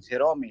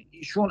احترامه.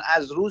 ایشون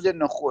از روز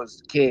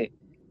نخست که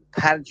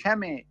پرچم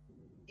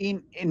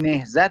این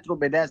نهضت رو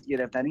به دست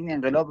گرفتن، این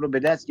انقلاب رو به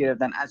دست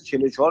گرفتن، از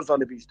 44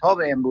 سال پیش تا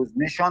به امروز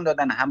نشان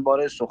دادن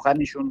همواره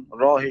سخنشون،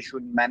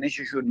 راهشون،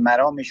 منششون،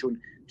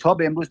 مرامشون تا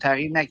به امروز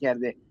تغییر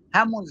نکرده.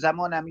 همون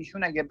زمان هم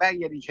ایشون اگه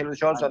برگردی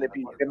 44 سال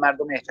پیش به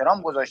مردم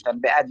احترام گذاشتن،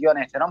 به ادیان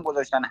احترام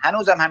گذاشتن،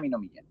 هنوزم همینو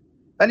میگن.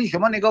 ولی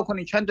شما نگاه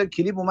کنید چند تا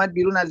کلیپ اومد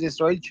بیرون از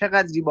اسرائیل،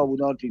 چقدر زیبا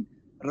بود آرتین.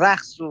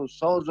 رقص و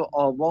ساز و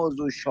آواز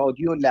و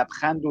شادی و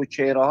لبخند و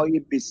چهره‌های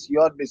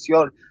بسیار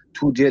بسیار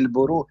تو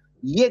دلبرو.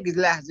 یک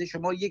لحظه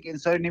شما یک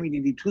انسان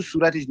نمیدیدی تو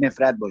صورتش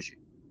نفرت باشه.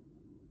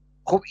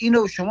 خب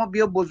اینو شما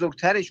بیا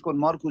بزرگترش کن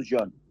مارکوس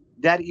جان.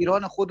 در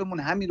ایران خودمون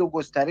همین رو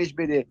گسترش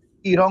بده،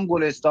 ایران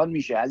گلستان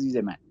میشه عزیز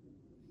من.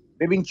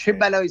 ببین چه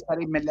بلایی سر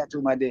این ملت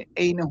اومده،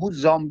 عینهو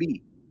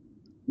زامبی.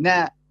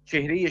 نه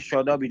چهره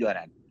شادابی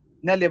دارن،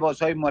 نه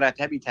لباسهای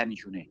مرتبی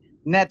تنشونه،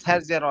 نه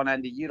طرز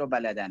رانندگی رو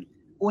بلدن.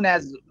 اون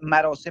از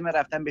مراسم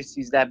رفتن به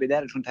 13 به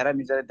درشون طرف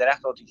میذاره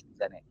درخت آتیش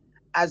میزنه.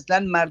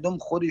 اصلا مردم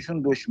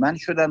خودشون دشمن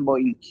شدن با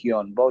این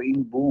کیان، با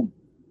این بوم.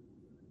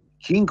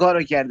 کی این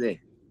کارو کرده؟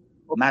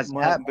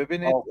 مذهب.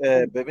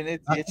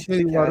 ببینید یه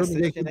چیزی که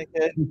هستش اینه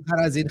که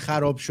از این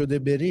خراب شده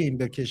بریم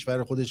به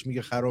کشور خودش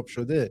میگه خراب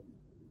شده.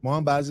 ما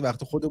هم بعضی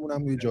وقت خودمون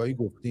هم یه جایی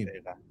گفتیم.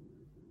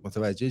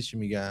 متوجه چی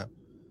میگم؟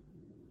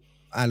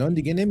 الان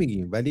دیگه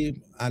نمیگیم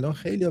ولی الان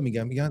خیلی ها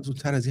میگن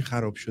زودتر از این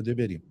خراب شده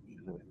بریم.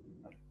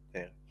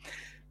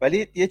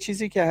 ولی یه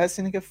چیزی که هست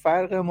اینه که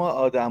فرق ما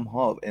آدم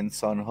ها،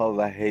 انسان ها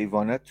و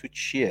حیوانات تو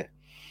چیه؟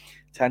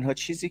 تنها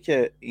چیزی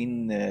که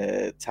این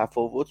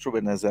تفاوت رو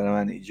به نظر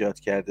من ایجاد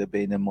کرده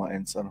بین ما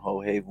انسان ها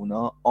و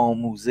حیوانات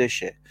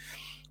آموزشه.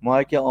 ما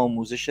اگه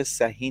آموزش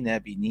صحیح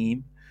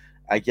نبینیم،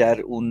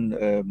 اگر اون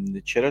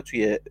چرا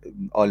توی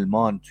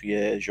آلمان،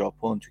 توی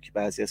ژاپن، توی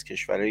بعضی از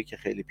کشورهایی که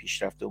خیلی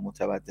پیشرفته و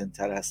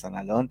متمدن‌تر هستن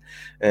الان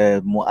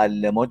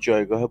معلمات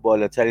جایگاه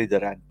بالاتری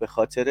دارن؟ به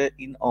خاطر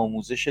این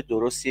آموزش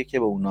درستیه که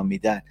به اونا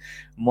میدن.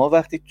 ما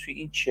وقتی توی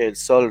این 40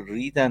 سال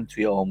ریدن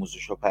توی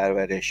آموزش و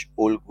پرورش،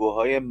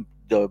 الگوهای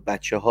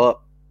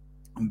بچه‌ها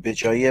به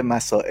جای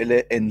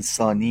مسائل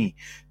انسانی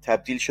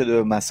تبدیل شده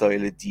به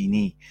مسائل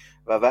دینی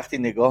و وقتی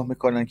نگاه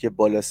میکنن که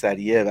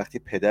بالاسریه، وقتی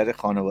پدر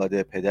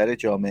خانواده، پدر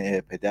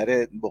جامعه، پدر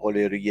به قول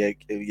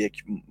یک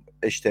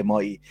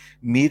اجتماعی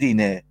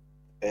میرینه،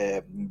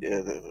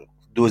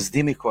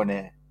 دزدی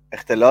میکنه،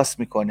 اختلاس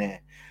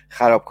میکنه،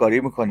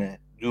 خرابکاری میکنه،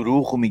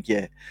 دروغ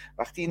میگه،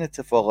 وقتی این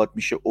اتفاقات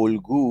میشه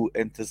الگو،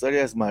 انتظاری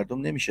از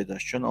مردم نمیشه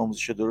داشت، چون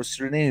آموزش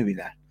درستی رو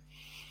نمیبینن.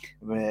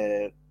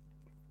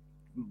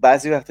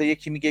 بعضی وقتا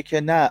یکی میگه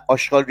که نه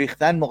آشغال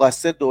ریختن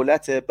مقصر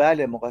دولته.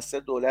 بله مقصر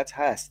دولت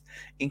هست،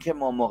 اینکه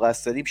ما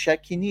مقصریم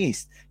شکی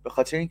نیست، به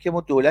خاطر اینکه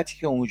ما دولتی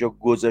که اونجا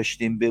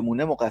گذاشتیم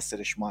بمونه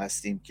مقصرش ما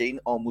هستیم که این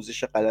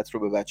آموزش غلط رو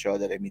به بچه‌ها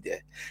داره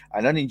میده.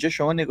 الان اینجا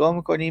شما نگاه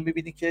میکنیم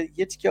ببینید که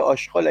یه تیکه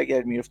آشغال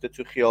اگر میفته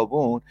تو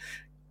خیابون،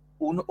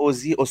 اون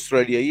اوزی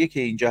استرالیایی که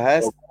اینجا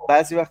هست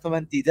بعضی وقتا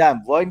من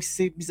دیدم وای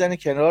میزنه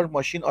کنار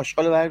ماشین،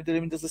 آشغال رو برمی‌داره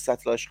میندازه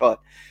سطل آشغال.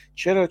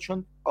 چرا؟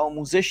 چون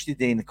آموزش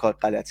دیده این کار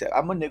غلطه.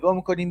 اما نگاه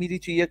میکنی میری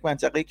توی یک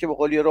منطقه‌ای که به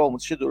قول یارو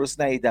آموزش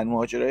درست ندیدن،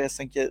 مهاجرایی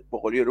هستن که به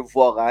قول یارو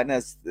واقعا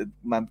از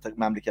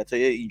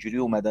مملکت‌های اینجوری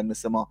اومدن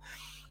مثل ما،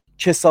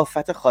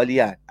 کثافت خالی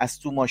هن. از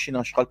تو ماشین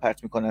آشغال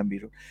پرت میکنن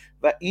بیرون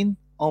و این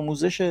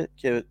آموزش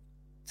که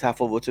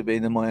تفاوت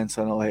بین ما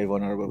انسان‌ها و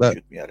حیوانات رو به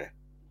وجود میاره.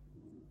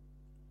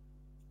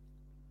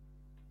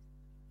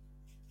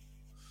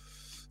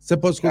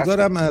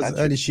 سپاسگزارم از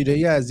علی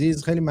شیره‌ای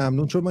عزیز، خیلی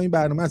ممنون، چون ما این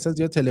برنامه اصلا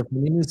زیاد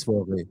تلفنی نیست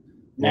واقعی.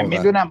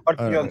 نمیدونم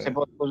آرتین،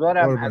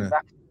 سپاسگزارم از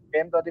وقتی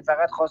بهم دادی.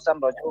 فقط خواستم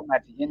راجع به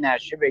نتیجه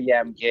نشه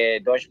بگم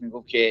که داشت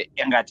میگفت که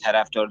اینقدر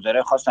طرفدار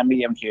داره. خواستم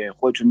بگم که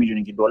خودتون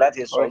میدونین که دولت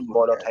اسرائیل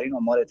بالاترین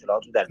آمار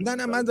اطلاعات رو در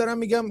نه من دارم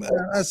میگم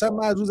اصلا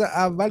من از روز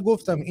اول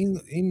گفتم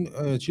این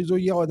چیزو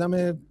یه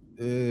آدم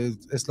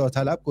اصلاح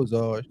طلب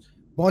گذاشت،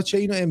 ما چه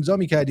اینو امضا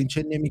میکردیم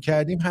چه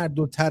نمیکردیم هر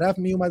دو طرف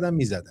میومدن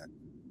میزدن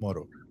ما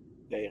رو.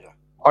 دقیقاً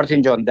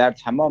آرتین جان، در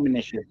تمام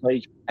نشست‌هایی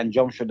که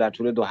انجام شد در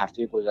طول 2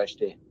 هفته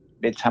گذشته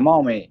به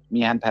تمام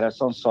میهن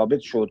پرستان ثابت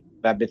شد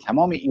و به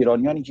تمام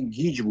ایرانیانی که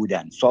گیج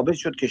بودن ثابت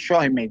شد که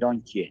شاه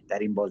میدان کیه در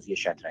این بازی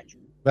شطرنج.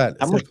 بله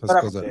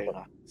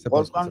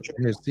سپاسگزارم.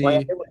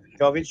 مرسی.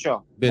 جاوید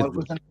شاه،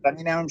 مارکوس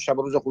هم شب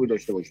و روز خوبی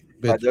داشته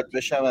باشید. بدرود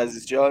بشم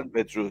عزیز جان.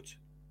 بدرود.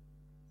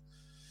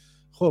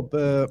 خب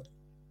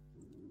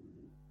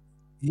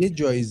یه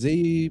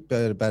جایزه‌ای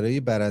برای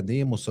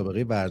برنده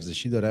مسابقه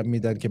ورزشی دارن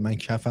میدن که من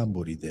کفم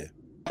بریده.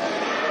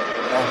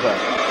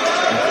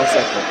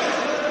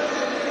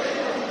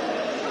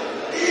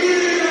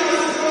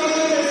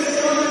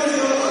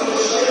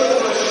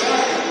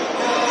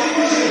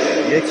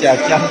 یک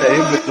کم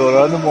داریم به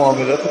دوران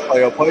معاملات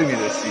پایاپای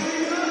میرسیم.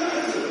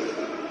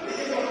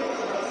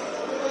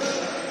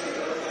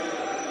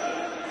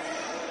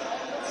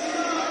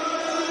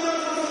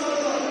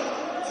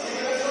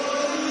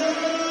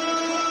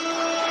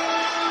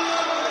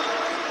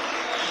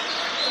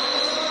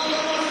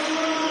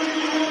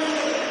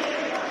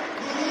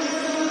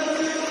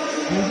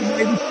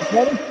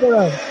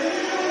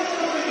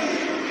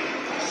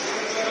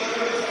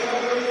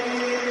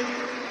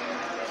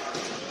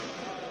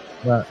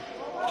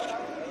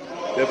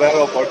 ببر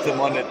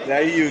آپارتمانت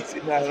رئیس،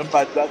 این الان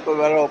بدبخت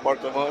ببر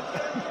آپارتمان.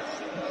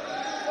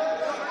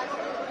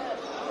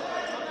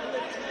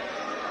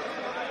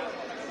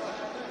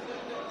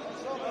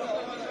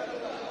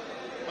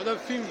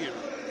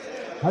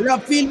 حالا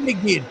فیلم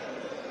بگیر.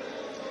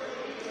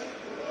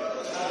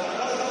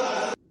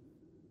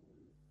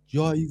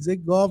 جایزه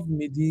گاو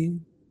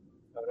میدی؟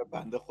 آره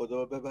بنده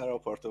خدا ببر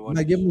آپارتمان.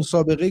 مگه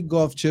مسابقه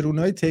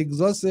گاوچرونای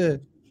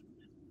تگزاسه؟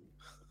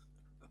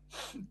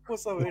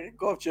 مسابقه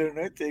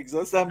گاوچرونای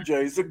تگزاس هم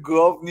جایزه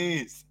گاو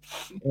نیست.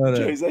 آره.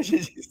 جایزه‌ش یه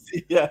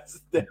چیزی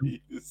هست.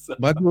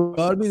 بعد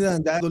دلار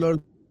میدن، $10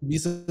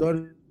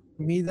 $20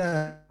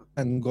 میدن،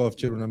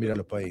 گاوچرونا میره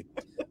پایین.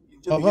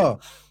 آقا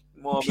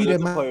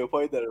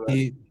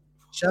پیرمردی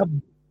شب،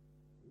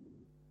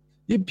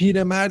 یه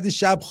پیرمردی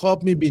شب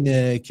خواب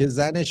میبینه که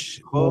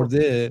زنش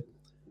مرده،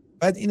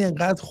 بعد این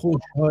انقدر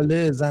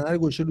خوشحاله، زنه رو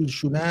گوشه رو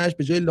شونهش،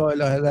 به جای لا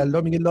اله الا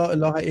الله میگه لا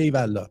اله ای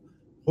والله.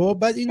 خب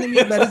بعد این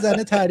میاد برای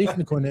زنه تعریف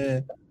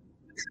میکنه.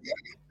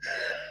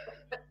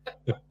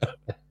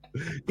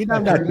 این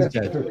هم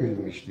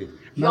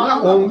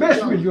Bana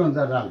 15 milyon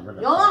da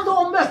verdiler. Yalan da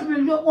 15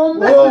 milyon,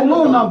 15 milyon.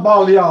 Oğlunla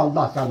bağlıya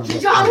aldı sana.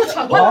 Canı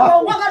çatır,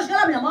 oğluna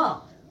karşılamıyorum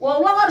ha.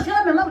 Oğluna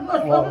karşılamıyorum, ben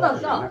özgürlüğü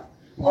karşılamıyorum.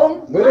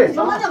 Ben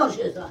uşağıma ne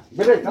karşıysa?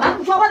 Ben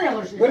uşağıma ne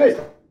karşıysa?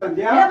 Ben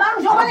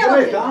uşağıma ne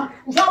karşıysa?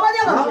 Uşağıma ne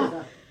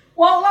karşıysa?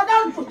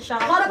 Oğladan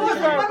karı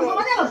boşver, ben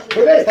uşağıma ne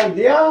karşıysa? Böyleysen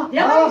diye. Ya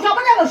ben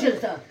uşağıma ne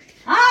karşıysa?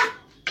 Ha?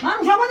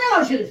 Ben uşağıma ne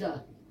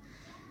karşıysa?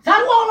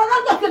 Sen o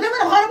oğlandan da kötü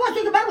karı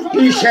boşver ki ben uşağıma ne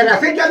karşıysa? Bir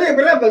şerefe geliyor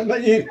bile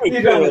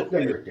İran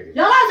etmiyor.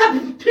 Yalan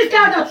sen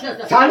pislerden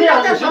düşersin. Seni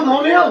yazmışım,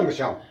 onu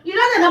yazmışım.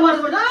 İran ne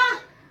vardı burada?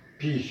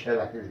 Bir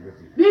şerefe geliyor.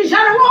 Bir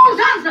şerefe oğul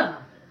sensin.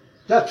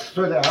 Sen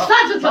söyle ha.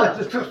 Sen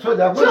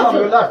söyle. Vur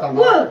böylersen.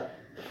 Vur.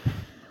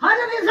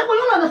 Hadi neyse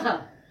buyurun da sen.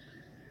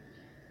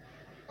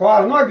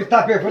 Karnına bir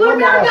tape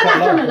falan var.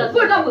 Vur bir de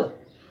vur da vur.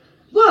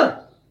 Vur.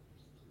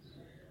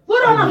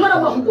 Vur ona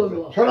sonra bakın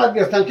buyurun. Sonra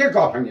dersen ki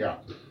kapın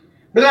ya.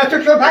 Bilezik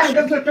köpeğin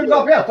kızırsın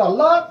kapıya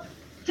atarlar.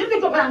 Şimdi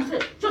köpeğin kızı.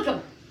 Sus.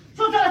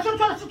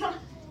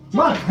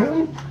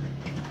 Bakın.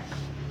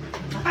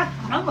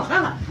 Bana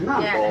baksana.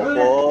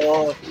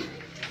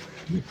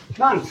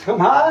 Nansım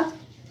ha?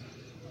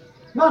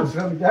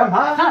 Nansım dem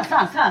ha?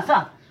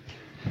 Sen.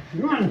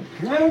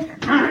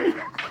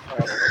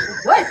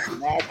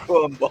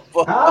 نکن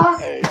بابا.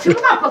 چی رو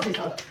نپاسی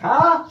سن؟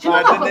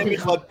 مرده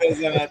نمیخواد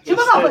بزنه. چی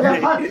رو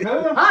نپاسی؟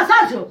 ها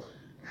سر شو.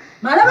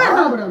 منو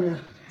برسان برامه.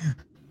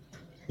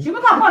 چی رو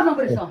نپاسم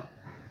برسان؟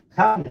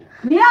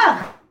 نیا.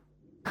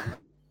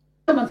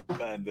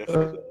 بنده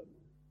خدا.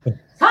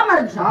 سن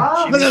مرد میشم.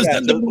 چی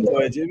میگن؟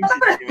 متوجه میشی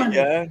چی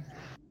میگن؟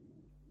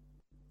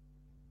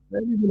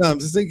 نمیدونم،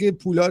 مثل که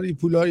پولاری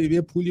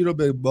یه پولی رو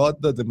به باد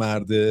داده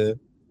مرده.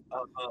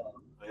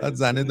 بعد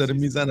زنه داره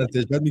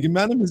میزنتش، بعد میگه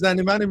منو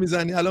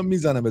میزنی الان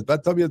میزنمت،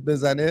 بعد تا بیاد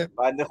بزنه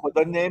بنده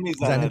خدا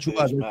نمیزنتش.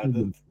 آره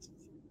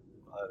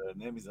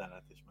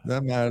نمیزنتش. نه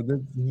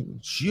مرده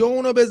چیه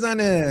اونو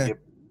بزنه؟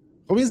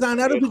 خب این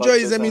زنه رو تو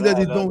جایزه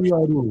میدادید به اون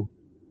یارو.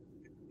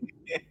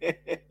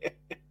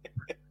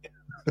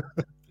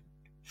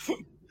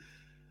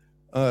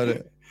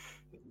 آره.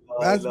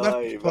 بعد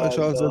وقت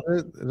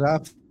شاهزاده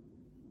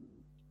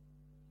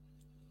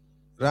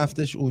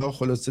رفتش اونجا،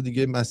 خلاصه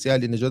دیگه مسیح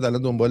علی نژاد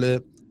الان دنبال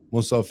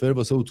مسافر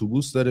واسه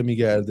اتوبوس داره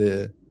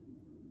میگرده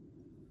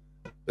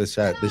به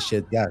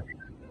شدت.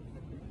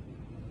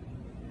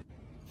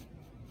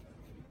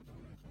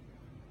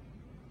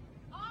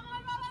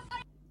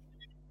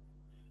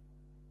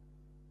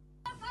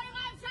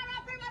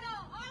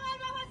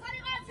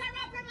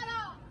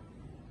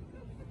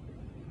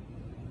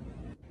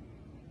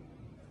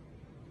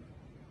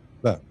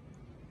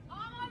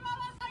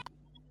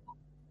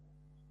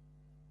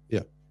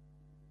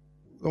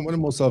 دنبال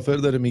مسافر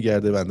داره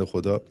میگرده بنده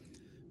خدا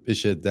به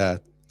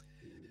شدت.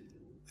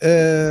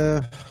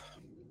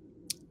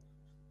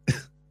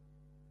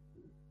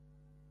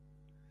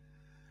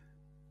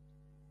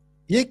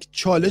 یک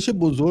چالش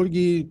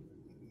بزرگی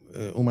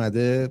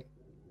اومده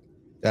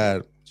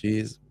در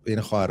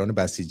بین خواهران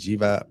بسیجی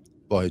و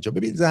با حجاب.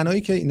 ببین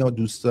زنایی که اینا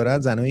دوست دارن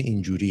زنای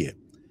اینجوریه.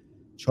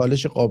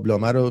 چالش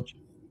قابلامه رو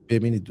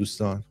ببینید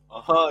دوستان.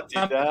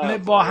 همه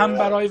با هم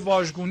برای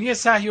واژگونی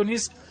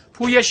صهیونیسم،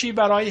 پویشی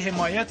برای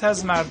حمایت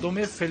از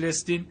مردم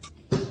فلسطین.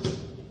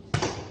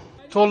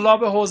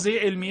 طلاب حوزه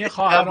علمی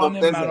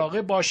خواهران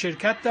مراغه با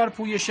شرکت در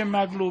پویش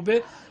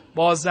مغلوبه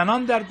با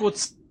زنان در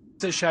قدس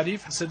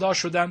شریف صدا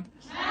شدند.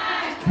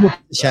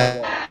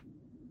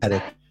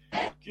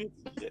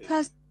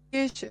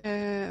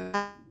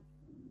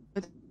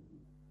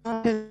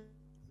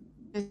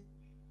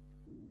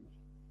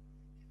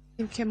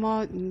 که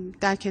ما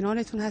در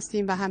کنارتون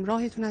هستیم و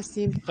همراهتون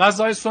هستیم.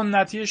 غذای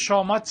سنتی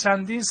شامات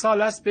چندین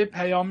سال است به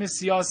پیام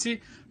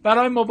سیاسی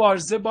برای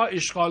مبارزه با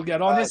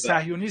اشغالگران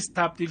صهیونیست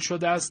تبدیل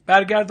شده است.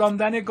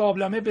 برگرداندن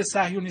گابلمه به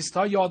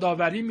صهیونیست‌ها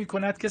یادآوری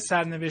می‌کند که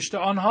سرنوشت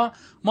آنها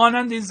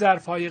مانند این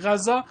ظرف‌های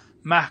غذا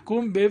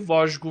محکوم به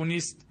واژگونی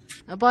است.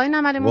 با این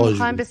عملمون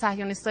می‌خوایم به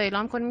صهیونیست‌ها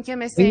اعلام کنیم که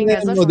مثل این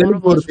غذا شما رو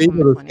واژگون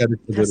می‌کنیم.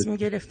 تصمیم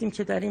گرفتیم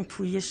که در این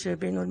پویش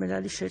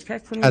بین‌المللی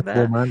شرکت کنیم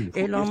و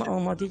اعلام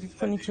آمادگی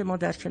کنیم که ما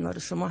در کنار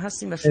شما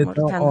هستیم و شما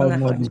رو تنها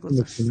نخواهیم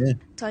گذاشت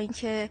تا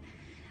اینکه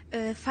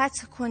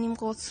فتح کنیم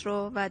قدس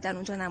رو و در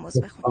اونجا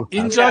نماز بخونیم.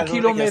 اینجا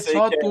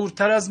کیلومترها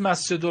دورتر از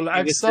مسجد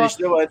الاقصی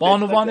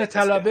بانوان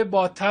طلبه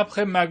با طبخ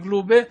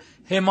مغلوبه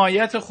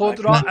حمایت خود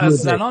را از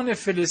زنان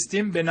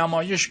فلسطین به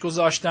نمایش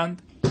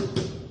گذاشتند.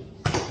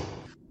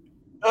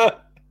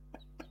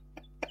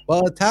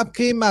 با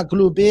طبخ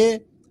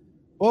مغلوبه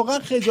واقعا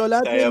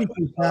خجالت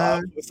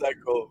نمیکشن؟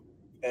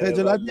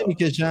 خجالت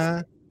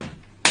نمیکشن؟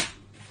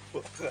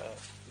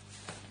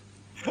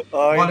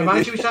 مال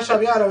من که بیشتر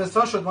شبیه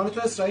عربستان شد. مال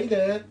تو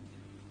اسرائیله؟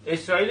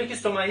 اسرائیل که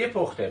سمیه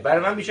پخته،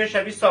 برای من بیشتر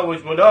شبیه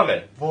ساوج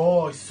بلاغه.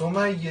 وای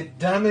سمیه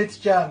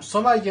دمت گرم.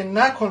 سمیه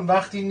نکن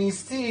وقتی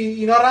نیستی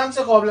اینا رمز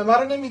قابلمه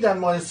رو نمیدن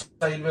ما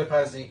اسرائیل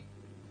بپزی.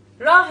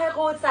 راه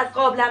قدس از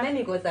قابلمه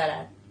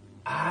میگذرد.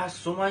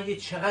 سمیه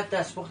چقدر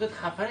دستپختت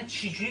خفنه،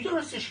 چجوری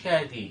درستش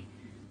کردی؟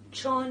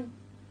 چون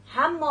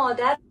هم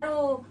مادر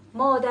و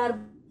مادر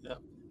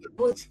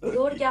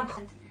بزرگم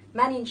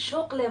من این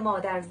شغل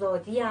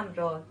مادرزادیم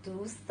را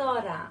دوست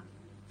دارم.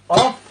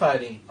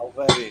 آفرین.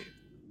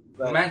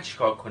 من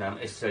چیکار کنم؟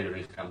 اسرائیل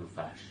ریختم رو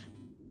فرش.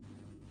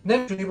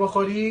 نمیتونی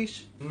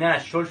بخوریش؟ نه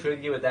شل شده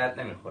دیگه به درد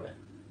نمیخوره.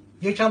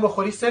 یکم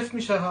بخوری سفت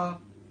میشه ها.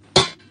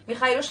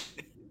 میخوای روش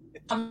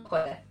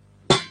بخوره.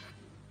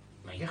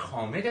 مگه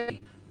خامه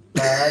داری؟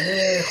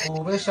 بله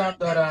خوبش هم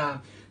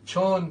دارم،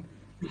 چون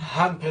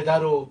هم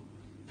پدر و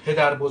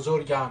پدر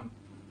بزرگم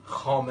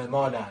خامه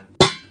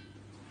مالند.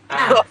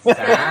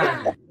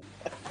 احسن.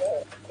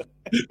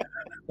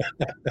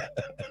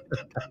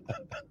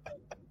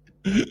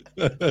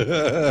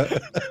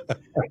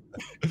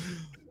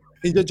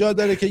 اینجا جا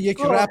داره که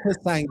یک رپ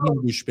سنگین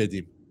گوش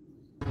بدیم.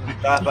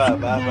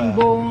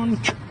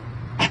 بانک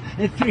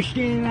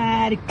فرشته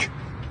مرک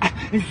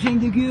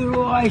زندگی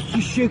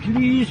راهش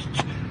شکلیست،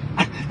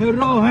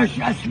 راهش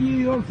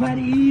اصلی و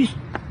فریست.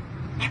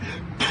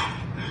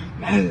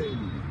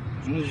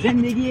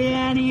 زندگی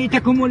یعنی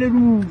تکامل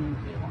روح،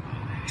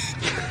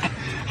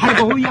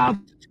 هرگاهی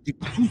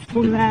افسوس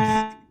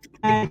کنن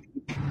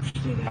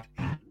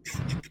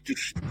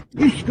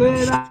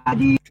عشق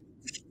بعدی.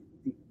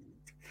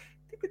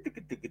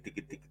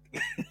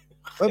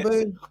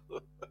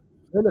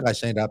 خیلی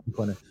قشنگ رپ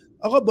میکنه.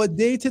 آقا با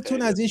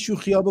دیتتون از این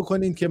شوخی‌ها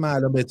بکنین که من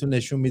الان بهتون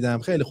نشون میدم.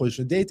 خیلی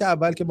خوشون. دیت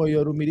اول که با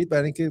یارو میرید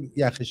برای اینکه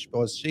یخش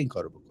باز شه این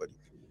کارو بکنید.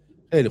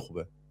 خیلی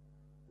خوبه.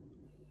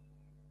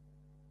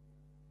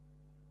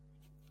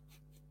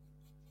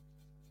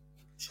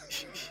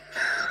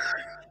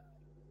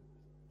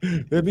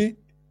 ببین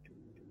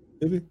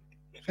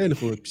خیلی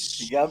خوبه.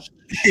 میگم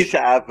دیت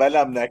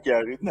اولم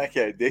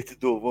نکردید دیت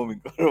دوم این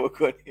کارو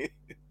بکنید.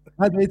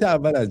 دیت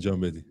اول انجام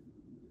بدید.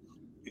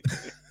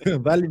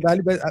 ولی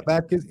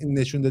بعد که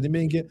نشون دادیم به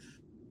اینکه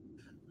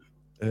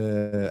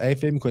اگه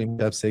فکر می‌کنیم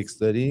شب سکس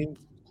داریم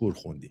کور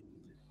خوندیم.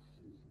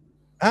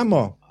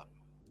 اما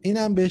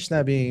اینم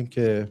بشنویم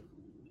که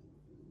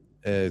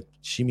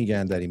چی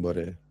میگن در این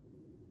باره.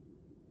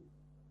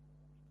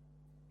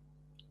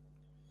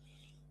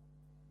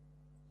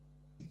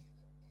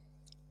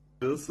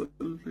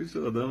 سال پیش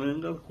آدم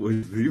اینقدر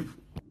خوشزیب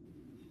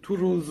تو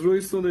روز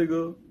رویس رو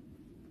نگاه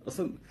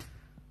اصلا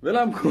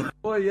ولم کن.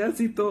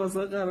 بایستی تو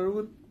اصلا قرار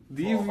بود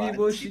دیوی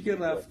باشی که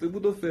رفته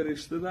بود و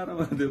فرشته در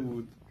آمده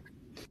بود.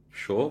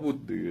 شاه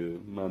بود دیگه،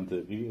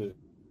 منطقیه.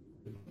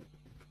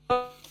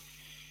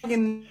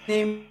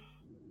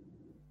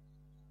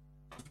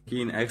 که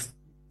این عکس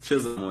چه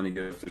زمانی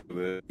گرفته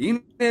شده؟ این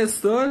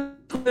استایل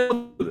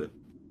بوده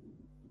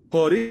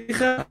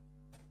تاریخ.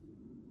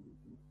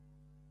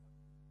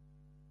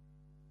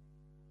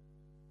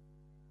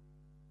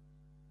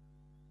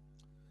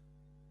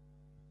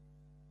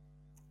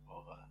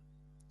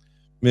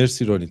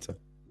 مرسی رونیتا،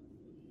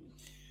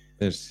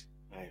 مرسی.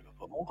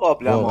 اون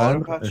قابلمه ها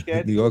رو پخش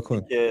کردی نگاه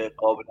کن که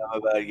قابلمه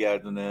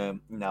برگردونه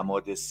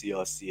نماد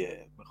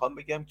سیاسیه. میخوام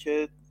بگم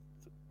که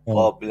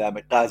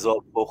قابلمه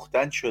غذا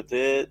پختن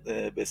شده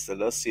به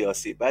اصطلاح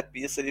سیاسی. بعد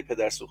یه سری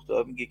پدرسوخته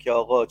ها میگه که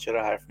آقا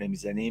چرا حرف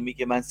نمیزنی؟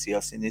 میگه من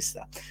سیاسی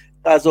نیستم.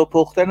 غذا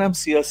پختن هم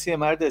سیاسیه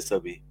مرد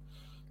حسابی.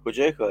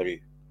 کجای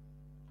کاری؟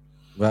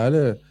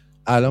 بله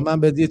الان من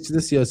بهت یه چیز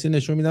سیاسی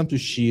نشون میدم. تو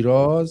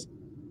شیراز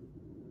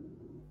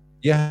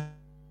یه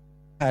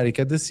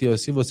حرکت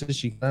سیاسی واسه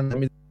شیکن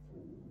نمیده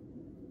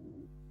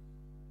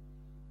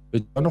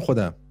به جان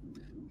خودم.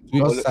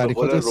 توی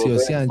حرکت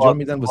سیاسی انجام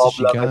میدن واسه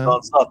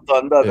شیکن.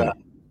 ساختان دادن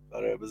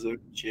برای بزرگ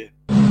چیه؟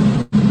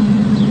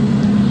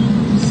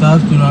 100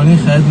 دلاری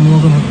خرید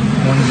موقع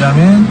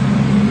منجمن.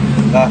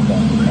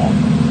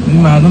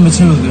 این مردم به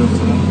چه روزی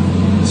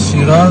افتادن؟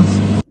 شیراز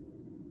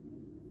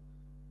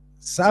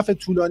صف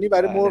طولانی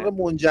برای مرغ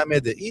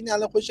منجمده. این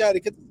الان خوش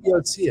حرکت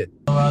سیاسیه.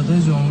 وعده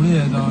جمهوری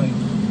ادامه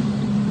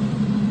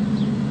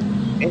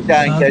این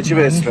دهنکجی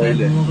به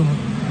اسرائیل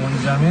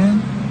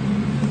منجمد.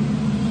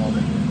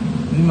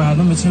 این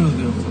مردم به چه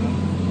روزی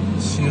افتادن؟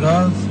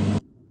 شیراز.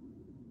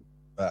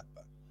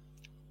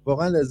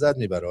 واقعا لذت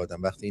میبره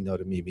آدم وقتی اینا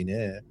رو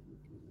میبینه،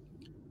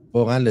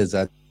 واقعا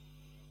لذت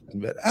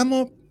میبره.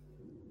 اما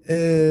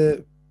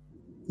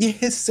یه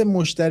حس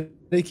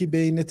مشترکی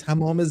بین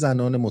تمام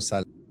زنان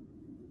مسلمان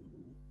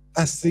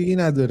بستگی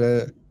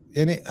نداره،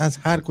 یعنی از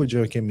هر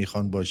کجا که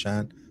میخوان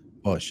باشن.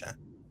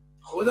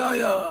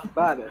 خدایا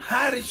بله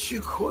هر چی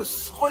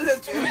کسخل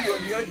توی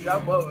دنیا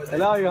شبابه.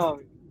 الهی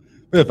حامد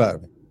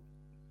بفرمایید.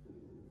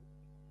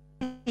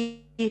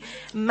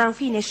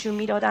 منفی نشون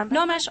میدادم.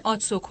 نامش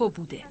آتسوکو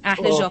بوده.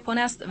 اهل ژاپن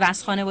است و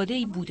از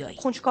خانواده‌ای بودایی.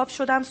 کنجکاو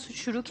شدم،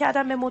 شروع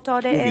کردم به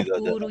مطالعه.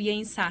 او روی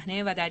این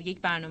صحنه و در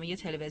یک برنامه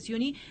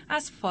تلویزیونی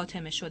از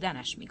فاطمه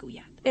شدنش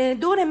میگوید.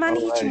 دور من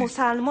هیچ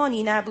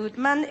مسلمانی نبود.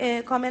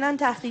 من کاملا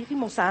تحقیقی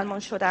مسلمان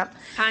شدم.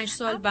 5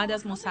 سال بعد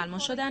از مسلمان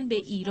شدن به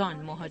ایران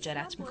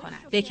مهاجرت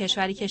می‌کند. به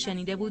کشوری که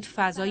شنیده بود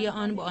فضای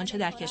آن با آنچه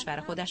در کشور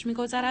خودش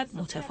می‌گذرد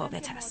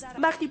متفاوت است.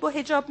 وقتی با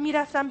حجاب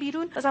میرفتم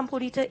بیرون، ازم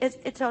پلیس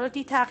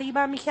اطلاعاتی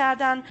تعقیبم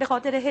می‌کردن. به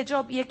خاطر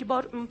حجاب یک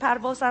بار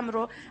پروازم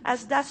رو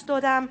از دست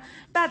دادم.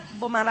 بعد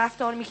با من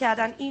رفتار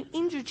می‌کردن.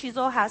 اینجور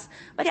چیزا هست.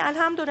 ولی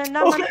الحمدلله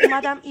من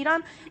اومدم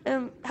ایران،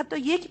 حتی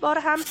یک بار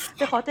هم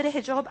به خاطر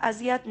حجاب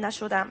اذیت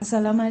نشدم.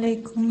 سلام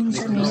علیکم.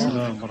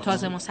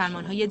 تازه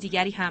مسلمان‌های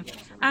دیگری هم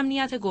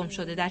امنیت گم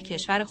شده در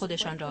کشور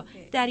خودشان را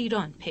در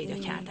ایران پیدا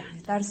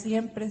کردند.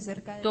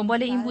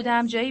 دنبال این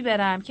بودم جایی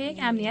برم که یک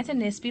امنیت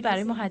نسبی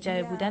برای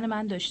مهاجر بودن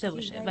من داشته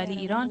باشه، ولی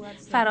ایران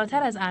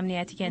فراتر از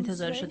امنیتی که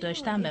انتظارشو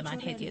داشتم به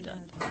من هدیه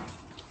داد.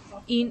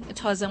 این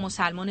تازه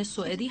مسلمان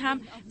سوئدی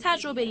هم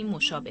تجربه این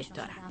مشابه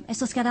دارد.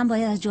 احساس کردم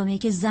باید از جامعه‌ای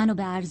که زن رو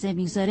به عرضه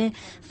میگذاره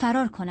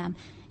فرار کنم.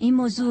 این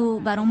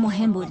موضوع برام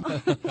مهم بود.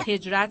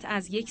 هجرت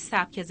از یک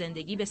سبک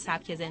زندگی به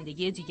سبک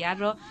زندگی دیگر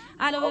را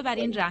علاوه بر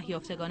این ره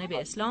یافتگان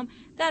به اسلام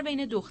در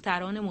بین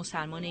دختران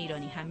مسلمان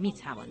ایرانی هم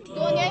میتوان دید.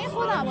 دنیای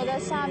خودم رو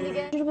داشتم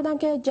دیگه. جوری بودم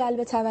که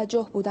جلب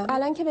توجه بودم.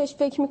 الان که بهش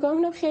فکر میکنم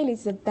اینم خیلی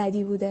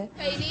بدی بوده.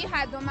 خیلی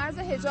حد و مرز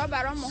حجاب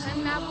برام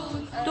مهم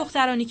نبود.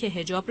 دخترانی که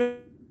حجاب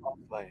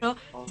را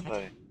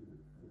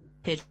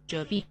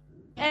حجابی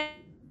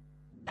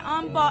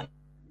آن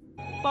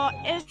با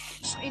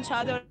عشق این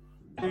چادر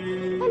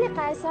خیلی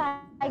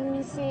قشنگ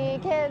میشی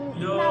که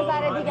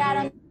نظر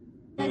دیگران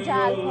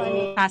جلب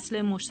کنی.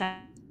 فصل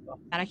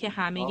مشترک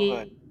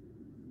همه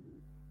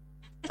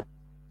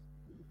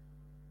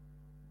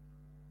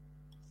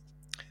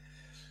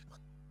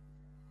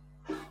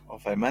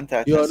من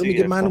تحت یارو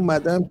میگه من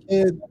اومدم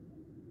که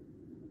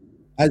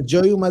از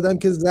جایی اومدم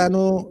که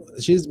زنو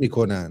چیز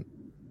میکنن،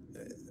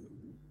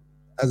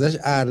 ازش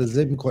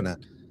عرضه میکنن.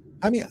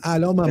 همین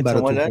الان من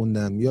براتون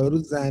خوندم یارو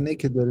زنه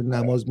که داره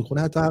نماز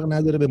میخونه حتی حق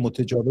نداره به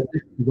متجاوز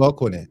نگاه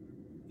کنه.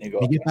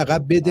 میگه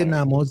فقط بده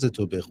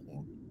نمازتو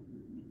بخون.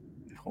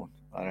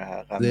 آره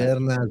حق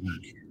نزن.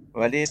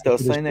 ولی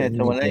داستان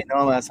احتمالا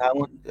اینا هم از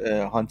همون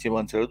هانتی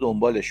مانترو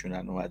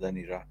دنبالشونن اومدن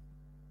ایران.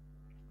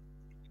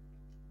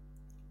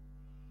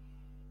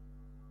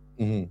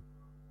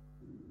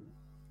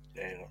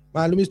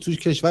 معلوم نیست توی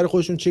کشور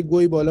خودشون چه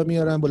گویی بالا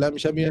میارن، بلند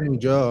میشن میان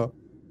اونجا.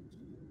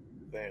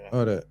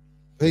 آره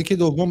پیک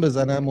دوم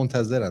بزنن،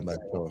 منتظرن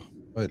بچه‌ها.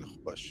 خیلی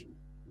خوب باش.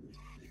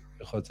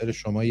 به خاطر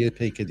شما یه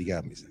پیک دیگه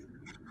هم میزنم.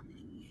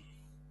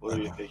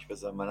 برو یه پیک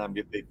بزن، منم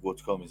یه پیک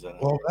ودکا میزنم.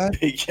 واقعا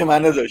پیک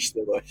منو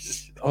داشته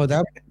باش.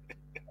 آدم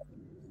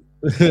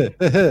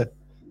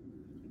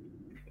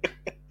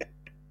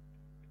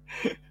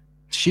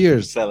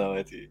چیرز.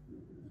 سلامتی.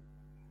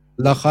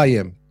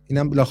 لاخایم.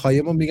 اینم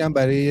لاخایم رو میگم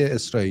برای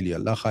اسرائیلیا.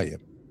 لاخایم.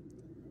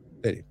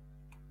 بریم.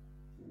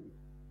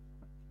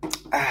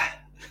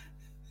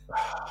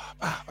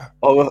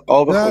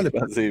 آب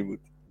خوشمزه بود.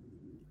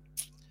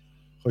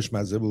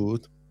 خوشمزه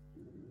بود.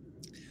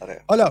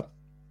 آره. حالا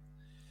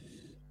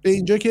به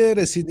اینجا که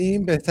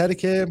رسیدیم بهتره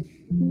که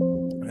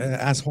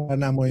از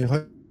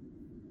هنرنمایی‌های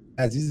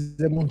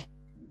عزیزمون،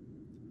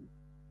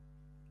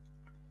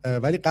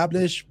 ولی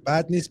قبلش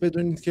بد نیست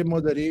بدونید که ما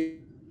داریم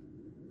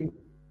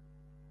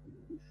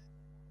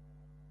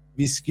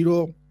ویسکی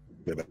رو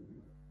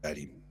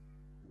ببریم.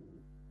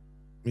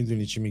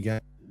 میدونی چی میگن؟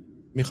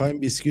 میخوایم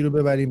ویسکی رو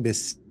ببریم به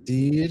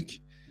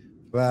سیرک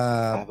و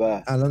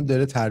الان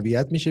داره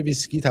تربیت میشه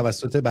ویسکی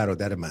توسط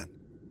برادر من.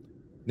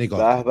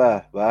 نگاه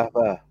به به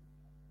به.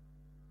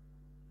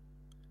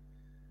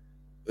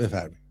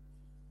 بفرمایید.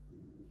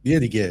 بیا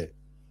دیگه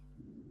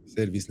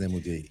سرویس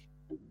نموده ای.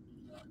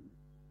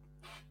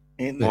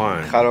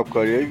 این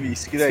خرابکاری های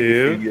ویسکی را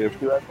اگه فیلم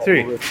گرفتی باید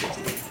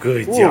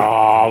Good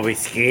job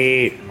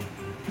whiskey.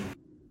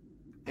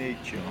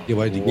 یه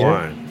بار دیگه.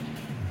 1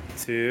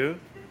 2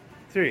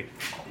 3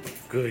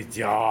 Good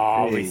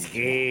job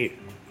whiskey.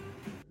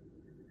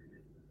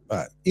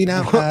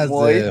 اینم از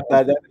موهای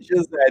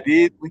بدنشو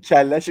زدید اون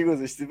کلهشو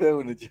گذاشتی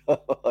بمونه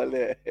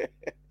جاله.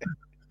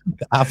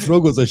 افرو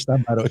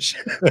گذاشتم براش.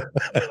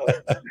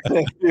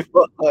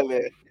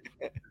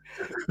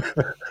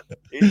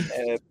 این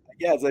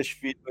اگه ازش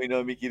فیلم و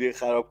اینا میگیری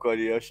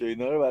خرابکاریاش و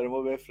اینا رو برای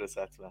ما بفرست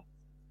حتما.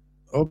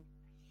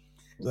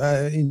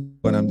 این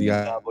کنم دیگه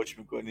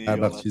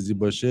هر وقت چیزی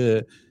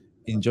باشه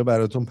اینجا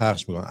براتون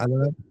پخش میکنم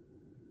الان.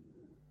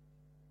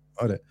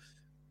 آره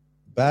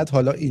بعد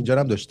حالا اینجا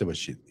هم داشته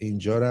باشید.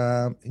 اینجا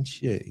هم این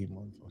چیه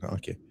ایمان؟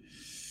 اوکی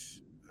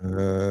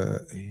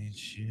این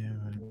چیه؟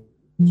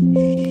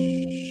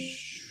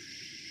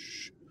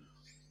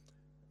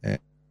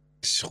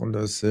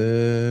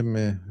 خلاصه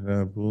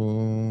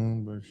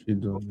مهربون باشید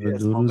دو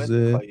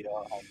روزه.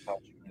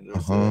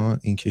 آها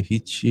این که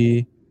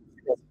هیچی.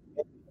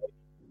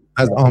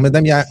 از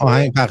آمدم یه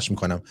آهنگ پخش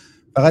میکنم.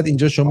 فقط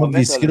اینجا شما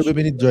ویسکی رو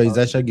ببینید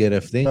جایزش رو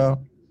گرفته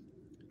یا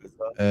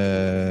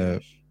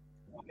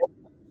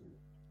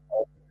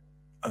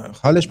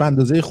حالش به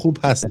اندازه خوب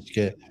هستش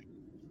که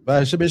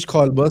ورشه بهش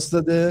کالباس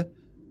داده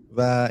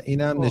و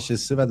اینم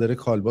نشسته و داره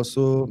کالباس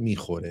رو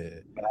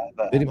میخوره.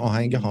 بریم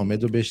آهنگ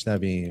حامد رو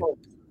بشنویم.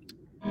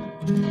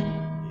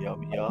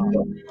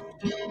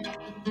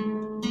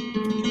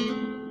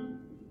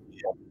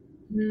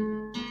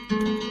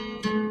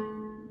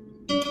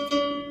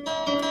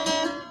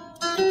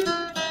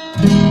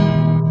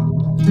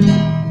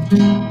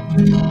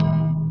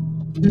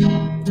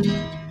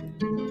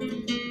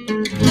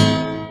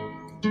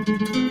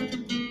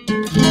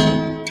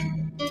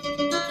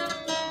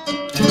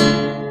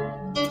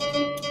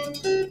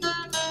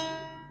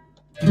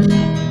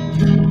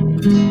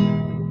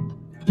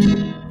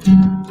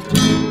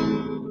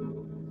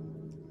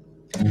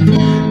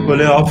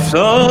 گل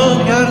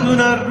آفتاب گردون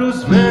هر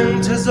روز به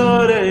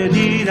انتظار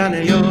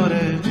دیدن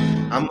یاره،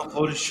 اما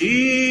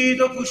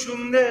خورشید و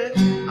پوشونده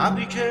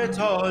ابری که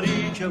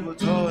تاریک و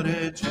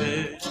تاره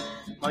چشم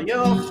مایه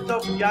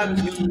آفتاب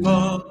گردون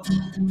با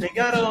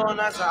نگران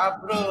از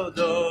ابرا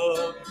دار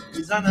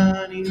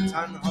میزنن این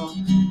تنها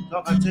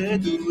طاقت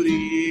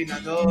دوری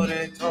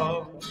نداره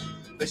تا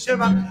بشه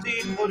وقتی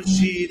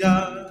خورشید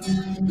از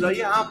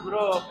لای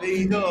ابرا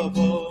پیدا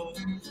با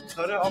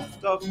تاره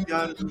آفتاب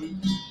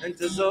گردون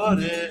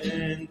انتظاره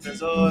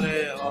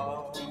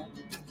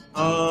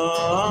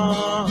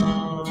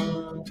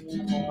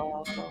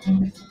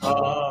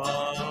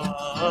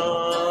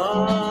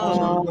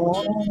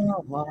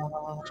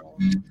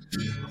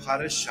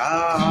آخر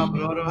شب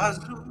رو از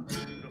رخ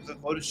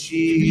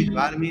خورشید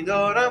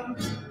برمیدارم،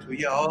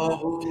 توی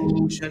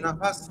آغوش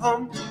نفس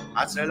هم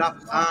عطر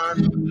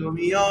لبخند رو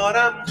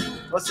میارم،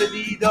 واسه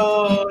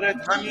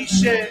دیدارت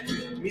همیشه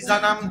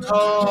میزنم تا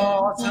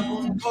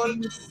آسمون گل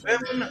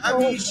بمون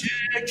همیشه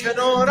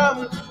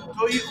کنارم،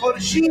 توی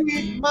خورشید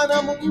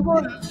منم اون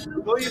گل،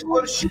 توی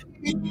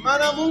خورشید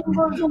منم اون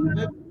گل،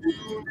 دونه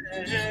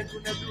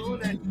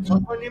دونه ما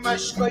کنیم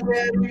عشقای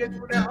روی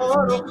دونه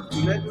ها رو،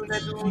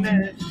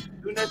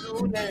 دونه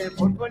دونه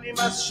پر کنیم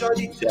از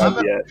شادی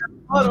همه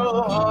ها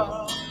رو.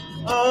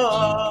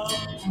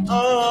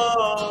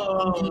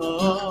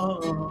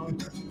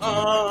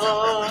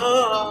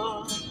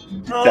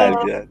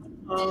 تربیت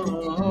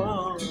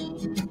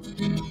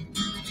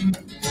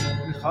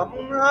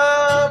همون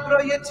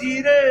ابرای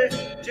تیره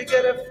که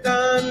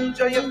گرفتن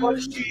جای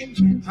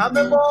خورشید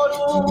همه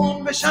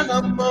بارون بشن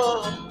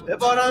اما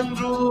ببارن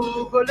رو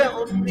گل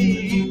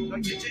امید، تا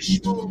که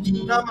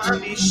چشمونم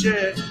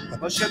همیشه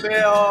باشه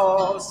به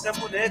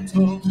آسمون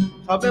تو،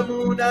 تا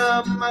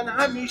بمونم من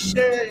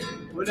همیشه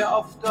گل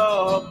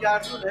آفتاب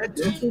گردون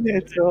تو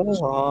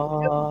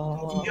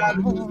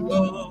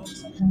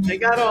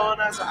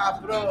نگران از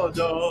ابرا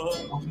دار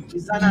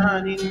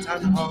میزنن این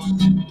تنها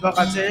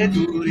طاقت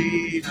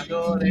دوری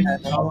نداره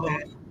تا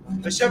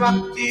بشه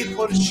وقتی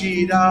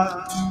خورشید از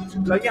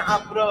لای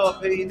ابرا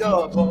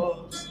پیدا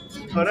باز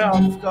تاره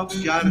آفتاب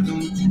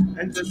گردون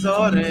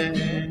انتظاره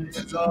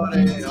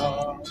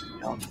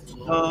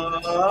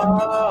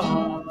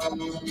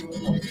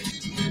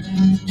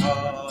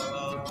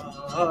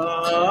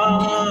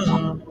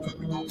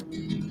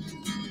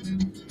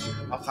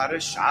آخر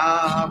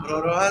شب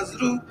رو از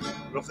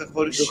رخ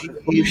خورشید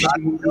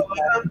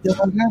برمیدارم،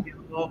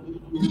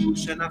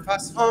 آغوش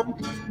نفس هم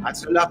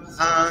عطر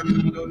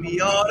لبخند رو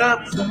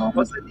میارم،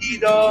 واسه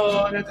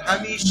دیدارت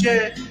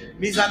همیشه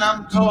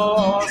میزنم تا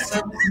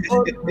آسمون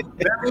گل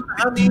بمون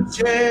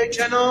همیشه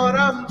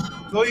کنارم،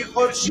 توی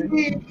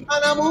خورشید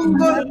منم اون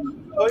گل،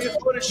 توی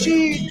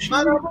خورشید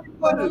منم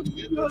اون گل،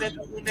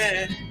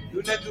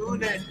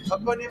 دونه تا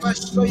کنیم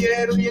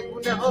عشقای روی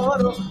گونه ها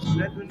رو،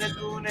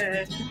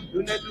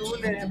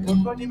 دونه پر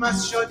کنیم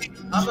از شادی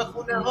همه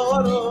خونه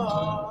ها رو.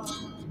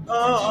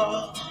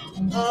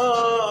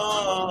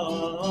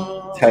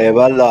 طیب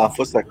الله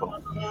انفسکم.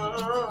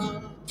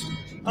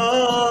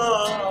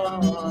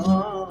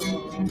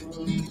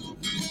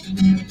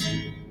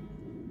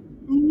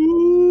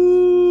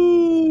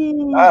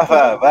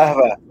 به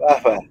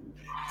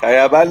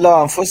طیب الله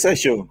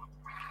انفسکم.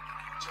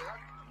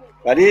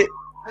 ولی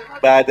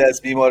بعد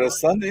از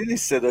بیمارستان دیدی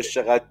صداش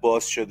چقدر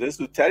باز شده،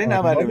 زودتر این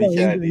عملو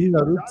می‌کردی.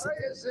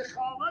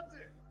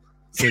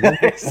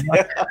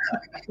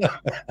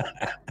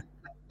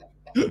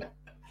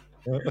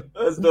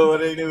 از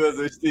دوباره اینو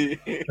گذاشتی.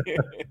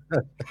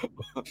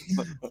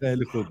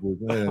 خیلی خوب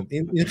بود.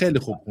 این خیلی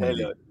خوب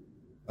خوندی.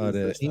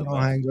 آره این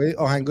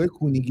آهنگای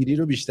کونیگیری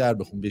رو بیشتر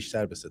بخون،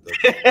 بیشتر به صدا.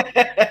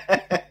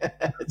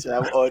 چه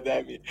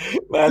آدمی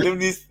معلوم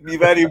نیست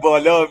میبری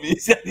بالا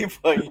میزنی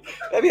پایین.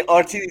 ببین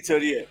آرتین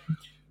اینطوریه،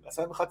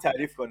 مثلا میخواد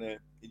تعریف کنه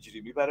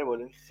اینجوری میبره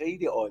بالا،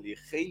 خیلی عالی،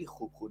 خیلی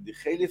خوب خوندی،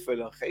 خیلی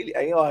فلان، خیلی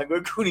این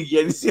آهنگای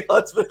کونیگیری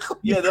زیاد بخون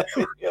یادم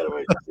میاد.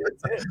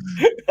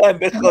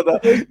 بنده خدا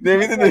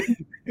نمیدونه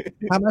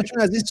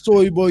همشون از این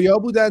سویبویا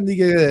بودن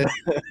دیگه.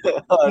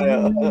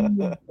 آره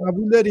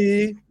قبول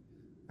داری؟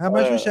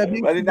 همشون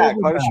شبیه ولی نه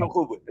کارشون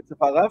خوب بود.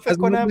 اتفاقا فکر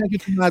کنم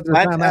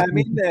من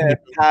همین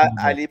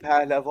علی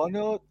پهلوان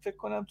رو فکر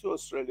کنم تو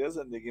استرالیا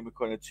زندگی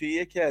میکنه، توی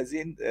یکی از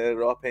این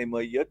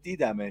راهپیمایی‌ها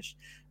دیدمش.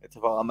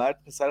 اتفاقا مرد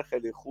پسر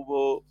خیلی خوب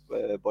و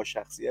با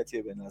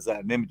شخصیتیه به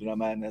نظر، نمیدونم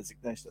من نزدیک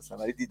نشناسم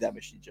ولی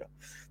دیدمش اینجا.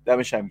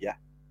 دمش هم گرم.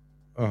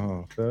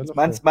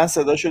 من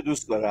صداشو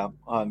دوست دارم،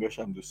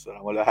 آهنگاشم دوست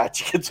دارم، حالا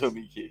هرچی که تو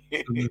میگی.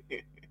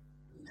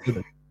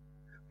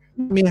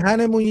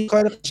 میهنمون این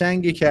کار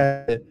قشنگی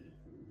کرده.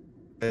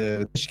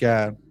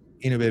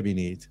 اینو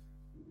ببینید.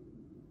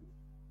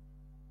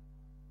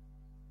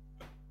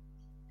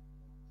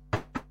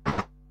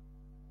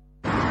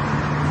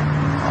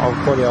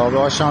 آبخوری آب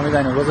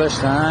آشامیدنی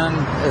گذاشتن،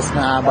 اسم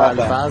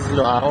ابوالفضل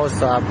و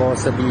عباس و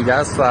عباس بی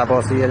دست و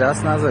عباس یه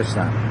دست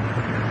نذاشتن،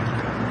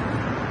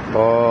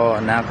 با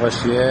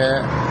نقاشی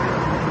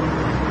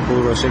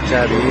کوروش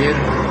کبیر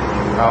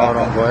و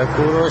آرامگاه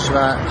کوروش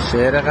و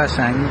شعر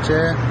قشنگی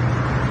که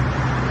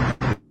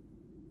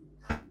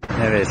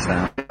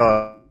نوشتن.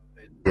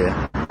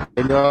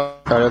 خیلی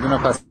کارادون رو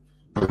پس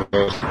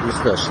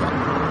دوست داشتن.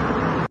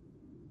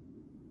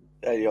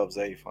 دریاب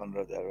ضعیفان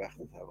را در وقت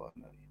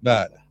توانایی.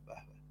 بله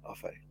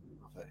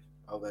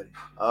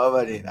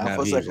آفرین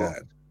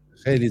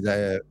خیلی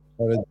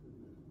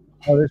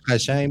کار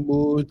قشنگ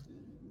بود،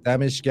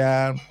 دمش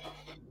گرم،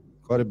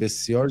 کار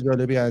بسیار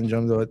جالبی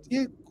انجام داد.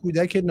 یه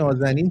کودک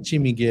نازنین چی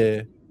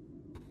میگه؟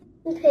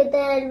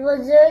 پدر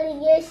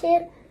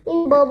بزرگشه،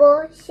 این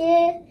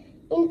باباشه،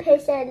 این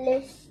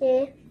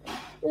پسرشه،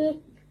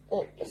 این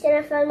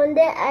شرف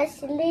فرمانده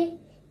اصلی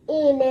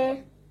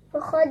اینه،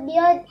 بخواد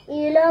بیاد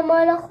ایلا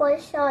ما رو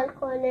خوشحال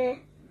کنه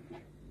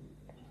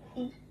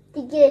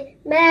دیگه.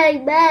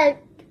 مرگ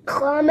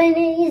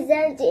خامنه‌ای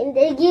زن،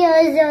 زندگی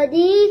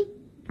آزادی.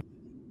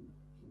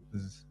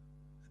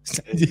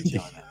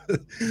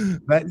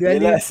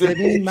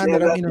 ولی من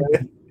دارم اینو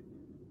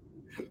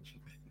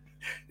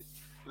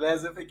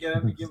لحظه فکر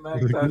کردم میگه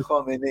مرگ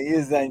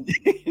خامنه‌ای زنجی.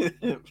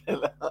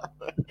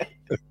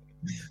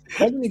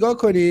 ولی نگاه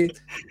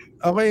کنید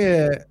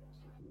آقای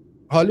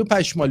حالو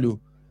پشمالو،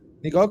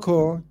 نگاه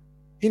کن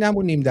این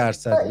همون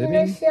 0.5%.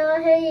 ببین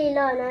شاه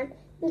ایلانن،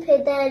 این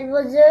پدر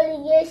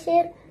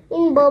بزرگشه،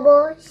 این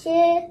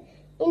باباشه،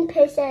 این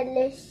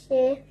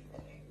پسرشه،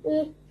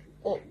 این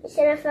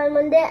شرف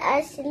فرمانده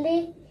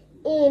اصلی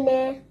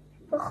اینه،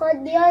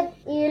 بخواد بیاد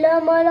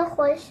ایلان ما رو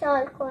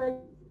خوشحال کنه.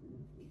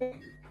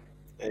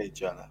 ای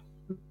جانم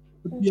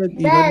بیاد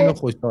ایلان رو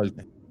خوشحال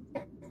کنه.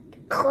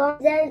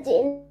 خوازن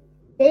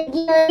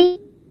زندگی.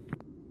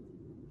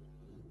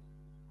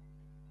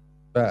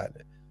 بله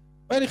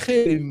ولی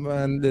خیلی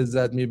من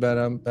لذت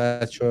میبرم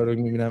بچه‌ها رو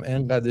میبینم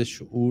انقدر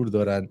شعور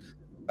دارن،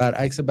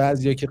 برعکس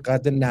بعضیا که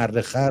قد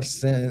نره خر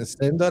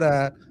سن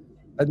دارن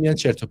بعد میان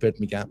چرت و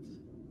پرت میگم.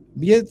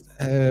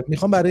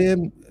 میخوام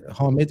برای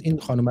حامد این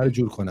خانومه رو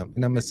جور کنم،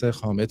 اینم مثل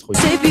حامد خودی.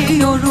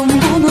 Seviyorum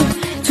bunu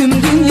tüm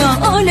dünya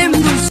alem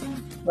duysun.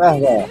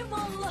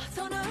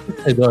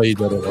 صدایی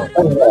داره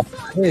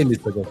خیلی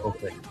صدا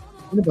خوبه.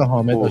 اینو به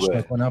حامد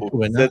آشنا کنم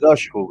خوبه نه؟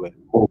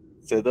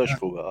 صداش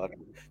خوبه آره.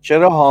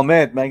 چرا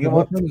حامد؟ مگه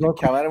ما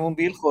کمرمون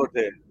بیل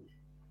خورده؟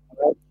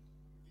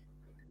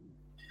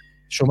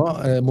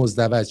 شما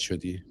مزدوج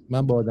شدی.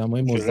 من با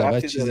آدمای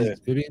مزدوج چیزی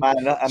ببین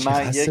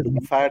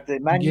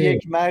من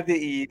یک مرد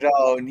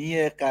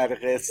ایرانی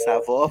غرق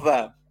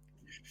ثوابم،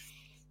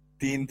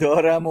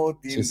 دیندارم و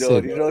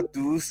دینداری را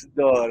دوست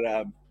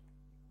دارم.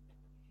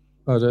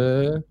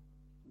 آره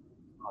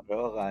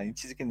آقا این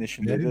چیزی که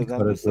نشون دادم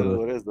دوست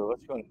داره ازدواج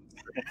کنه.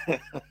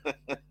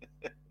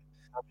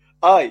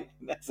 آی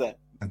نزن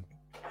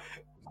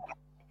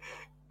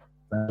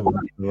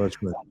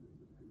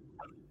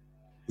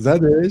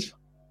زدش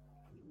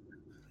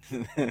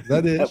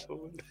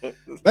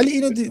ولی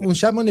اینو اون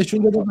شب ما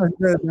نشون دادیم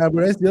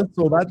درباره‌اش زیاد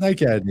صحبت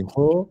نکردیم.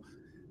 خب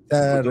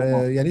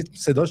یعنی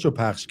صداشو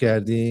پخش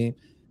کردیم.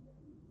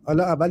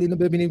 حالا اول اینو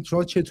ببینیم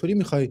شما چطوری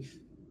میخوای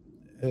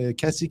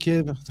کسی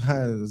که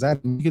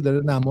زنی که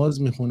داره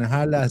نماز میخونه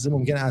هر لحظه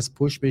ممکن از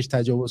پشت بهش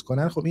تجاوز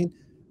کنن، خب این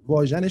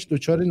واژنش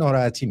دچار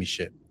ناراحتی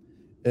میشه.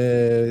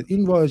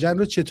 این واژن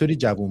رو چطوری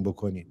جوون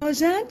بکنی؟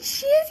 واژن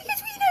چیه دیگه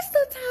تو این استا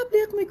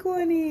تبلیغ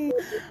میکنی؟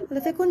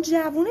 حالا فکر کن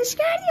جوونش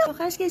کردی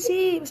آخرش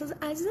کسی مثلا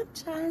عزیزم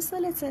چند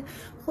سالته؟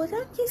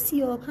 خودم که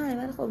 35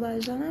 ولی خب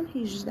واژنم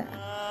 18.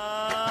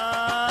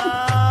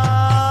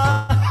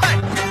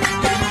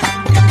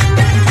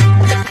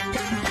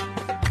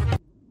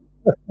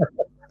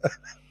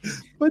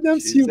 خودم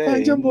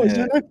 35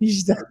 واژنم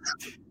 18.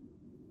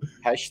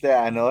 هشت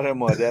انار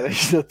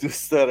مادرش رو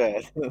دوست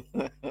دارد.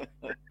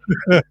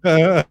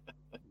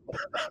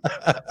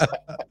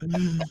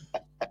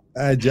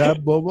 عجب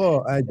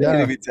بابا، عجب.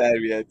 خیلی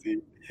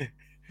بی‌تربیتی.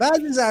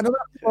 بعضی زن‌ها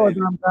وقتی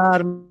آدم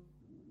در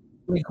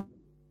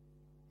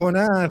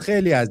میکنن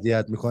خیلی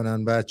اذیت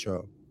میکنن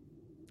بچه‌ها،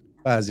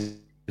 بعضی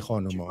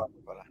خانوما.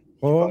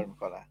 خب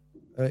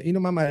اینو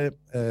من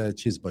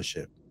چیز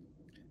باشه.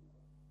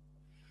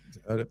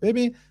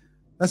 ببین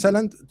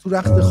مثلا تو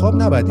رخت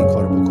خواب نباید این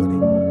کارو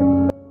بکنی.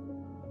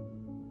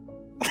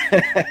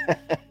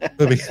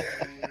 ببین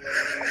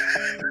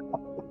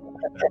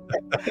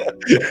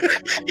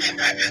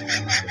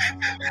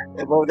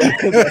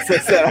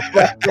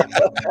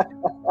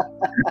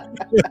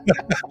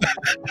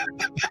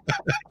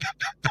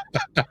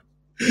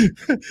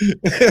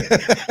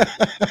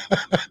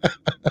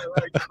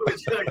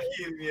کجا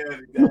گیر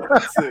میاری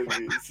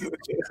سرویس؟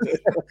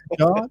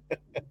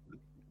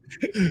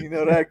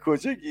 اینا رو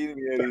کجا گیر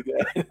میاری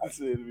در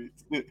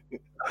سرویس؟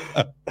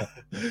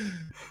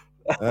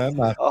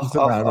 مخصوص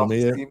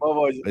برنامه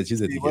سیما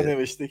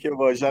نوشته که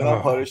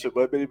واژنم پاره شد،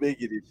 باید بری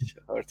بگیری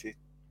آرتین.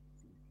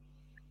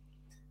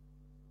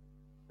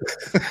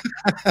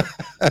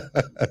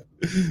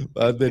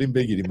 باید بریم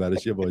بگیریم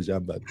براش یه واژن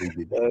باید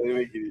بگیریم.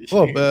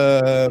 خب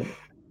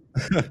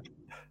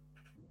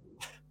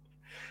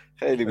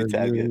خیلی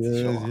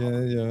بی‌تربیتی شما.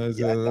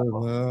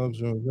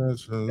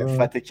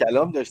 عفت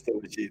کلام داشته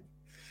باشید.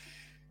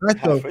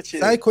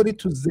 سعی کنید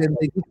تو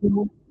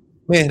زندگیتون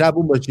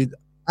مهربون باشید.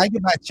 اگه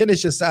بچه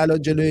نشسته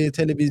الان جلوی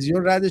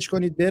تلویزیون ردش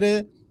کنید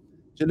بره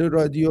جلوی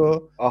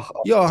رادیو.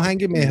 یا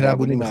آهنگ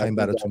مهربونی میخوایم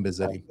براتون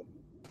بذاریم.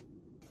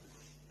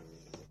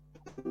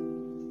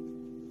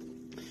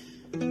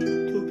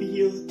 تو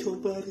بیا تو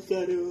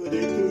برقرار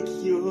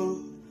دنیا،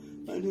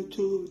 من و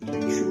تو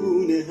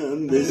چونه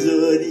هم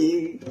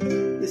بذاریم،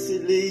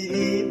 مثل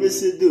لیلی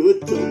مثل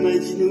دوتا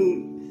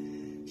مجنون،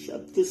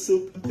 شب تا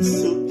صبح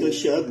صبح تا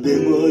شب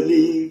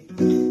بمالیم،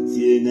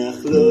 زیر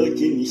نخلا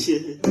که میشه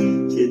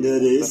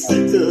کنار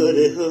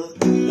ستاره ها،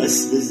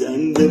 بس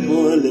بزن به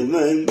مال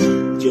من،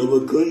 جا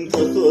بکن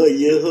تا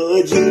خواهیه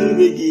ها، جون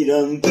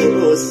بگیرم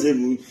تا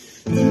آسمون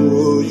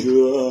تو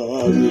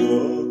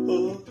جوانا.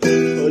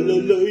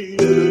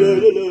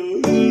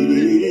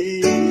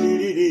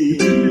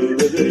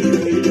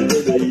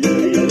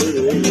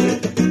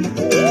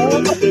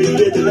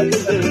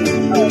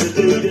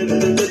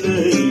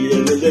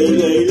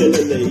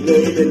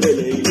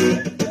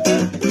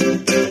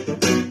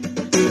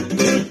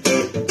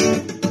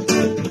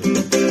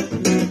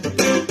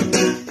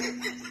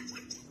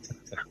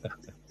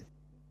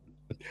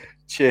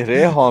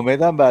 چهره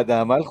حامدم بعد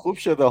عمل خوب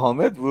شده.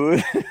 حامد بود.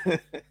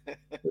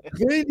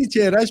 خیلی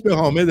چهرهش به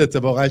حامد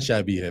اتفاقا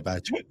شبیه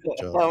بچه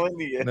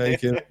نه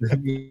که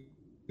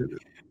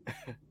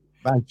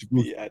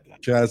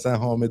که اصلا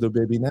حامد رو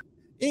ببینن.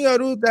 این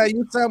یارو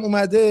دیوس هم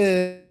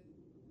اومده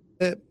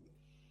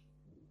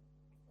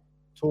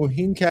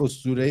توهین که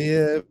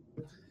اسطوره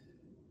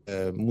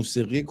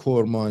موسیقی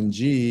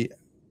کرمانجی،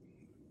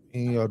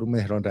 این یارو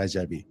مهران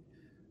رجبی،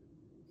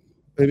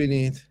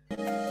 ببینید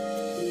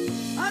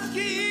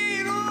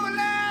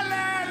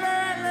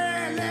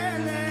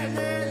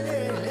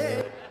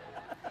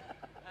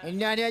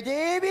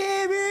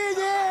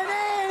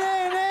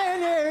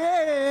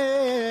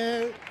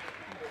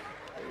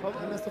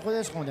مثل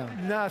خودش خوندم.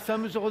 نه اصلا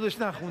مثل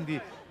خودش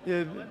نخوندی.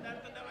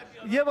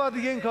 یه بار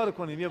دیگه این کارو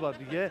کنیم، یه بار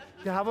دیگه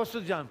که حواس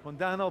رو جمع کن،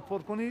 دهنا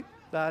پر کنید.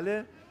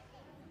 بله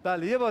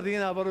بله، یه بار دیگه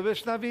این نوا رو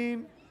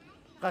بشنویم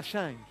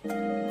قشنگ.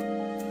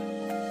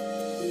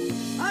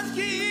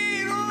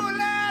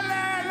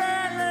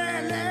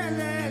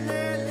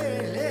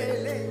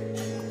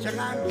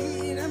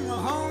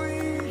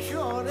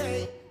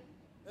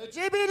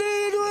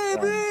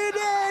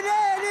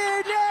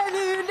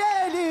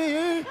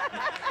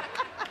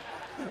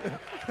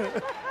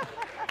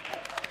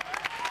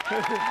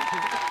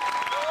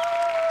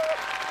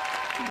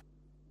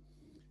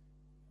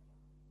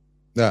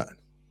 نه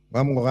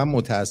من واقعا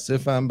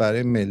متاسفم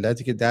برای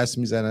ملتی که دست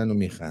میزنن و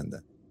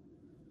میخندن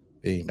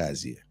به این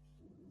قضیه.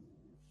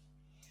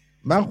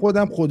 من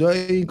خودم خدای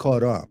این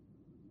کارا هم،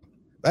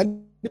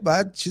 ولی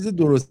باید چیز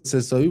درست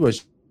حسابی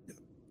باشه.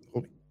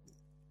 خب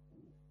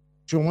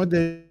شما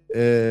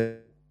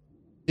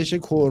دش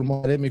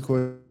کرماره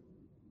میکنی،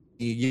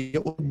 یه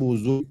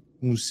بزرگ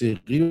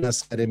موسیقی رو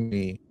مسخره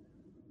می‌کنی،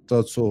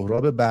 تا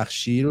سهراب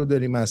بخشی رو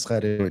داری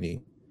مسخره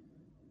کنی.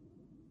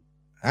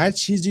 هر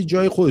چیزی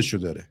جای خودشو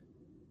داره.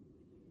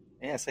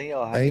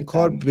 این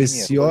کار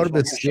بسیار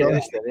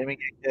بسیار داره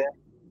میگه که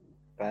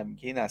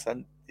غمگین،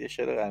 اصلا یه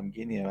شعر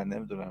غمگینیه. من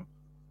نمیدونم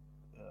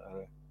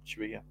چی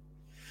بگم.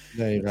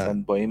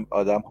 اصلا با این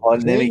آدم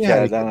حال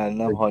نمی‌کردم،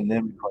 الانم حال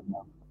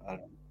نمی‌کنم.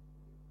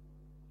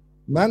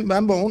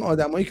 من با اون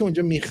آدمایی که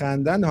اونجا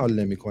میخندن حال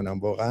نمی‌کنم.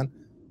 واقعا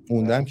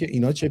موندم که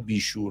اینا چه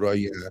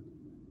بیشورایی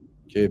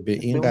که به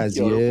این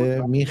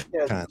قضیه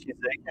میخند.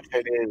 چیزایی که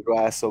خیلی رو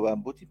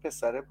اعصابم بود این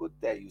پسره بود،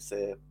 دیوس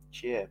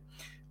چیه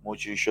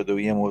مجری شده و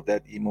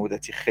این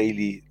مدتی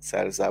خیلی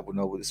سر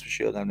زبونا بود، اسمش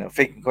یادم نمیاد،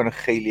 فکر میکنه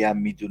خیلی هم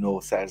میدونه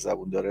و سر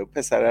زبون داره.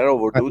 پسره رو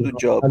آورده بود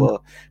اونجا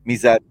با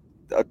میزد،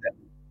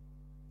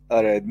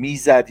 آره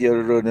میزد یا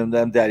رو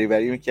نمیدونم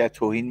دریوری میکرد،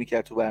 توهین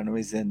میکرد تو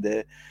برنامه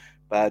زنده.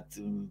 بعد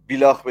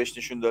بیلاخ بهش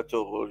نشون داد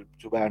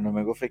تو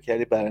برنامه، گفت فکر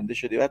کردی برنده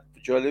شدی. بعد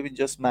جالب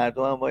اینجاست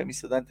مردم هم وای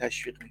میسادن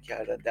تشویق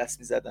میکردن، دست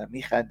میزدن،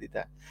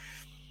 میخندیدن.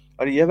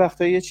 آره یه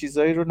وقتا یه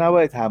چیزایی رو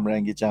نباید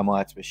همرنگ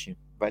جماعت بشیم،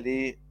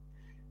 ولی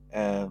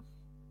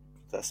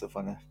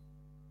متاسفانه.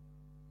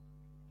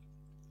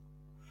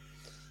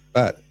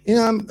 بله این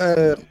هم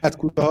قد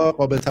کوتاه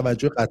قابل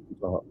توجه قد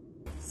کوتاه.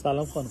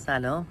 سلام خانم.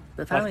 سلام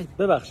بفرمایید.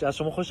 ببخشید از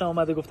شما خوشم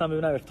اومده، گفتم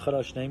ببینم افتخار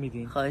آشنایی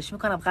میدین. خواهش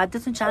میکنم.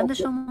 قدتون چنده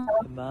شما؟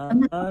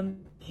 من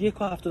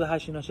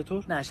 1.78 اینا.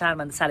 چطور؟ نه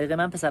شرمنده، سلیقه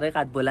من پسرای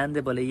قد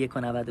بلنده بالای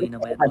 1.90 اینا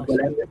باید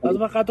باشه. از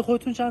من قد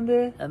خودتون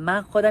چنده؟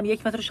 من خودم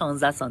 1 متر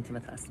 16 سانتی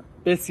متر هستم.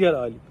 بسیار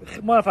عالی.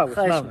 موفق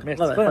باشید. ممنون.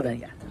 خدا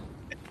نگهدار.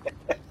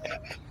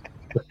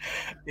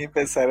 این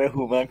پسر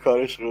هومن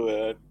کارش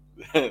خوبه.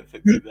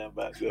 دیدم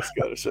بعضی از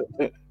کارش.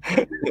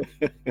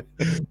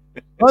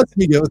 راست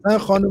میگه، مثلا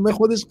خانومه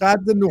خودش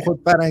قد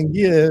نخود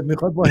فرنگیه،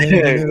 میخواد با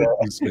هندونه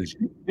دوست بشه.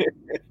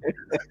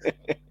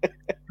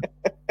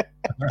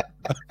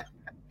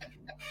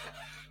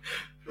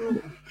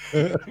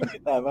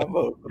 نه من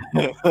با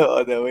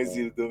آدمای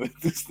زیر 2 متر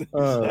دوست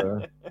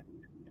دارم.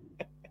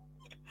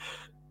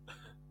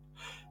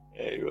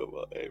 ای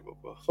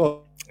بابا.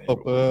 خب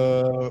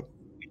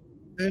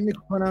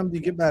میکنم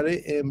دیگه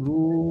برای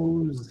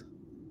امروز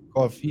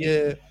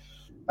کافیه.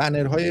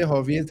 بنرهای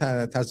حاوی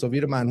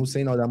تصاویر منحوس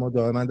این آدما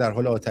دائما در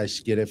حال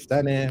آتش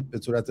گرفتنه به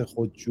صورت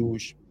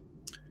خودجوش.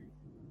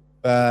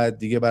 و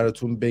دیگه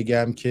براتون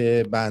بگم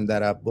که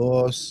بندر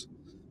عباس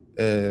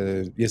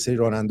یه سری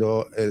راننده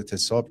ها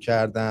اعتصاب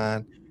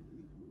کردن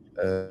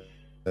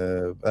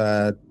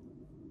و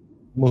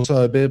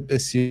مصاحبه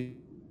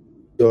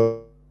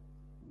بسیار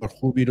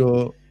خوبی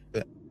رو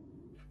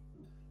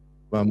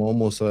و ما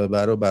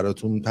مصاحبه رو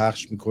براتون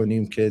پخش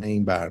میکنیم که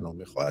این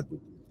برنامه خواهد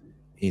بود.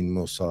 این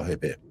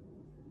مصاحبه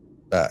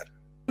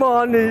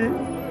مانی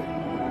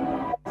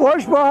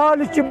خوش به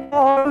حالی که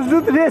ما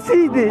زود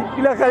رسیدی.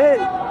 بالاخره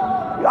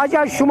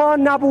اگر شما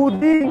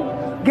نبودین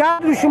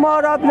گرد شما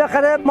را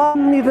بالاخره ما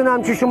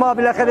میدونم که شما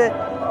بالاخره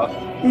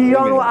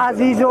ایران و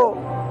عزیز و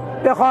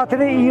به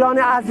خاطر ایران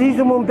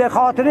عزیزمون، به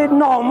خاطر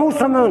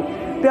ناموسمون،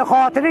 به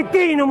خاطر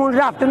دینمون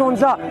رفتن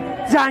اونجا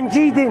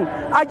زنجیدین.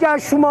 اگر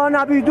شما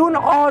نبودون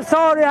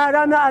آثار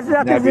حرم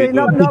حضرت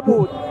زینب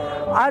نبود،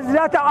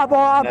 حضرت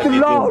ابا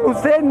عبدالله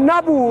حسین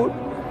نبود.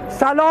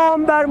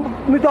 سلام بر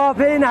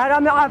مدافعین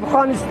حرم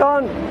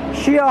افغانستان،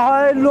 شیعه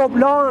های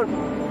لبنان،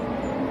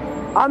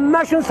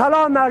 همه‌شون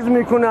سلام عرض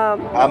میکنم.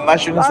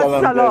 همه‌شون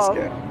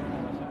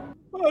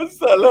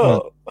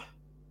سلام.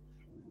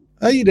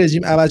 ای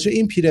رژیم عوض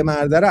این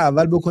پیرمرده رو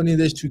اول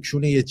بکنیدش تو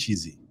کونه یه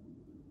چیزی.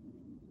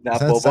 نه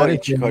بابا این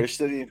چی کارش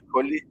داری؟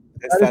 کلی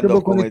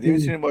استندآپ کمدی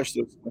میتونین باش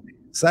درست کنی.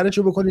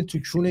 سرشو بکنید تو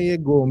کونه یه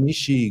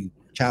گومیشی،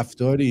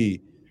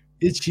 کفتاری،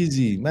 یه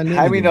چیزی. من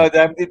همین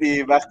آدم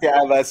دیدی وقتی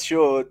عوض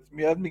شد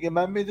میاد میگه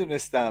من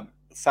میدونستم.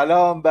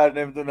 سلام بر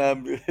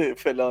نمیدونم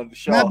فلان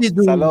شاه،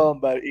 سلام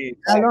بر این.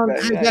 الان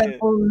اگر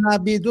اون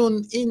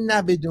نبیدون این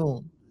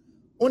نبیدون،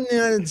 اون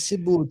چی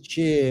بود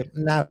که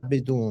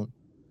نبیدون.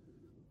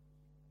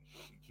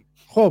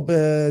 خب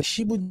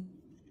چی بود؟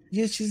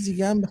 یه چیز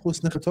دیگه هم به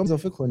حسن ختام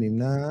اضافه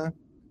کنیم نه؟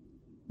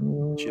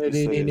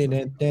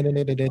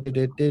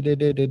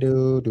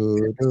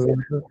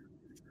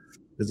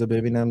 بذار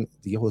ببینم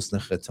دیگه حسن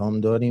ختام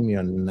داریم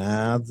یا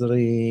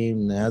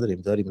نداریم.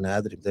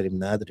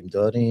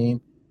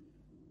 داریم.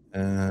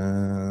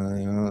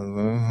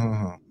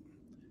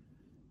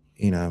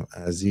 اینم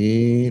از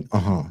این.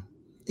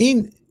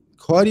 این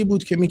کاری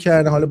بود که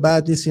میکرده، حالا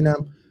بعد نیست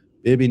اینم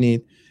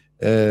ببینید.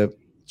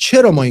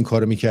 چرا ما این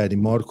کارو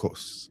میکردیم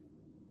مارکوس؟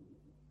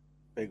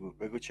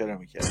 بگو چرا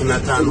میکردیم. نه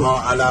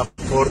تنها علف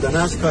خوردن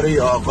است کاری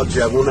آقا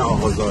جوون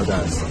آقازاده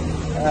است.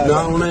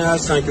 نه اونایی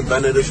هستن که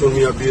بنرشون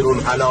میاد بیرون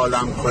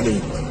حلالم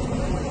کنید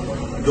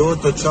 2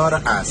 تا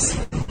 4 اصل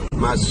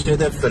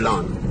مسجد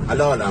فلان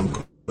حلالم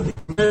کنید.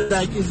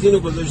 رکی زینو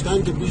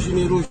گذاشتن که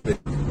پیشینی روش بید.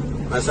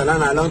 مثلا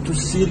الان تو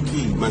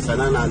سیرکی،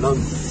 مثلا الان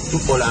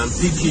تو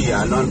المپیکی،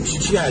 الان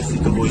چی هستی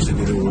تو پشت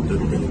دیره اون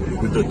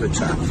 2 تا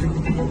چرخ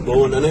با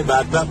اونانه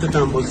بدبختت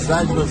هم با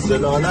زجر و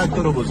زلالت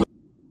رو بزرگ.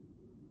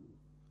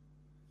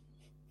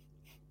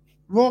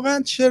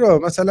 واقعا چرا؟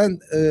 مثلا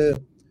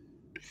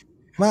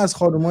من از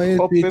خانمای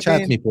توی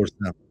چت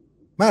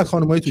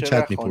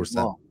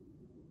میپرسم.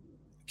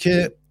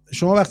 که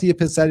شما وقتی یه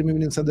پسری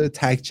میبینید مثلا داره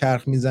تک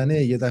چرخ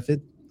میزنه یه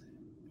دفعه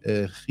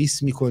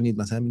خیس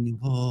میکنید، مثلا میبینید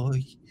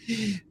وای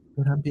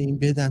دارم به این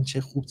بدم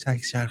چه خوب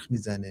تک چرخ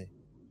میزنه،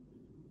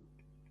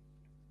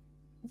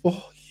 وای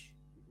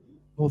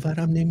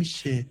باورم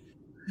نمیشه.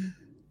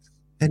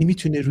 یعنی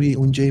میتونه روی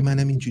اونجای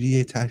منم اینجوری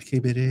یه ترکه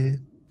بره،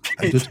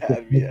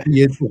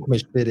 یه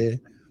تخمش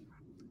بره.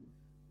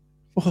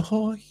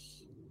 وای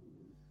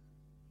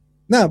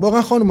نه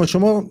واقعا خانم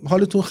شما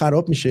حالتون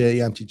خراب میشه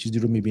یه همچین چیزی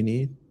رو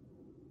میبینید؟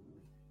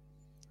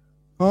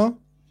 ها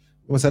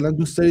مثلا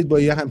دوست دارید با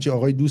یه همچین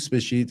آقای دوست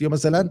بشید، یا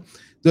مثلا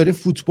داره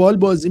فوتبال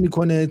بازی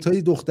میکنه تا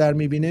یه دختر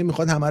میبینه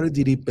میخواد همه رو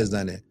دریبل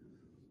بزنه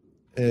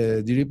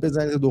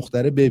تا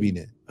دختره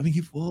ببینه و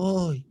میگی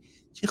وای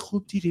چه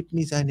خوب دریبل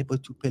میزنه با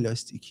توپ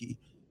پلاستیکی،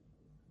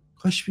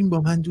 کاش بین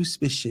با من دوست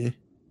بشه.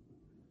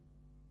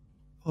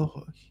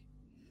 آهای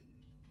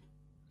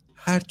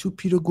هر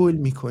توپی رو گل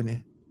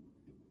میکنه،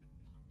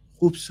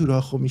 خوب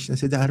سوراخو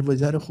میشناسه،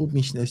 دروازه رو خوب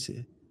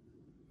میشناسه.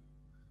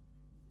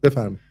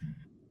 بفرم.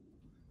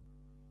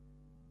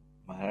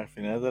 من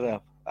حرفی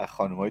ندارم. از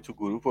خانمای تو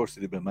گروه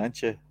پرسیدی به من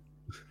چه؟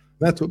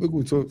 نه تو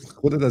بگو، تو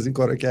خودت از این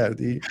کارا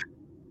کردی؟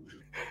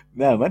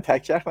 نه من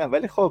تکرفم،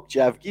 ولی خب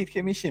جوگیر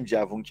که میشیم،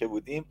 جوون که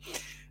بودیم.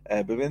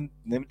 ببین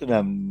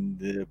نمیدونم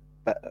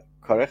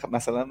کار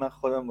مثلا من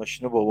خودم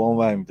ماشین بابامو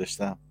برمی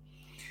داشتم،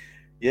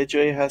 یه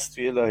جایی هست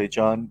توی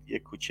لاهیجان، یه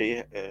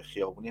کوچه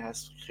خیابونی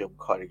هست، خیابون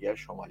کارگر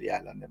شمالی،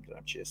 الان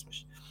نمیدونم چی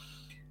اسمش.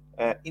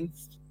 این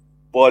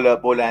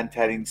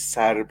بلندترین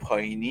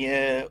سرپایینی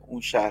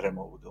اون شهر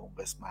ما بوده، اون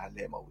قسم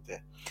محله ما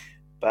بوده.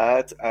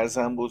 بعد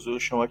عرضم بزرگ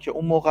شما که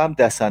اون موقع هم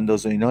دست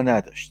انداز و اینا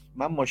نداشت.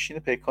 من ماشین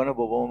پیکان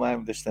بابامو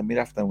من داشتم،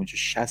 میرفتم اونجا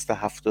 60 تا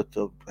 70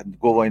 تا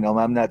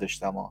گواهینامه هم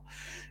نداشتم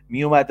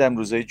می اومدم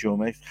روزای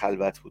جمعه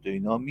خلوت بود و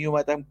اینا، می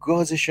اومدم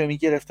گازشو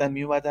میگرفتم،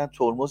 می اومدم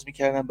ترمز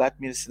میکردم، بعد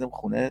میرسیدم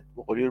خونه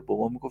به قولی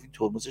بابا میگفت این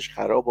ترمزش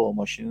خرابه و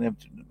ماشین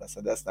نمیتونی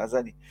مثلا دست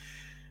نزنی.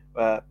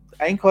 و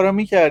این کارا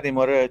میکردیم.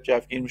 آره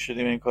جوگیر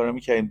میشدیم، این کارا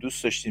میکردیم،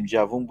 دوست داشتیم،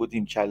 جوون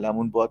بودیم،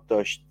 کلمون باد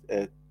داشت،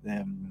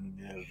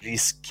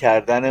 ریسک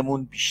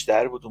کردنمون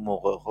بیشتر بود اون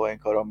موقع. خب این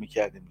کارا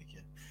میکردیم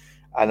دیگه.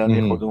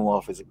 الان خودمون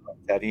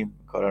محافظه‌کارتریم،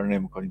 کارا رو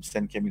نمیکنیم،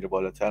 سن که میره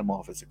بالاتر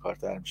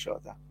محافظه‌کارتر میشه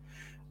آدم.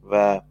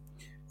 و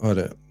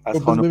آره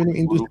خب ببینیم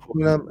این دوست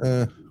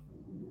ببینم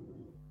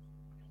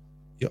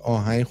یه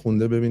آهنگ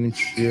خونده ببینیم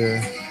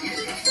چیه.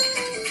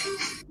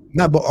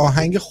 نه با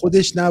آهنگ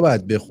خودش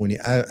نباید بخونی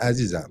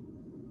عزیزم،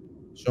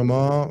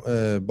 شما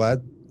باید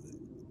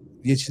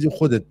یه چیزی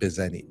خودت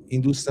بزنی.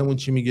 این دوستمون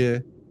چی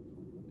میگه؟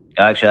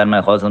 یک شعر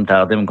من خواستم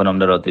تقدیم میکنم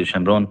در رادیو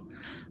شمرون.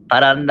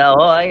 پرنده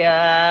های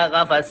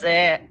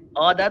قفسه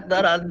عادت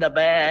دارند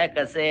به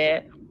کسی،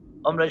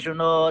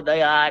 عمرشونو در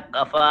یک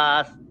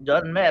قفس،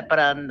 جنم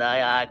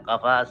پرنده یک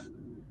قفس.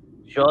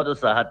 شاد و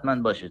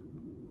صحتمند باشید.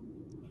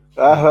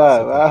 به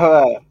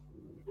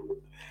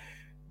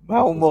من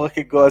اون موقع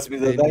که گاز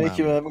میدادن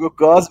یکی به من میگو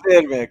گاز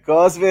ورمه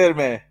گاز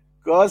ورمه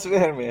گاز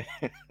ورمه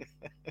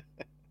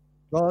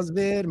گاز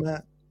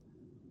ورمه.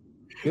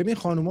 ببین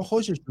خانوما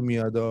خوششون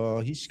میاد،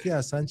 هیچ کی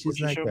اصلا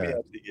چیز نکرد.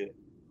 میاد دیگه،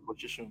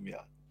 خوششون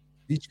میاد.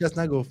 هیچ کس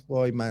نگفت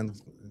وای من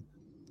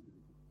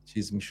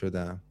چیز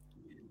میشدم.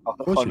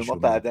 آخه خانوما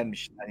بعدن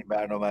میشنن این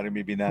برنامه رو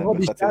میبینن،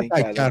 به خاطر این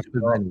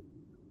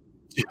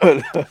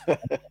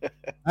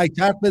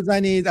که حرف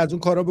بزنید از اون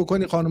کارا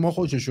بکنی، خانوما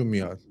خوششون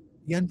میاد.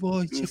 یعنی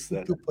وای چه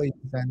خوب رو پای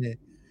میزنه،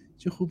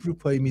 چه خوب رو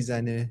پای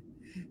میزنه،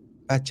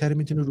 بچه رو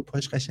میتونه رو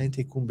پاش قشنگ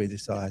تکون بده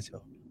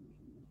ساعت‌ها.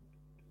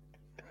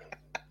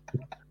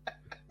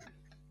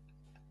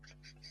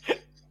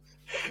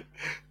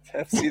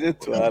 تفسیر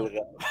تو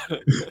حلقه.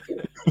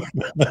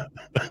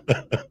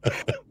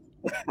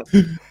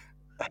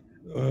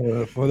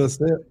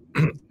 خلاصه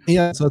این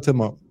اسات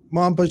ما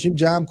هم پاشیم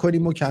جمع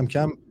کنیم و کم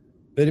کم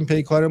بریم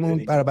پی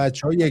کارمون. برای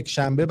بچه‌ها یک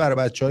شنبه، برای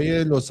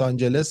بچه‌های لس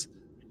آنجلس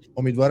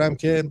امیدوارم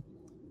که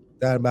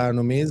در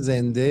برنامه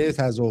زنده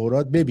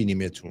تظاهرات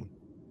ببینیمتون.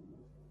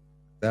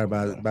 در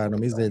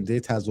برنامه زنده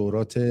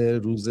تظاهرات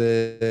روز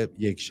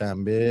یک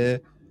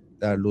شنبه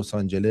در لس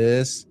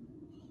آنجلس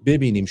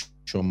ببینیم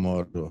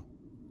شما رو،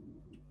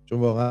 چون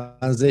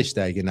واقعا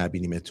زشته اگه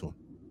نبینیمتون.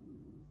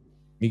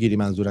 میگیری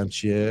منظورم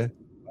چیه؟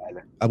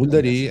 بله. قبول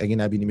داری اگه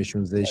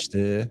نبینیمشون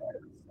زشته؟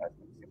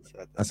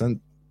 اصلا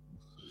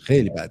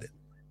خیلی بده.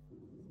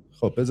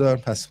 خب بذار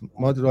پس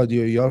ما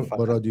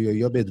با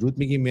رادیویی بدرود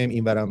میگیم، میایم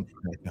اینورم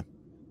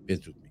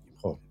بدرود میگیم.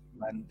 خب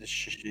من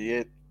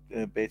یه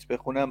بیت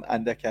بخونم.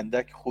 اندک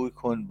اندک خوی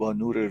کن با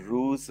نور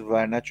روز،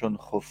 ورنه چون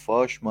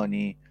خفاش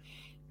مانی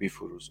بی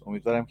فروز.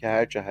 امیدوارم که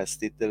هر جا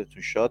هستید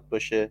دلتون شاد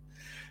باشه،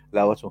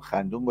 لباتون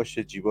خندون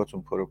باشه،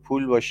 جیباتون پر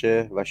پول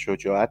باشه و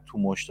شجاعت تو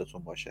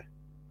مشتتون باشه.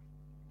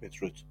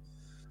 بدرود.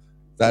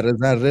 ذره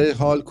ذره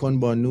حال کن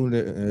با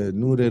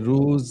نور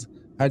روز،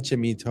 هرچه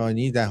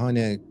میتانی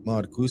دهان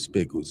مارکوس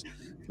بگوز.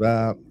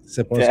 و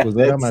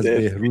سپاسگزارم از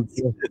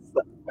بهروز.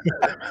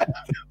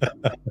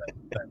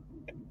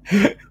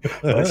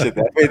 باشه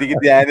دفعه دیگه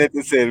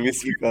دهنتو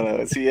سرویس میکنم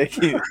واسه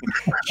یکی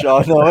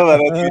شاهنامه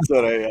برات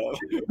میذارم.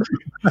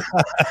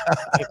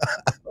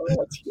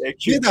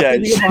 یه دفعه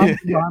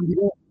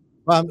دیگه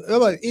با هم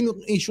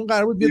ایشون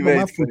قرار بود بیاد با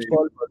من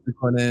فوتبال بازی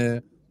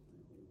کنه.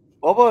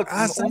 بابا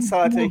اون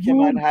ساعتایی که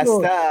من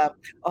هستم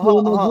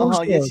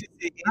یه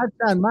چیزی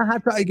من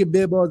حتی اگه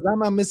ببازم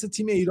من مثل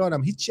تیم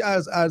ایرانم، هیچی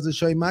از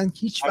ارزشای من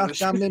هیچ وقت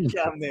کم نمیشه.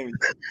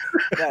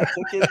 نه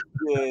تو که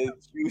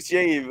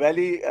جوجه‌ای،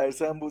 ولی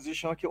ارزم بوزی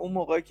شما که اون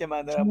موقعی که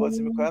من دارم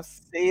بازی میکنم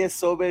 3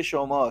 صبح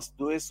شماست،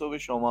 2 صبح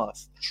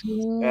شماست.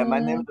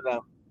 من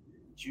نمیدونم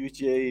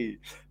جوجه‌ای.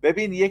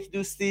 ببین یک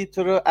دوستی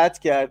تو رو اد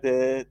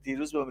کرده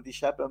دیروز، به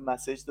دیشب به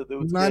مسیج داده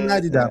بود من که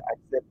ندیدم.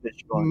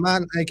 اکسپتش کن.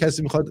 من اگه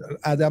کسی میخواد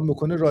ادم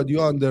بکنه رادیو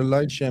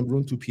آندرلاین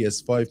شمرون تو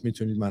PS5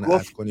 میتونید من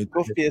اد کنید.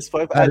 گفت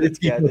PS5 ادت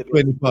کرده.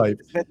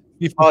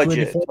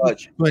 25 FIFA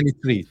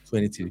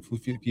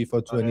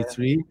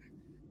 23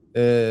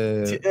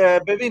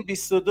 ببین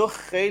 22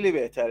 خیلی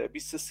بهتره.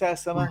 23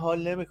 اصلا من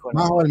حال نمیکنم.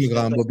 من حال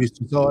میکنم با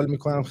 23 حال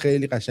میکنم،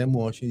 خیلی قشنگ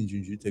موهاش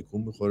اینجوری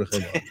تکون میخوره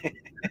خیلی.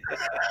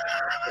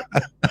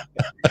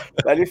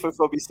 ولی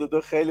فیفا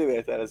 22 خیلی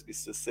بهتر از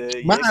 23.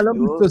 من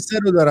الان 23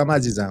 رو دارم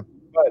عزیزم.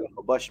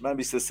 خب باشه من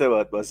 23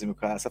 باید بازی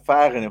میکنم، اصلا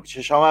فرقی نمیکنه.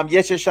 چشامم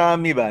یه چشام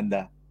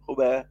میبندم.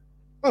 خوبه؟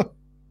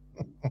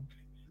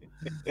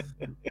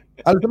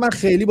 البته من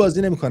خیلی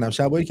بازی نمیکنم،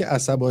 شبایی که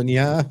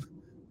عصبانیم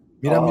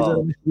میرم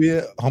میذارم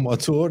توی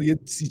آماتور یه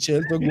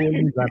 30-40 تا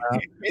گل میزنم.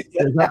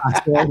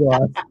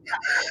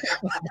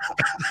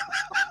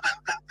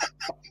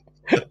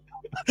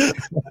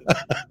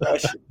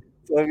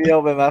 تو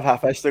بیا به من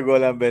 7-8 تا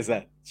گلم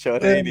بزن،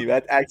 چاره اینی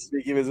بعد عکس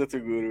بگی بذار تو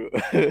گروه.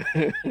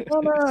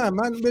 نه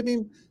من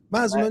ببین من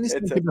از اونا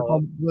نیستم که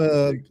بخوام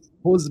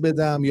پوز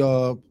بدم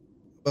یا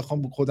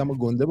بخوام خودم رو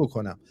گنده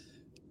بکنم.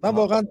 من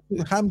واقعا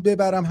هم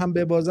ببرم هم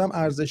ببازم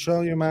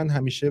ارزشای من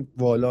همیشه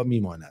والا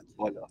میماند.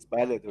 والا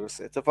بله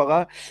درسته.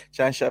 اتفاقا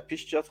چند شب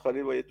پیش جات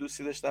خالی با یه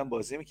دوستی داشتم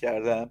بازی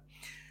میکردم،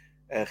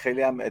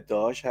 خیلی هم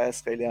ادعاش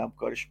هست، خیلی هم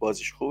کارش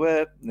بازیش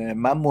خوبه.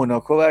 من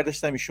موناکو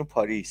برداشتم، ایشون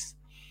پاریس.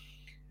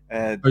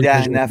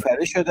 10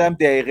 نفره شدم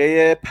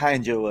دقیقه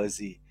 5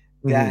 بازی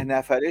 10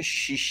 نفره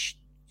 6-1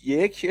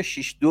 یا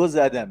 6-2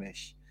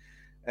 زدمش.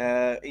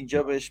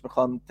 اینجا بهش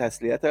میخوام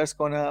تسلیت عرض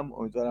کنم،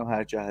 امیدوارم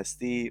هر جا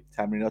هستی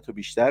تمریناتو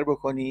بیشتر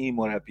بکنی،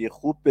 مربی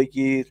خوب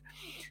بگیر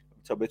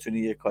تا بتونی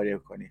یه کاری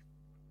کنی.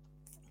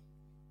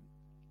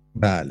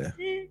 بله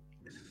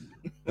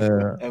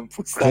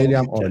خیلی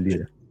هم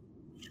عالیه.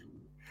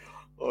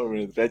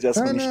 رجز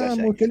کنیش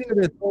مشکلی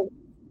تو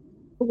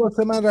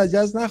واسه من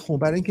رجز نخون،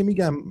 برای اینکه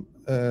میگم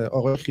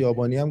آقای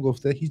خیابانی هم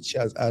گفته هیچی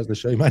از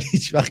ارزشای من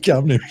هیچ وقت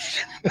کم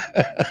نمیشه.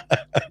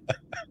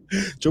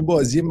 چون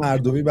بازی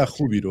مردمی و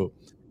خوبی رو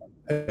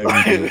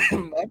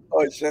من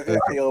عاشق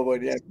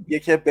خیابانی هم.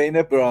 یکی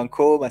بین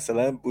برانکو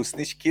مثلا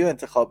بوسنیش کیو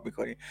انتخاب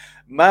میکنی؟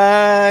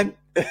 من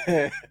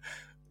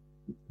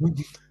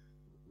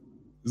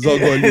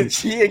زاگالو.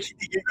 چی یکی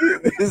دیگه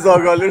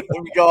زاگالو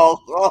رو میگه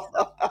آقا.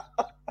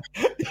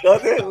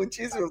 یاده اون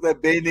چیز بوده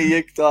بین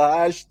 1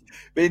 تا 8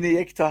 بین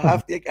 1 تا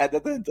 7 یک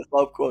عدد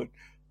انتخاب کن.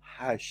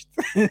 8.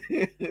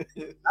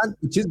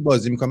 من چیز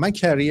بازی میکنم، من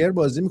کریر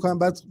بازی میکنم،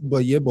 بعد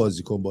با یه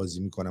بازیکن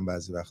بازی میکنم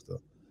بعضی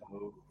وقتا.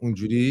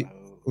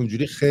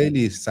 اونجوری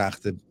خیلی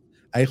سخته.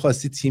 اگه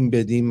خواستی تیم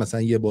بدیم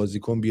مثلا یه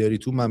بازیکن بیاری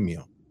تو من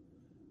میام.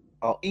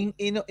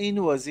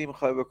 این بازی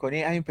میخوای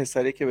بکنی، این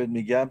پسری که بهت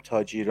میگم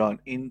تاجیران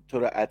این تو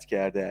رو اد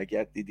کرده،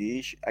 اگر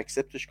دیدیش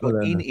اکسپتش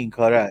کن. این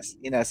کار است،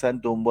 این اصلا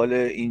دنبال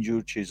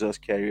اینجور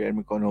چیزاست، کریر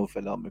میکنه و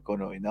فلان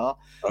میکنه و اینا.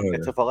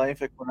 اتفاقا این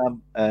فکر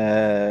کنم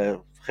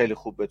خیلی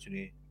خوب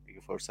بتونی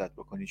فرصت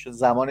بکنی، چون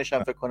زمانش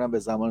هم فکر کنم به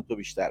زمان تو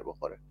بیشتر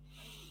بخوره.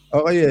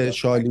 آقای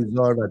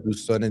شالیزار و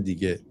دوستان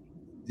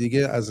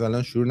دیگه از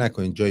الان شروع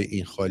نکنین جای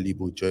این خالی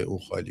بود جای اون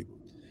خالی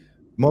بود.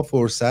 ما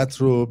فرصت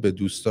رو به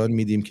دوستان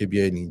میدیم که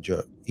بیاین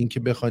اینجا. این که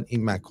بخوان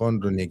این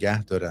مکان رو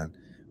نگه دارن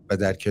و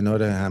در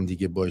کنار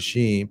همدیگه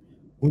باشیم،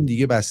 اون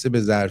دیگه بسته به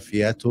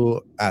ظرفیت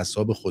و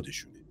اعصاب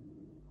خودشونه.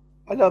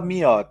 حالا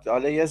میاد،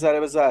 حالا یه ذره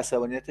بذار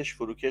عصبانیتش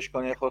فروکش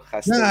کنه، خود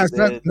خسته نه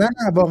بوده. اصلا نه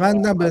واقعا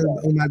نه به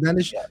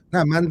اومدنش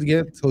نه، من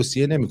دیگه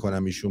توصیه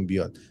نمی‌کنم ایشون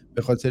بیاد،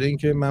 به خاطر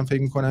اینکه من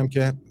فکر می‌کنم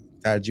که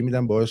ترجیح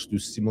میدم باهاش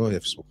دوستیمو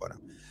حفظ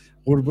بکنم.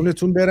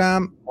 قربونتون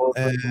برم.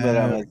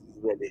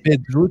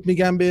 بدرود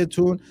میگم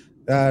بهتون.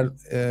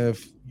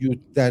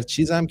 در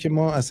چیزم که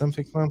ما اصلا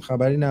فکر کنم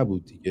خبری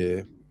نبود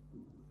دیگه،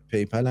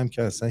 پیپل هم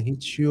که اصلا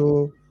هیچی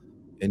و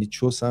یعنی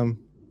چوس هم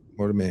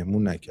ما رو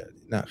مهمون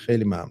نکردی. نه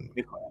خیلی ممنون.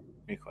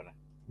 میکنه.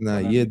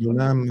 نه یه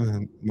دونه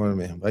هم ما رو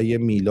مهمون و یه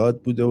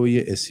میلاد بوده و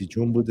یه اسی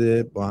جون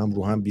بوده، با هم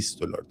رو هم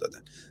 $20 دادن.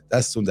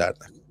 دستون درد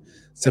نکن.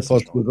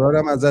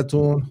 سپاسگزارم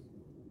ازتون.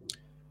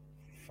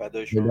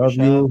 فدای شما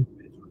باشم.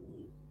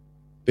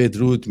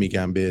 بدرود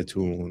میگم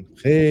بهتون.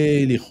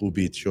 خیلی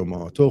خوبید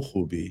شما، تو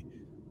خوبی؟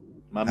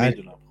 من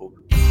میدونم.